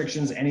 COVID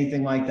restrictions,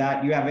 anything like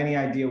that? Do you have any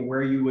idea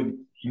where you would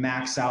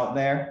max out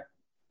there?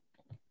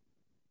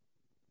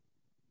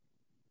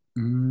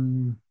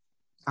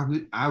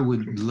 I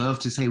would love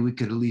to say we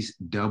could at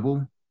least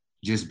double,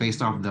 just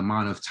based off the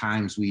amount of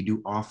times we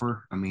do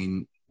offer. I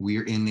mean,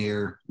 we're in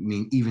there. I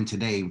mean, even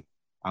today,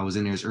 I was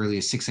in there as early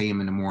as 6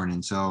 a.m. in the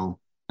morning. So,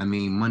 I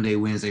mean, Monday,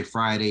 Wednesday,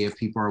 Friday, if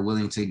people are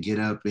willing to get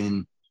up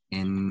and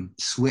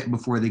sweat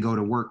before they go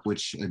to work,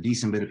 which a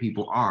decent bit of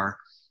people are,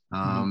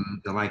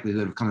 the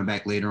likelihood of coming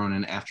back later on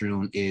in the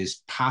afternoon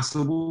is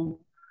possible.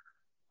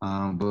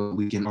 But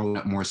we can open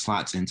up more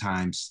slots and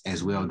times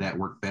as well that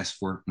work best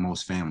for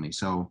most families.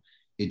 So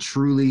it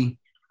truly,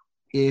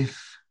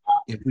 if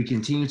we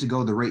continue to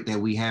go the rate that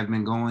we have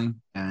been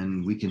going,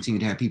 and we continue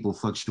to have people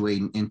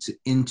fluctuating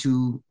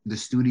into the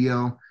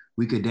studio,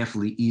 we could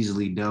definitely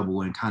easily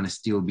double and kind of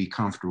still be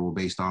comfortable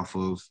based off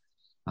of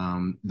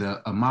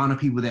the amount of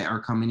people that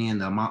are coming in,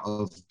 the amount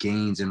of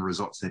gains and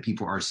results that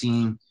people are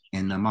seeing,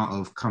 and the amount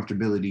of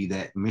comfortability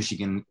that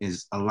Michigan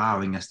is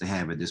allowing us to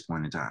have at this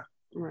point in time.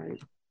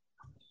 Right.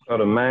 So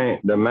the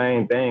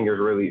main thing is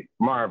really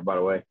Marv, by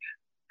the way.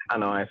 I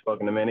know I ain't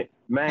spoken in a minute.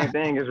 Main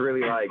thing is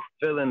really like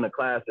filling the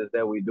classes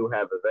that we do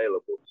have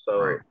available.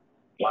 So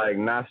like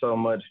not so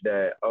much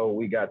that, oh,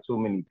 we got too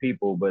many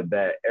people, but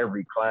that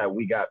every class,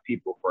 we got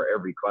people for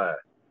every class.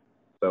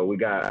 So we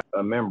got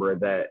a member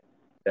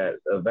that's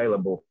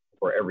available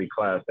for every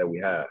class that we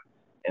have.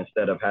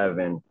 Instead of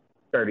having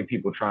 30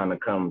 people trying to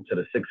come to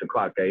the 6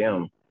 o'clock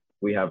a.m.,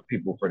 we have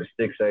people for the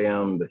 6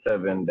 a.m., the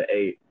 7, the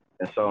 8,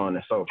 and so on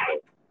and so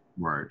forth.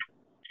 Right.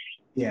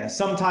 Yeah,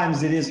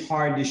 sometimes it is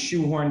hard to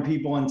shoehorn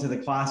people into the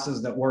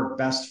classes that work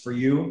best for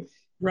you.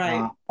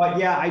 Right. But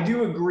yeah, I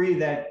do agree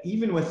that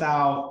even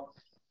without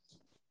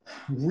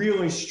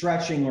really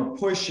stretching or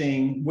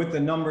pushing with the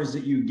numbers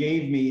that you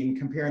gave me and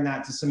comparing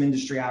that to some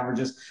industry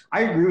averages,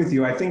 I agree with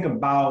you. I think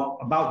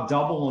about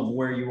double of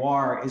where you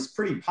are is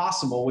pretty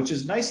possible, which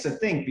is nice to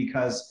think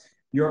because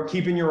you're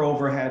keeping your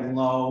overhead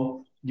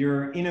low.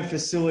 You're in a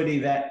facility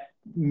that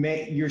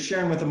you're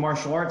sharing with a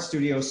martial arts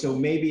studio. So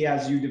maybe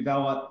as you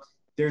develop,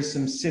 there's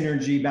some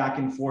synergy back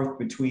and forth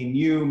between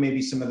you,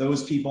 maybe some of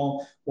those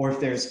people, or if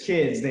there's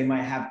kids, they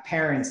might have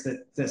parents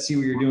that see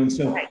what you're doing.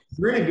 So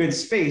you're in a good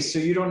space. So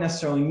you don't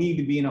necessarily need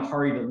to be in a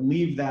hurry to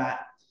leave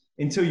that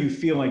until you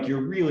feel like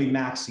you're really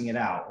maxing it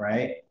out,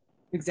 right?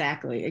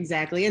 Exactly.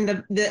 And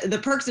the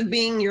perks of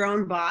being your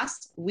own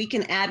boss, we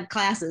can add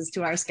classes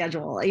to our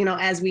schedule,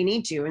 as we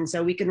need to. And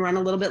so we can run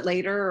a little bit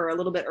later or a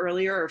little bit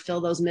earlier or fill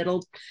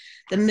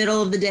the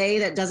middle of the day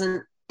that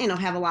doesn't,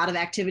 have a lot of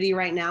activity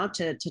right now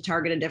to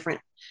target a different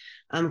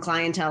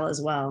clientele as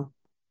well.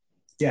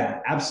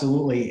 Yeah,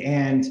 absolutely.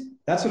 And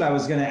that's what I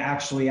was going to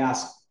actually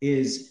ask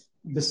is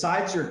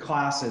besides your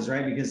classes,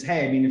 right? Because,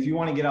 hey, I mean, if you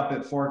want to get up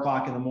at 4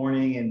 o'clock in the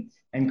morning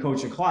and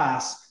coach a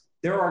class,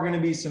 there are going to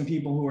be some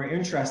people who are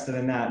interested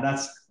in that.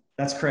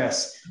 That's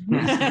Chris.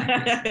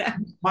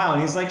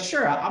 Smiling. He's like,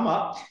 sure, I'm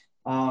up.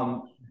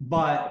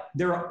 But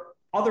there are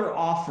other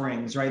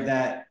offerings, right,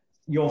 that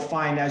you'll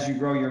find as you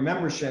grow your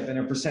membership and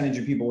a percentage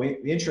of people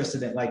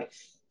interested in it,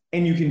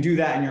 and you can do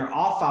that in your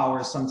off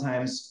hours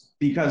sometimes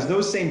because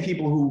those same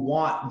people who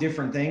want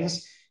different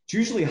things, it's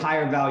usually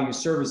higher value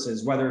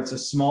services, whether it's a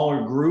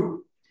smaller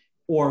group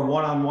or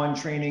one-on-one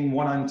training,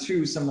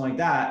 1-on-2, something like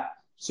that.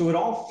 So it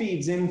all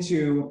feeds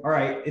into, all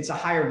right, it's a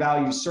higher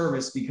value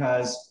service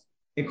because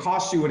it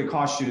costs you what it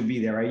costs you to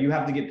be there, right? You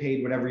have to get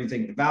paid whatever you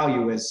think the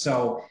value is.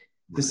 So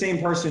the same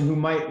person who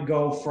might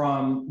go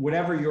from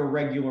whatever your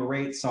regular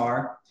rates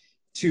are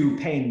to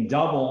paying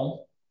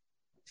double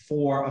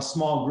for a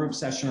small group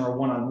session or a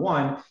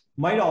one-on-one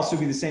might also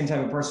be the same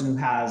type of person who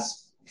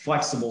has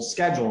flexible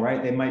schedule,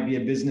 right? They might be a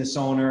business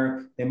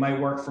owner. They might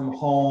work from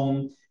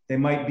home. They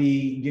might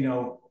be,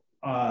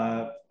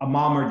 a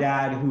mom or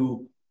dad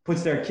who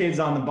puts their kids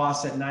on the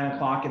bus at 9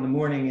 o'clock in the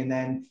morning and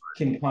then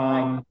can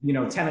come,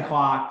 10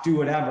 o'clock, do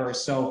whatever.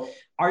 So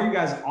are you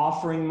guys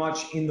offering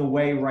much in the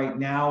way right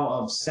now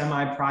of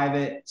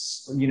semi-private,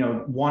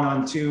 1-on-2,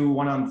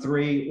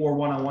 1-on-3, or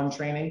one-on-one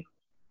training?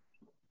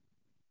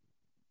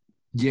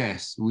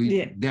 Yes,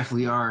 we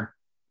definitely are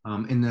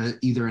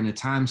either in the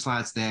time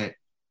slots that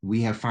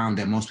we have found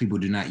that most people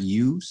do not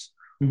use,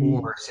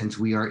 or since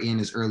we are in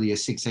as early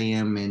as 6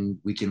 a.m. and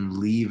we can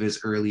leave as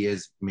early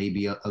as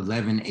maybe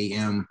 11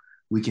 a.m.,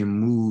 we can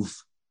move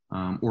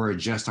or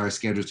adjust our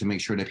schedule to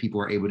make sure that people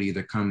are able to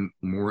either come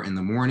more in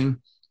the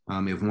morning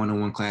if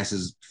one-on-one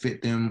classes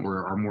fit them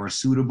or are more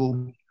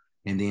suitable.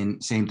 And then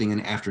same thing in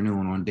the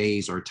afternoon on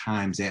days or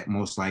times that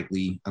most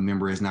likely a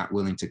member is not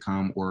willing to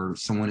come or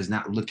someone is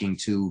not looking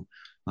to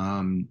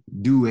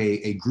do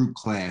a group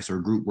class or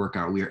group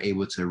workout. We are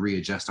able to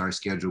readjust our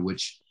schedule,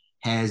 which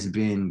has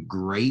been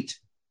great,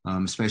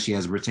 especially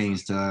as it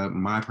pertains to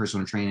my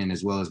personal training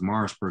as well as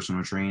Marv's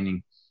personal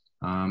training.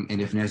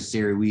 And if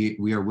necessary,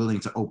 we are willing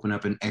to open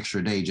up an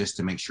extra day just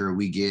to make sure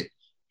we get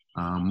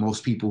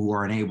most people who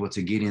aren't able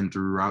to get in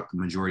throughout the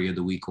majority of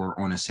the week or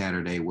on a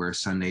Saturday where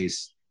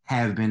Sundays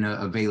have been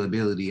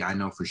availability. I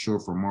know for sure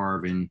for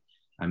Marv. And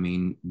I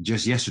mean,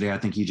 just yesterday, I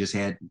think he just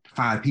had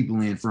 5 people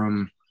in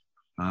from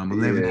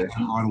 11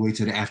 a.m. all the way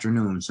to the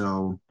afternoon.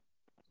 So,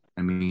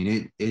 I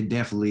mean,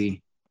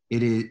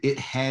 it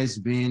has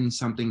been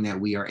something that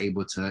we are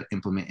able to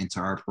implement into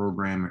our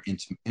program or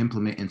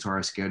implement into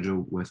our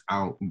schedule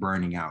without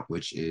burning out,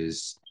 which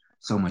is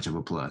so much of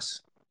a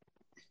plus.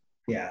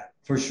 Yeah,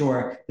 for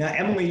sure. Now,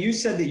 Emily, you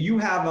said that you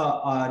have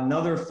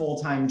another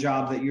full-time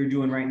job that you're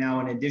doing right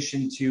now in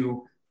addition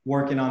to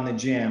working on the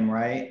gym,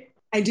 right?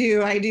 I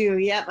do.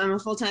 Yep. I'm a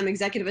full-time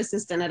executive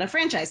assistant at a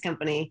franchise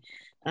company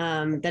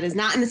that is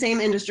not in the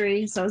same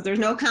industry. So there's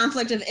no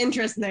conflict of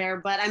interest there,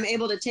 but I'm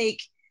able to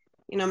take,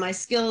 my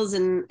skills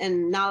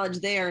and knowledge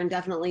there and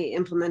definitely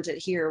implement it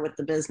here with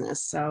the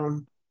business. So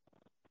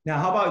now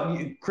how about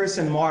you, Chris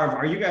and Marv?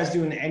 Are you guys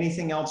doing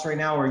anything else right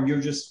now, or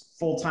you're just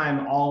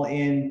full-time all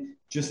in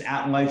just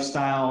at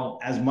Lyfestyle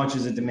as much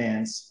as it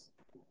demands?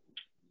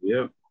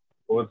 Yep.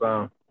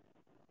 Full-time.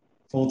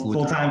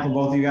 Full-time for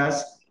both of you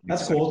guys?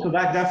 That's cool. So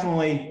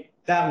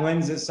that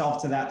lends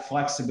itself to that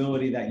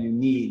flexibility that you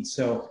need.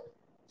 So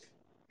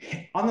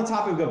on the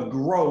topic of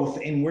growth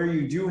and where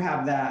you do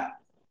have that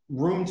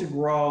room to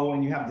grow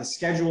and you have the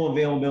schedule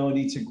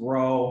availability to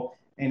grow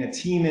and a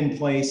team in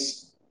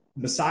place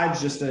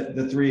besides just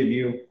the three of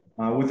you,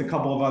 with a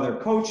couple of other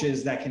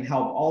coaches that can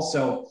help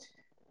also.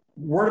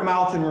 Word of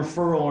mouth and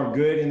referral are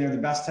good, and they're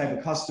the best type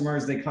of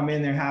customers. They come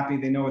in, they're happy,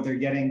 they know what they're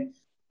getting,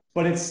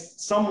 but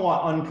it's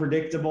somewhat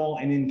unpredictable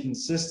and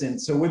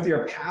inconsistent. So with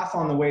your path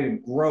on the way to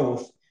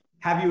growth,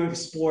 have you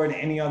explored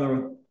any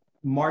other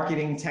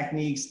marketing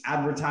techniques,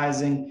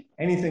 advertising,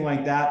 anything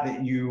like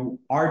that you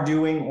are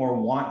doing or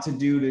want to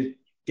do to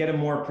get a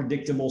more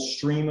predictable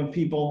stream of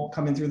people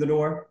coming through the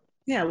door?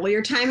 Yeah, well,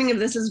 your timing of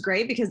this is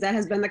great because that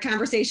has been the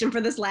conversation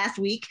for this last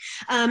week.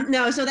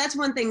 So that's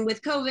one thing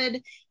with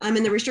COVID and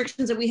the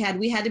restrictions that we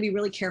had to be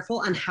really careful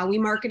on how we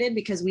marketed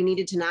because we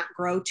needed to not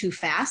grow too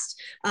fast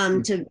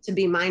to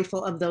be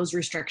mindful of those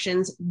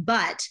restrictions.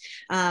 But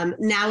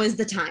now is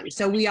the time.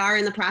 So we are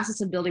in the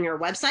process of building our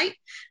website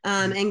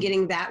and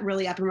getting that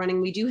really up and running.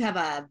 We do have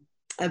a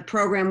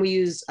program we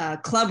use,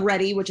 Club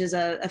Ready, which is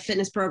a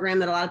fitness program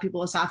that a lot of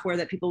people, a software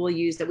that people will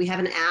use, that we have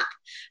an app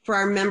for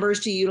our members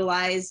to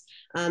utilize.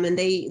 And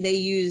they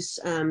use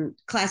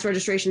class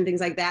registration,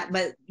 things like that.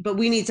 But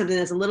we need something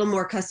that's a little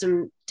more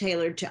custom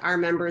tailored to our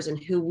members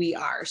and who we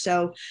are.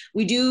 So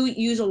we do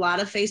use a lot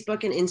of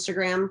Facebook and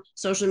Instagram,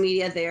 social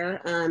media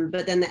there.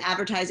 But then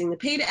the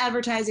paid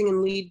advertising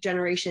and lead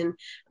generation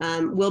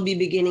will be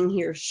beginning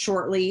here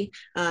shortly.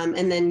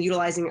 And then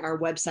utilizing our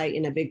website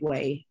in a big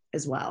way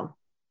as well.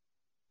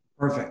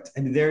 Perfect.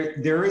 And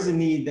there is a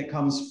need that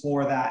comes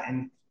for that,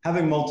 and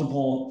having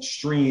multiple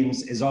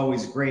streams is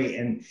always great.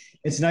 And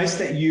it's nice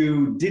that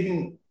you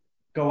didn't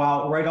go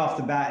out right off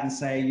the bat and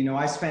say,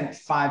 I spent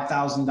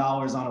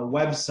 $5,000 on a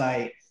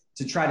website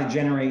to try to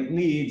generate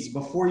leads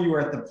before you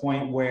were at the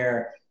point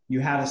where you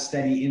had a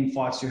steady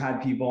influx, you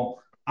had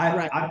people.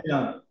 I've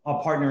been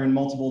a partner in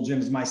multiple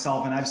gyms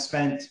myself, and I've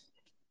spent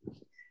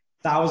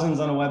thousands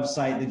on a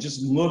website that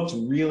just looked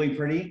really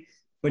pretty,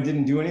 but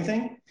didn't do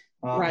anything.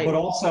 But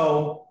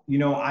also,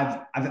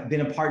 I've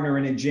been a partner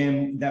in a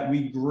gym that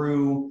we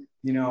grew,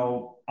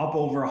 up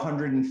over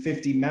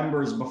 150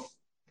 members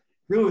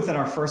really within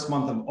our first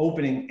month of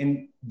opening,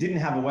 and didn't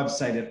have a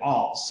website at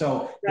all.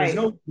 So there's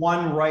no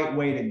one right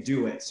way to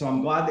do it. So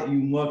I'm glad that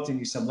you looked and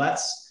you said,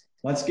 let's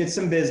get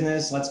some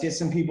business, let's get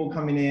some people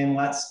coming in,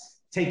 let's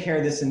take care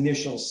of this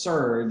initial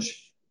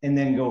surge and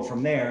then go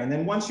from there. And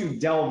then once you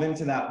delve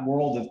into that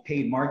world of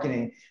paid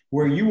marketing,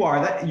 where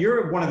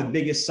you're one of the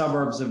biggest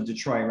suburbs of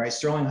Detroit, right?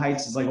 Sterling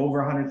Heights is like over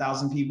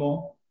 100,000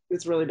 people.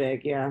 It's really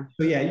big, yeah.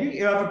 So yeah,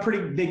 you have a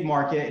pretty big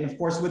market. And of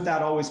course, with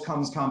that always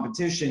comes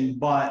competition.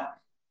 But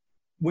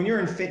when you're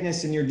in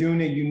fitness and you're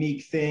doing a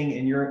unique thing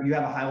and you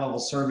have a high level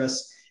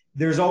service,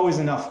 there's always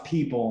enough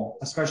people,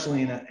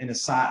 especially in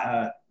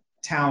a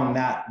town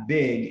that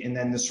big and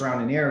then the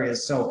surrounding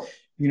areas. So,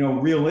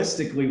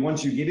 realistically,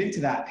 once you get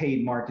into that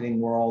paid marketing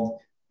world,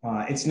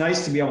 it's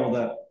nice to be able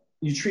to,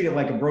 you treat it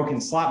like a broken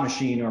slot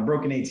machine or a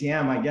broken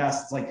ATM, I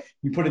guess. It's like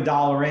you put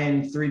 $1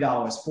 in, $3,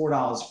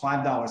 $4,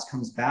 $5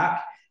 comes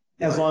back,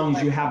 as long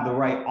as you have the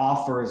right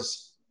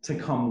offers to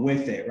come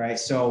with it, right?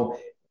 So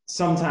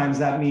sometimes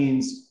that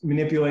means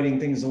manipulating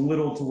things a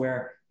little to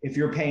where if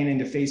you're paying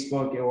into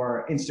Facebook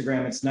or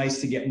Instagram, it's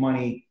nice to get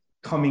money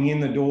coming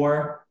in the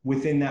door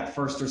within that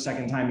first or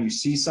second time you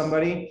see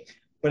somebody.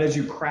 But as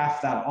you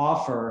craft that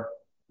offer,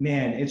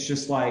 man, it's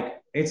just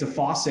like, it's a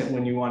faucet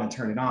when you want to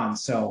turn it on.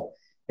 So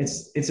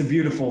it's a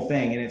beautiful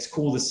thing. And it's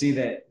cool to see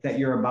that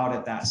you're about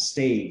at that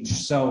stage.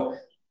 So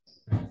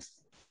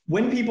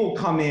when people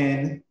come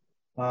in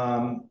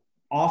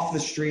off the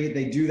street,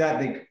 they do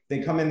that. They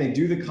come in, they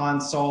do the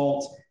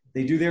consult,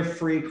 they do their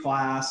free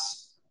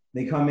class,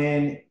 they come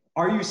in.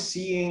 Are you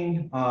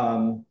seeing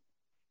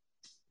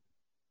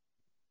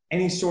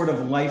any sort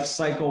of life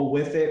cycle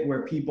with it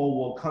where people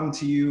will come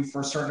to you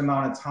for a certain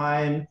amount of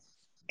time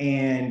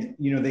and,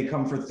 they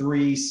come for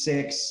 3,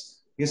 6,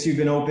 I guess you've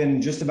been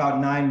open just about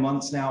 9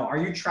 months now. Are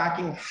you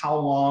tracking how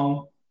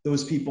long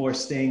those people are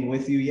staying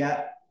with you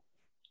yet?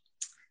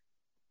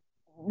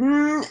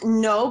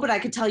 No, but I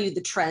could tell you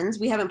the trends.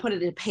 We haven't put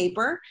it in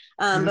paper,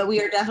 but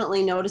we are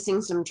definitely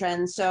noticing some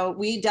trends. So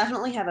we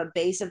definitely have a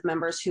base of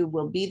members who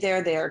will be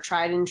there. They are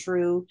tried and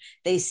true.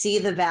 They see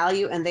the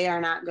value and they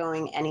are not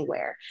going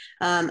anywhere.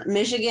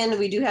 Michigan,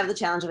 we do have the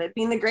challenge of it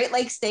being the Great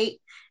Lakes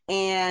state.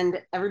 And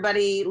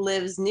everybody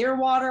lives near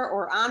water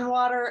or on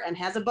water and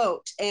has a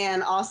boat.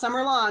 And all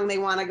summer long, they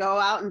want to go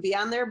out and be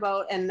on their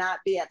boat and not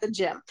be at the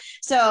gym.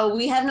 So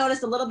we have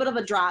noticed a little bit of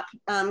a drop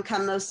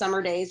come those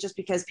summer days, just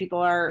because people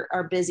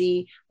are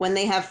busy when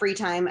they have free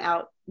time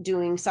out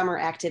doing summer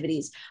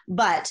activities.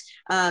 But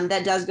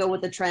that does go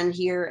with the trend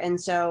here.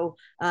 And so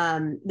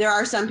there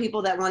are some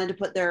people that wanted to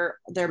put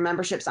their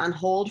memberships on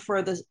hold for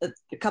a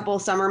couple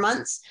of summer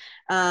months.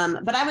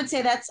 But I would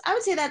say that's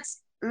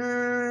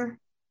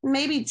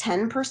maybe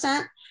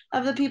 10%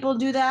 of the people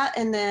do that.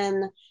 And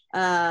then,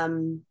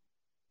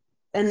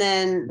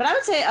 but I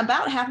would say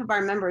about half of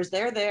our members,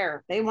 they're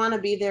there. They want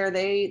to be there.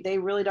 They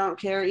really don't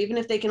care. Even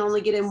if they can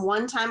only get in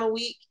one time a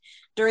week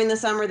during the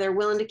summer, they're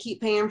willing to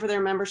keep paying for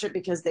their membership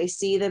because they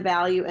see the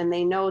value and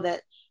they know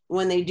that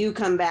when they do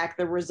come back,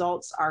 the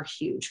results are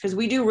huge, because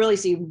we do really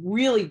see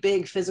really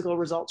big physical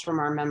results from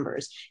our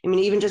members. I mean,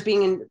 even just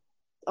being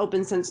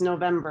open since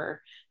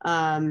November,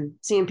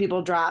 seeing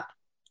people drop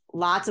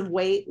lots of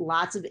weight,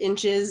 lots of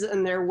inches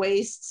in their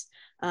waists,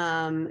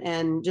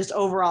 and just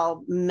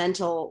overall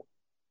mental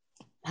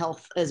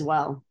health as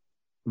well.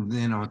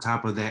 Then on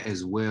top of that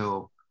as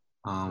well,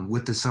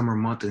 with the summer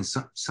month, and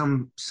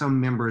some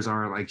members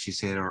are, like she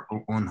said, are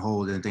on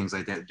hold and things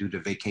like that due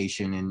to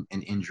vacation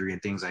and injury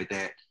and things like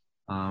that.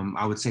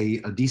 I would say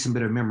a decent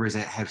bit of members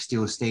that have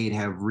still stayed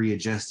have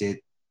readjusted,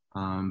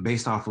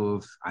 based off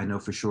of, I know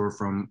for sure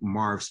from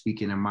Marv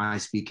speaking and my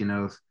speaking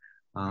of,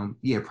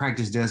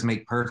 practice does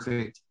make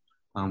perfect.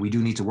 We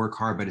do need to work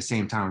hard, but at the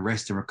same time,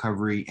 rest and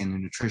recovery and the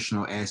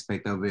nutritional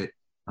aspect of it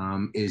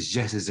is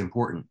just as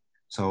important.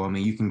 So, I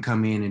mean, you can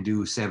come in and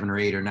do 7 or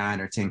 8 or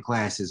 9 or 10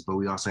 classes, but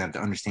we also have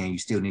to understand you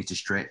still need to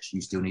stretch,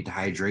 you still need to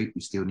hydrate,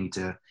 you still need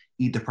to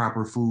eat the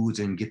proper foods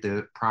and get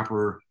the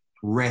proper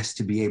rest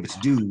to be able to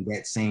do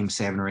that same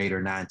 7 or 8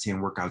 or 9, 10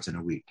 workouts in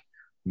a week.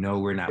 No,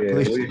 we're not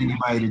pushing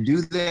anybody to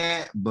do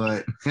that,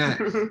 but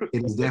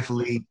it is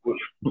definitely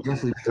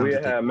we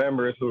have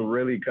members who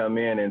really come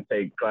in and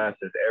take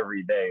classes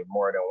every day,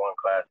 more than 1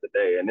 class a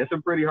day, and it's a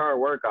pretty hard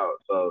workout.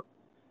 So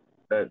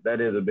that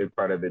is a big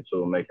part of it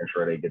too, making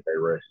sure they get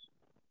their rest.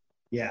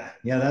 Yeah,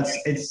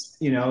 it's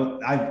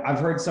I've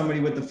heard somebody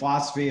with the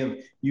philosophy of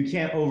you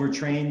can't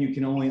overtrain, you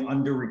can only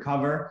under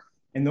recover,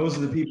 and those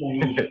are the people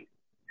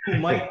who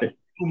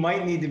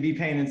might need to be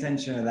paying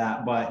attention to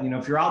that. But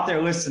if you're out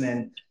there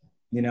listening,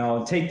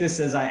 take this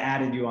as I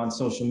added you on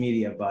social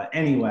media. But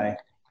anyway,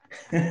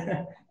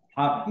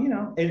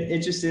 it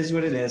just is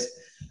what it is.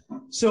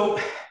 So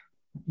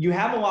you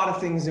have a lot of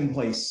things in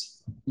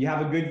place. You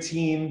have a good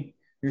team.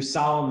 You're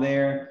solid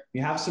there.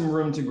 You have some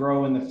room to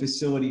grow in the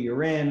facility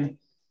you're in.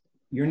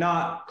 You're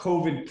not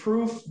COVID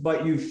proof,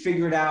 but you've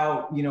figured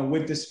out,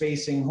 with the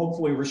spacing,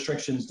 hopefully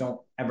restrictions don't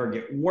ever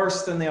get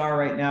worse than they are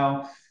right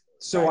now.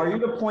 So are you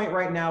at a point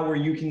right now where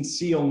you can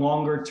see a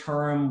longer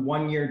term,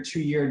 1 year,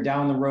 2 year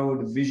down the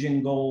road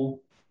vision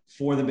goal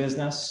for the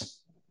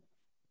business?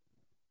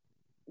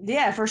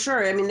 Yeah, for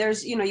sure. I mean,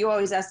 there's, you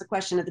always ask the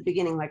question at the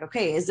beginning, like,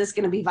 okay, is this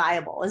going to be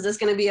viable? Is this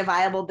going to be a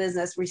viable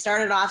business? We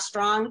started off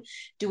strong.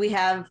 Do we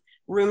have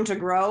room to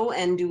grow,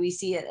 and do we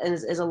see it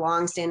as a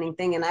long-standing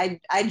thing? And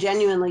I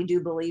genuinely do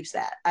believe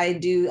that.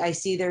 I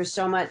see there's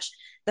so much,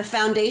 the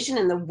foundation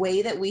and the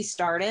way that we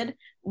started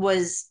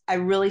was, I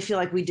really feel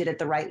like we did it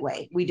the right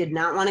way. We did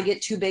not want to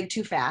get too big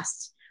too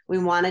fast. We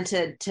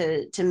wanted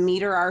to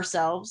meter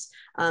ourselves,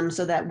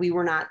 so that we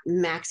were not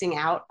maxing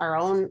out our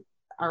own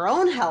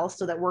health,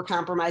 so that we're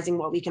compromising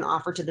what we can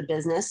offer to the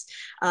business.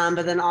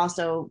 But then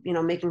also,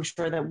 making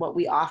sure that what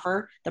we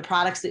offer, the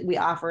products that we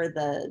offer,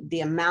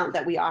 the amount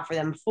that we offer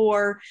them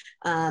for,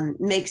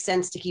 makes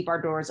sense to keep our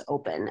doors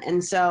open.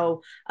 And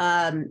so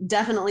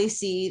definitely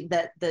see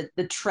that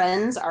the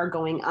trends are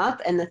going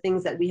up, and the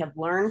things that we have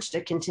learned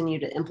to continue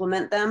to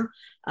implement them,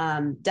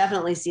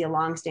 definitely see a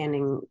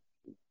longstanding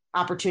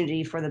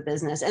opportunity for the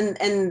business.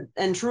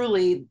 And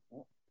truly,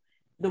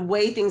 the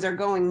way things are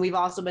going, we've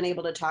also been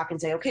able to talk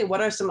and say, okay,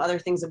 what are some other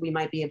things that we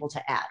might be able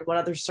to add? What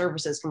other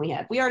services can we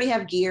have? We already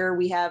have gear.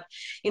 We have,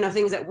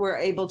 things that we're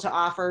able to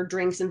offer,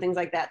 drinks and things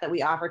like that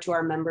we offer to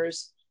our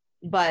members.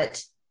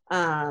 But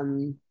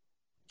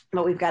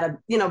we've got to,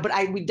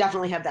 we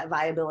definitely have that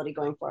viability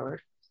going forward.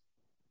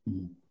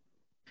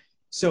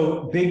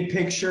 So big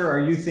picture, are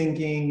you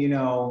thinking,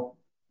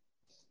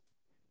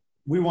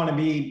 we want to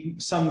be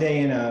someday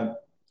in a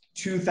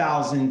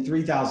 2,000,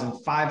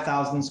 3,000,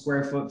 5,000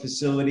 square foot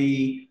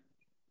facility?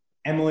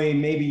 Emily,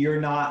 maybe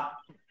you're not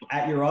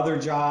at your other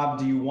job.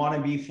 Do you want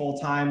to be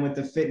full-time with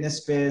the fitness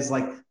biz?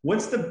 Like,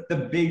 what's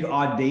the big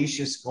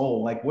audacious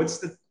goal? Like, what's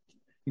the,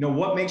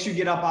 what makes you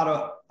get up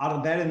out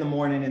of bed in the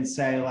morning and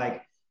say,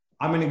 like,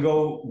 I'm going to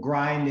go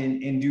grind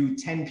and do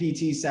 10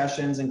 PT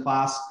sessions in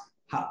class?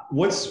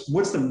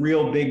 What's the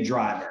real big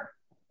driver?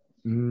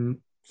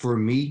 For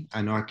me,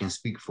 I know I can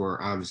speak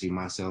for obviously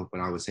myself,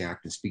 but I would say I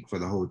can speak for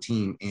the whole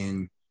team.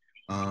 In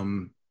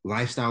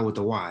lifestyle with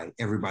a why.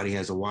 Everybody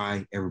has a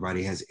why.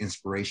 Everybody has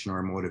inspiration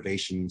or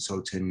motivation.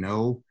 So to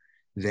know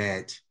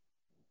that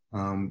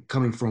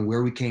coming from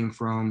where we came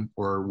from,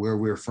 or where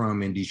we're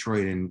from in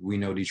Detroit, and we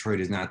know Detroit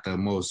is not the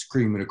most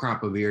cream of the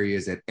crop of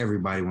areas that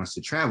everybody wants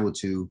to travel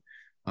to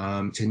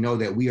know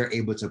that we are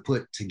able to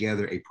put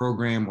together a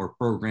program or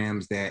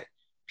programs that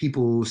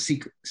people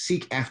seek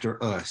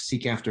after us,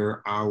 seek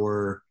after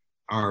our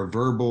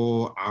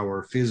verbal,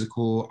 our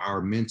physical,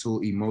 our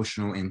mental,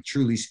 emotional, and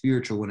truly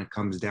spiritual when it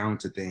comes down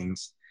to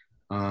things,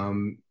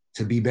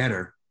 to be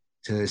better,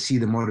 to see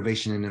the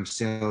motivation in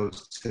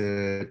themselves,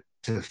 to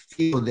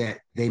feel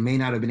that they may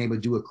not have been able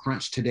to do a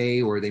crunch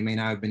today, or they may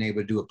not have been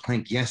able to do a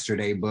plank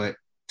yesterday, but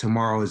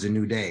tomorrow is a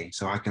new day.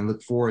 So I can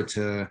look forward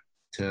to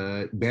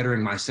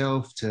bettering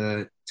myself,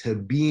 to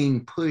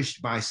being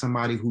pushed by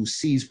somebody who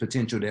sees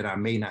potential that I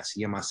may not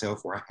see in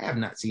myself, or I have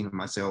not seen in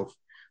myself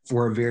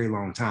for a very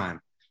long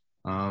time.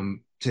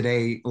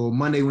 Today,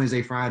 Monday,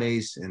 Wednesday,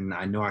 Fridays, and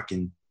I know I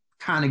can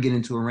kind of get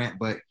into a rant,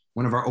 but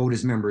one of our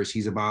oldest members.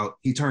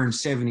 He turned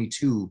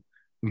 72.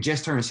 We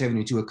just turned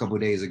 72 a couple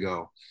of days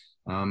ago.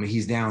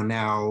 He's down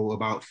now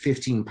about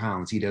 15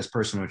 pounds. He does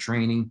personal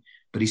training,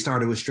 but he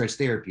started with stretch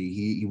therapy.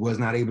 He was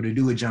not able to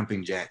do a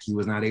jumping jack. He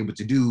was not able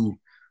to do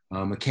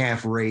a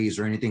calf raise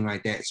or anything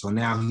like that. So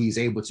now he's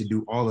able to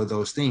do all of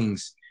those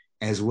things,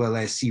 as well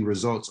as see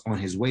results on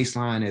his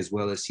waistline, as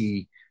well as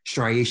see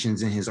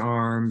striations in his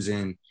arms.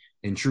 And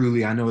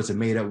truly, I know it's a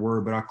made up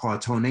word, but I call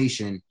it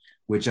tonation,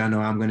 which I know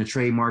I'm going to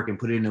trademark and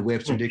put it in the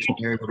Webster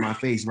dictionary with my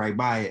face right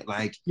by it.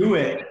 Like, do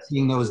it.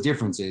 Seeing those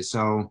differences.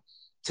 So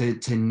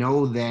to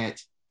know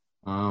that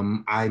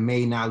I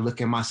may not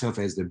look at myself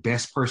as the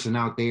best person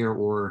out there,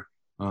 or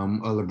a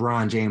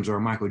LeBron James or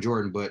a Michael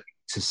Jordan, but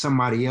to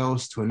somebody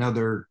else, to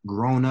another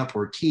grown up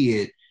or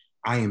kid,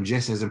 I am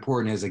just as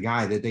important as a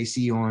guy that they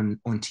see on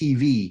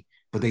TV,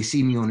 but they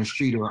see me on the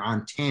street, or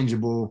I'm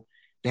tangible.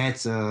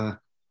 That's a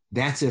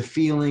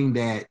feeling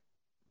that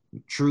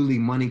truly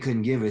money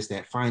couldn't give us,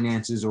 that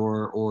finances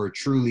or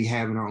truly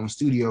having our own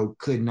studio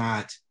could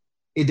not.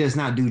 It does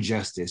not do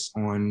justice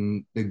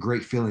on the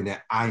great feeling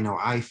that I know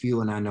I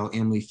feel, and I know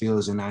Emily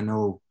feels, and I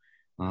know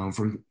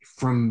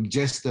from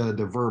just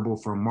the verbal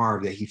from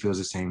Marve that he feels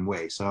the same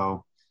way.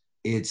 So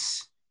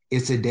it's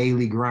a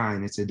daily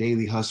grind. It's a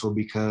daily hustle,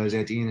 because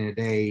at the end of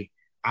the day,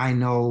 I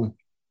know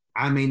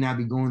I may not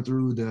be going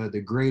through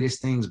the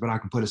greatest things, but I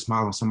can put a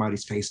smile on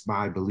somebody's face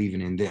by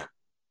believing in them.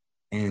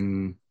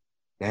 And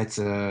that's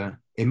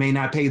it may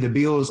not pay the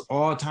bills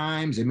all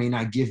times. It may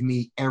not give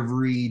me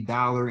every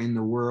dollar in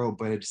the world,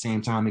 but at the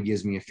same time, it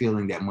gives me a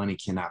feeling that money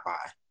cannot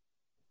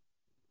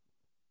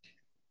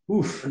buy.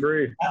 Oof.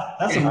 Agree.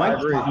 That's a mic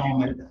drop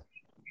moment.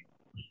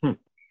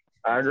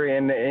 I agree.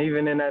 And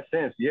even in that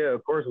sense, yeah,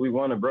 of course, we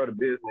want to grow the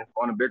business,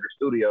 want a bigger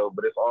studio,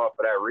 but it's all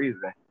for that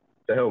reason,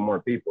 to help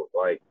more people,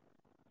 like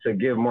to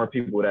give more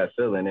people that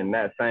feeling. And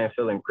that same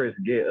feeling Chris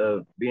get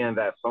of being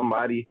that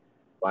somebody,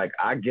 like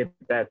I get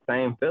that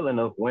same feeling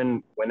of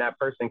when that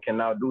person can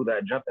now do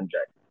that jumping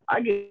jack.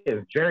 I get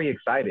very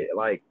excited.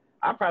 Like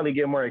I probably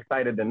get more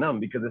excited than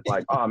them, because it's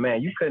like, oh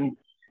man, you couldn't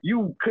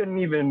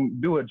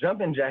even do a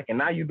jumping jack, and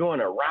now you're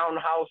doing a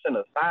roundhouse and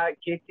a side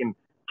kick and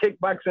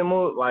kickboxing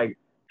move. Like,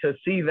 to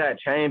see that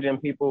change in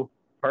people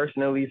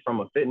personally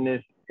from a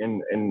fitness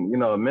and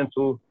a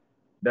mental,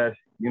 that's,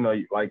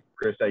 like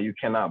Chris said, you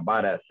cannot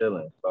buy that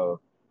feeling. So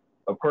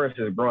of course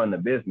it's growing the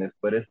business,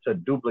 but it's to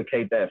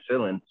duplicate that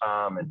feeling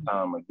time and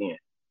time again.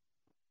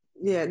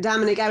 Yeah,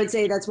 Dominic, I would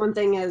say that's one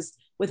thing as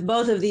with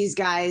both of these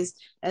guys,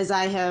 as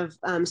I have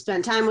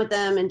spent time with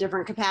them in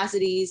different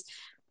capacities,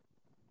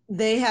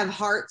 they have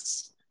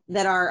hearts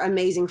that are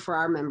amazing for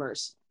our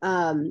members.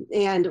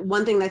 And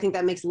one thing that I think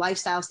that makes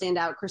Lyfestyle stand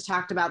out, Chris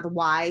talked about the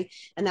why,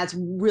 and that's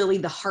really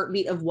the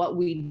heartbeat of what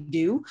we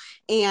do.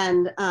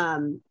 And,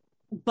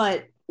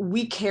 but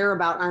we care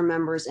about our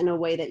members in a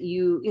way that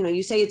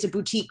you say it's a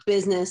boutique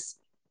business.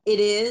 It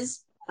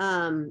is,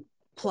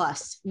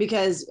 plus,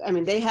 because I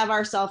mean, they have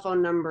our cell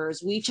phone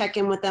numbers. We check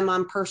in with them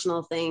on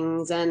personal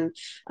things. And,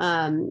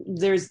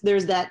 there's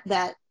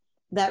that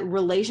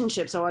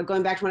relationship. So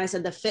going back to when I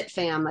said the fit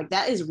fam, like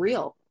that is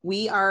real.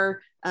 We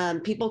are,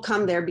 people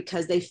come there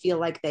because they feel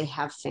like they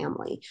have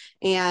family.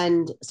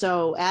 And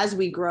so as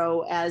we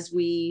grow, as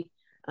we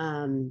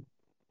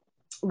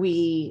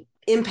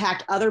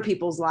impact other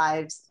people's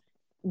lives,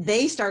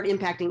 they start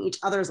impacting each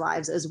other's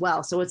lives as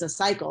well. So it's a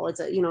cycle. It's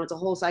a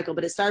whole cycle,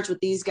 but it starts with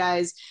these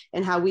guys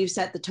and how we've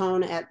set the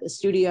tone at the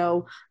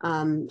studio,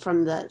 from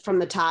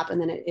the top, and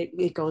then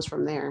it goes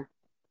from there.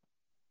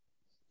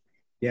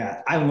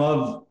 Yeah. I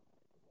love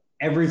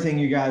everything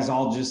you guys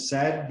all just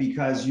said,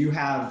 because you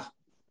have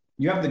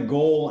the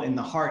goal and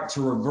the heart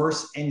to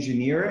reverse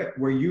engineer it,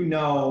 where you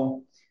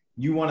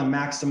want to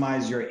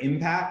maximize your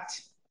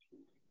impact.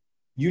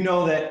 You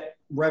know that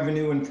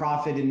revenue and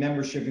profit and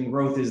membership and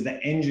growth is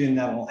the engine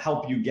that will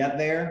help you get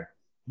there,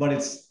 but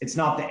it's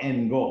not the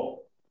end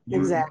goal.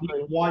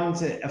 Exactly. One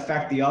to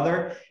affect the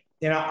other.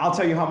 And I'll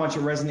tell you how much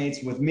it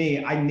resonates with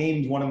me. I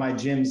named one of my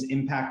gyms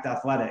Impact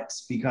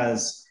Athletics,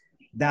 because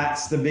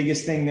that's the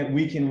biggest thing that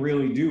we can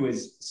really do,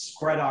 is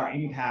spread our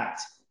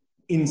impact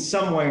in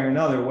some way or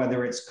another,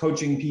 whether it's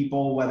coaching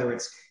people, whether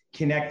it's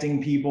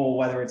connecting people,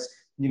 whether it's,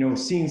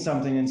 seeing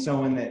something in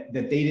someone that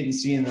they didn't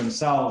see in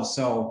themselves.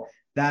 So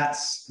that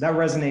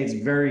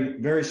resonates very,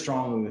 very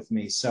strongly with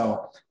me.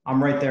 So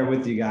I'm right there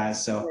with you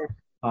guys. So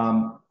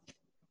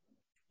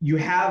you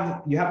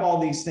have all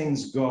these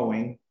things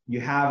going. You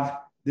have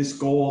this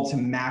goal to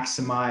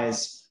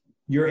maximize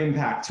your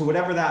impact to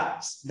whatever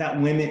that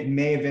limit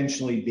may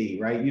eventually be,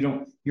 right?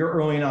 You're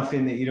early enough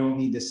in that you don't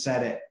need to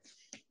set it.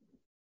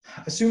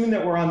 Assuming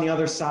that we're on the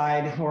other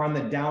side or on the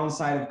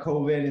downside of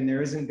COVID, and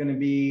there isn't going to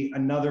be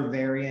another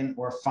variant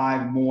or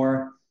 5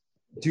 more,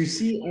 do you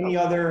see any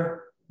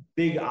other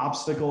big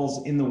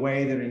obstacles in the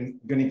way that are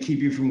going to keep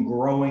you from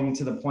growing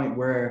to the point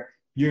where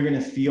you're going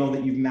to feel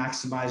that you've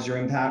maximized your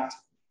impact?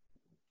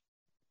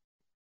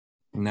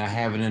 Not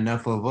having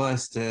enough of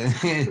us to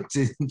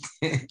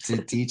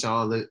teach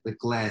all the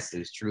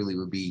classes truly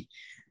would be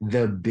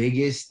the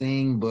biggest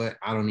thing, but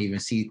I don't even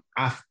see,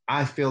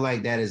 I feel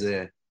like that is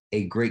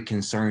a great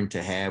concern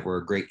to have or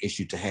a great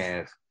issue to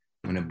have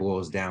when it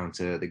boils down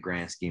to the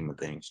grand scheme of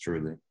things,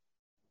 truly.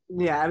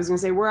 Yeah, I was gonna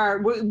say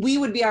we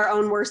would be our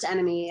own worst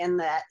enemy in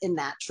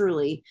that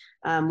truly.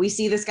 We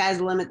see the sky's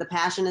the limit, the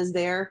passion is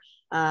there,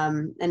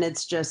 and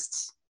it's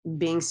just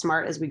being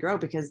smart as we grow,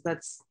 because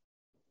there's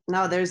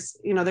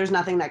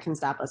nothing that can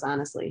stop us,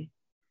 honestly.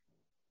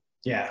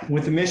 Yeah,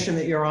 with the mission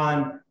that you're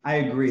on, I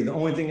agree. The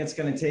only thing it's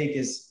going to take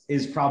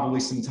is probably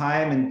some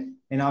time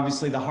and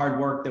obviously the hard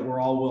work that we're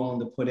all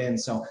willing to put in.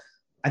 So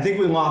I think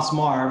we lost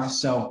Marv.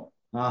 So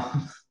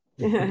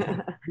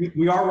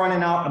we are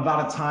running out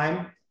about a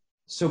time.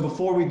 So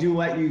before we do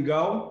let you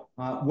go,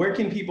 where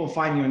can people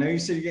find you? I know you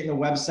said you're getting a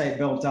website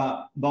built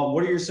up, but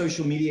what are your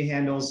social media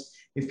handles?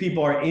 If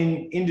people are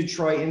in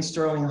Detroit, in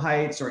Sterling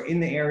Heights, or in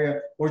the area,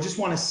 or just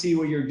want to see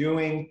what you're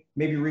doing,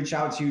 maybe reach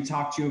out to you,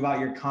 talk to you about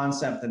your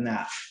concept and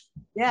that.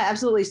 Yeah,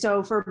 absolutely.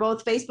 So for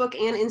both Facebook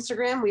and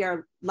Instagram, we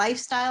are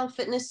Lyfestyle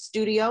Fitness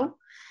Studio,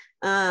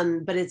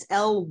 but it's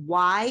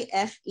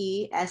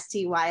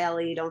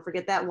LYFESTYLE. Don't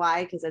forget that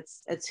Y, because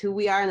it's who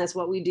we are and that's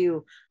what we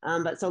do.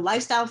 But so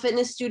Lyfestyle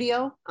Fitness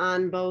Studio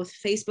on both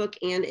Facebook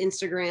and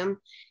Instagram,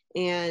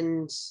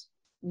 and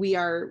we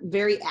are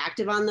very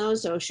active on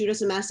those. So shoot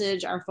us a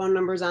message. Our phone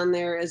number's on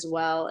there as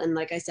well. And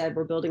like I said,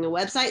 we're building a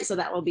website, so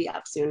that will be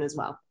up soon as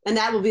well. And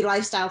that will be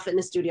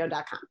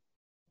lifestylefitnessstudio.com.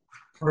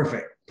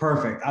 Perfect.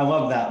 I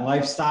love that.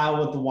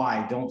 Lifestyle with the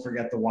Y. Don't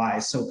forget the Y.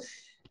 So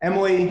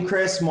Emily,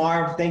 Chris,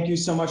 Marv, thank you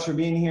so much for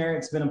being here.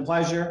 It's been a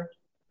pleasure.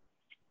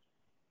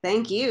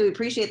 Thank you.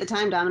 Appreciate the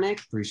time, Dominic.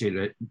 Appreciate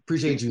it.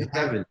 Appreciate you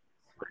having.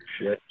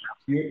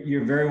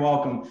 You're very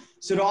welcome.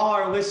 So to all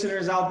our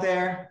listeners out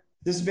there,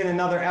 this has been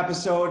another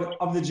episode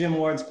of the Gym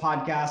Lords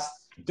podcast.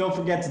 Don't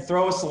forget to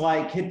throw us a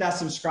like, hit that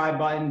subscribe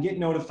button, get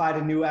notified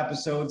of new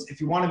episodes.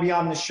 If you want to be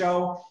on the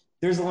show,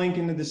 there's a link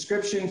in the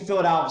description. Fill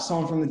it out.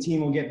 Someone from the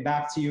team will get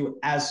back to you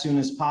as soon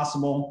as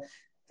possible.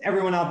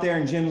 Everyone out there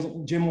in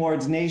Gym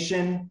Lords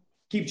Nation,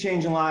 keep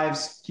changing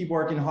lives, keep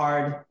working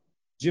hard.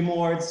 Gym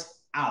Lords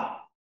out.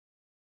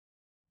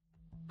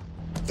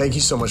 Thank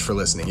you so much for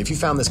listening. If you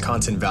found this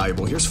content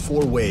valuable, here's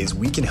 4 ways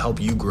we can help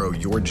you grow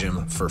your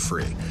gym for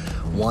free.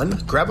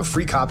 1, grab a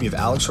free copy of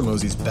Alex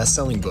Hormozi's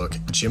best-selling book,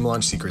 Gym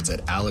Launch Secrets,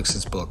 at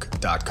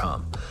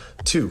alexsbook.com.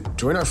 2,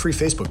 join our free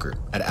Facebook group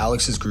at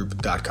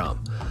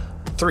alexsgroup.com.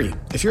 3,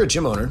 if you're a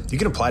gym owner, you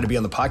can apply to be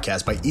on the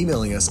podcast by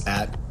emailing us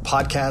at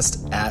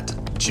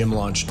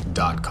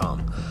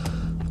podcast@gymlaunch.com.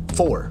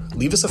 4,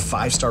 leave us a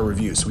 5-star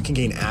review so we can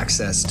gain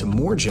access to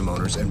more gym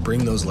owners and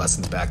bring those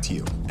lessons back to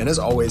you. And as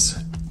always,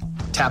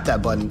 tap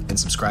that button and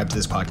subscribe to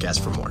this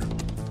podcast for more.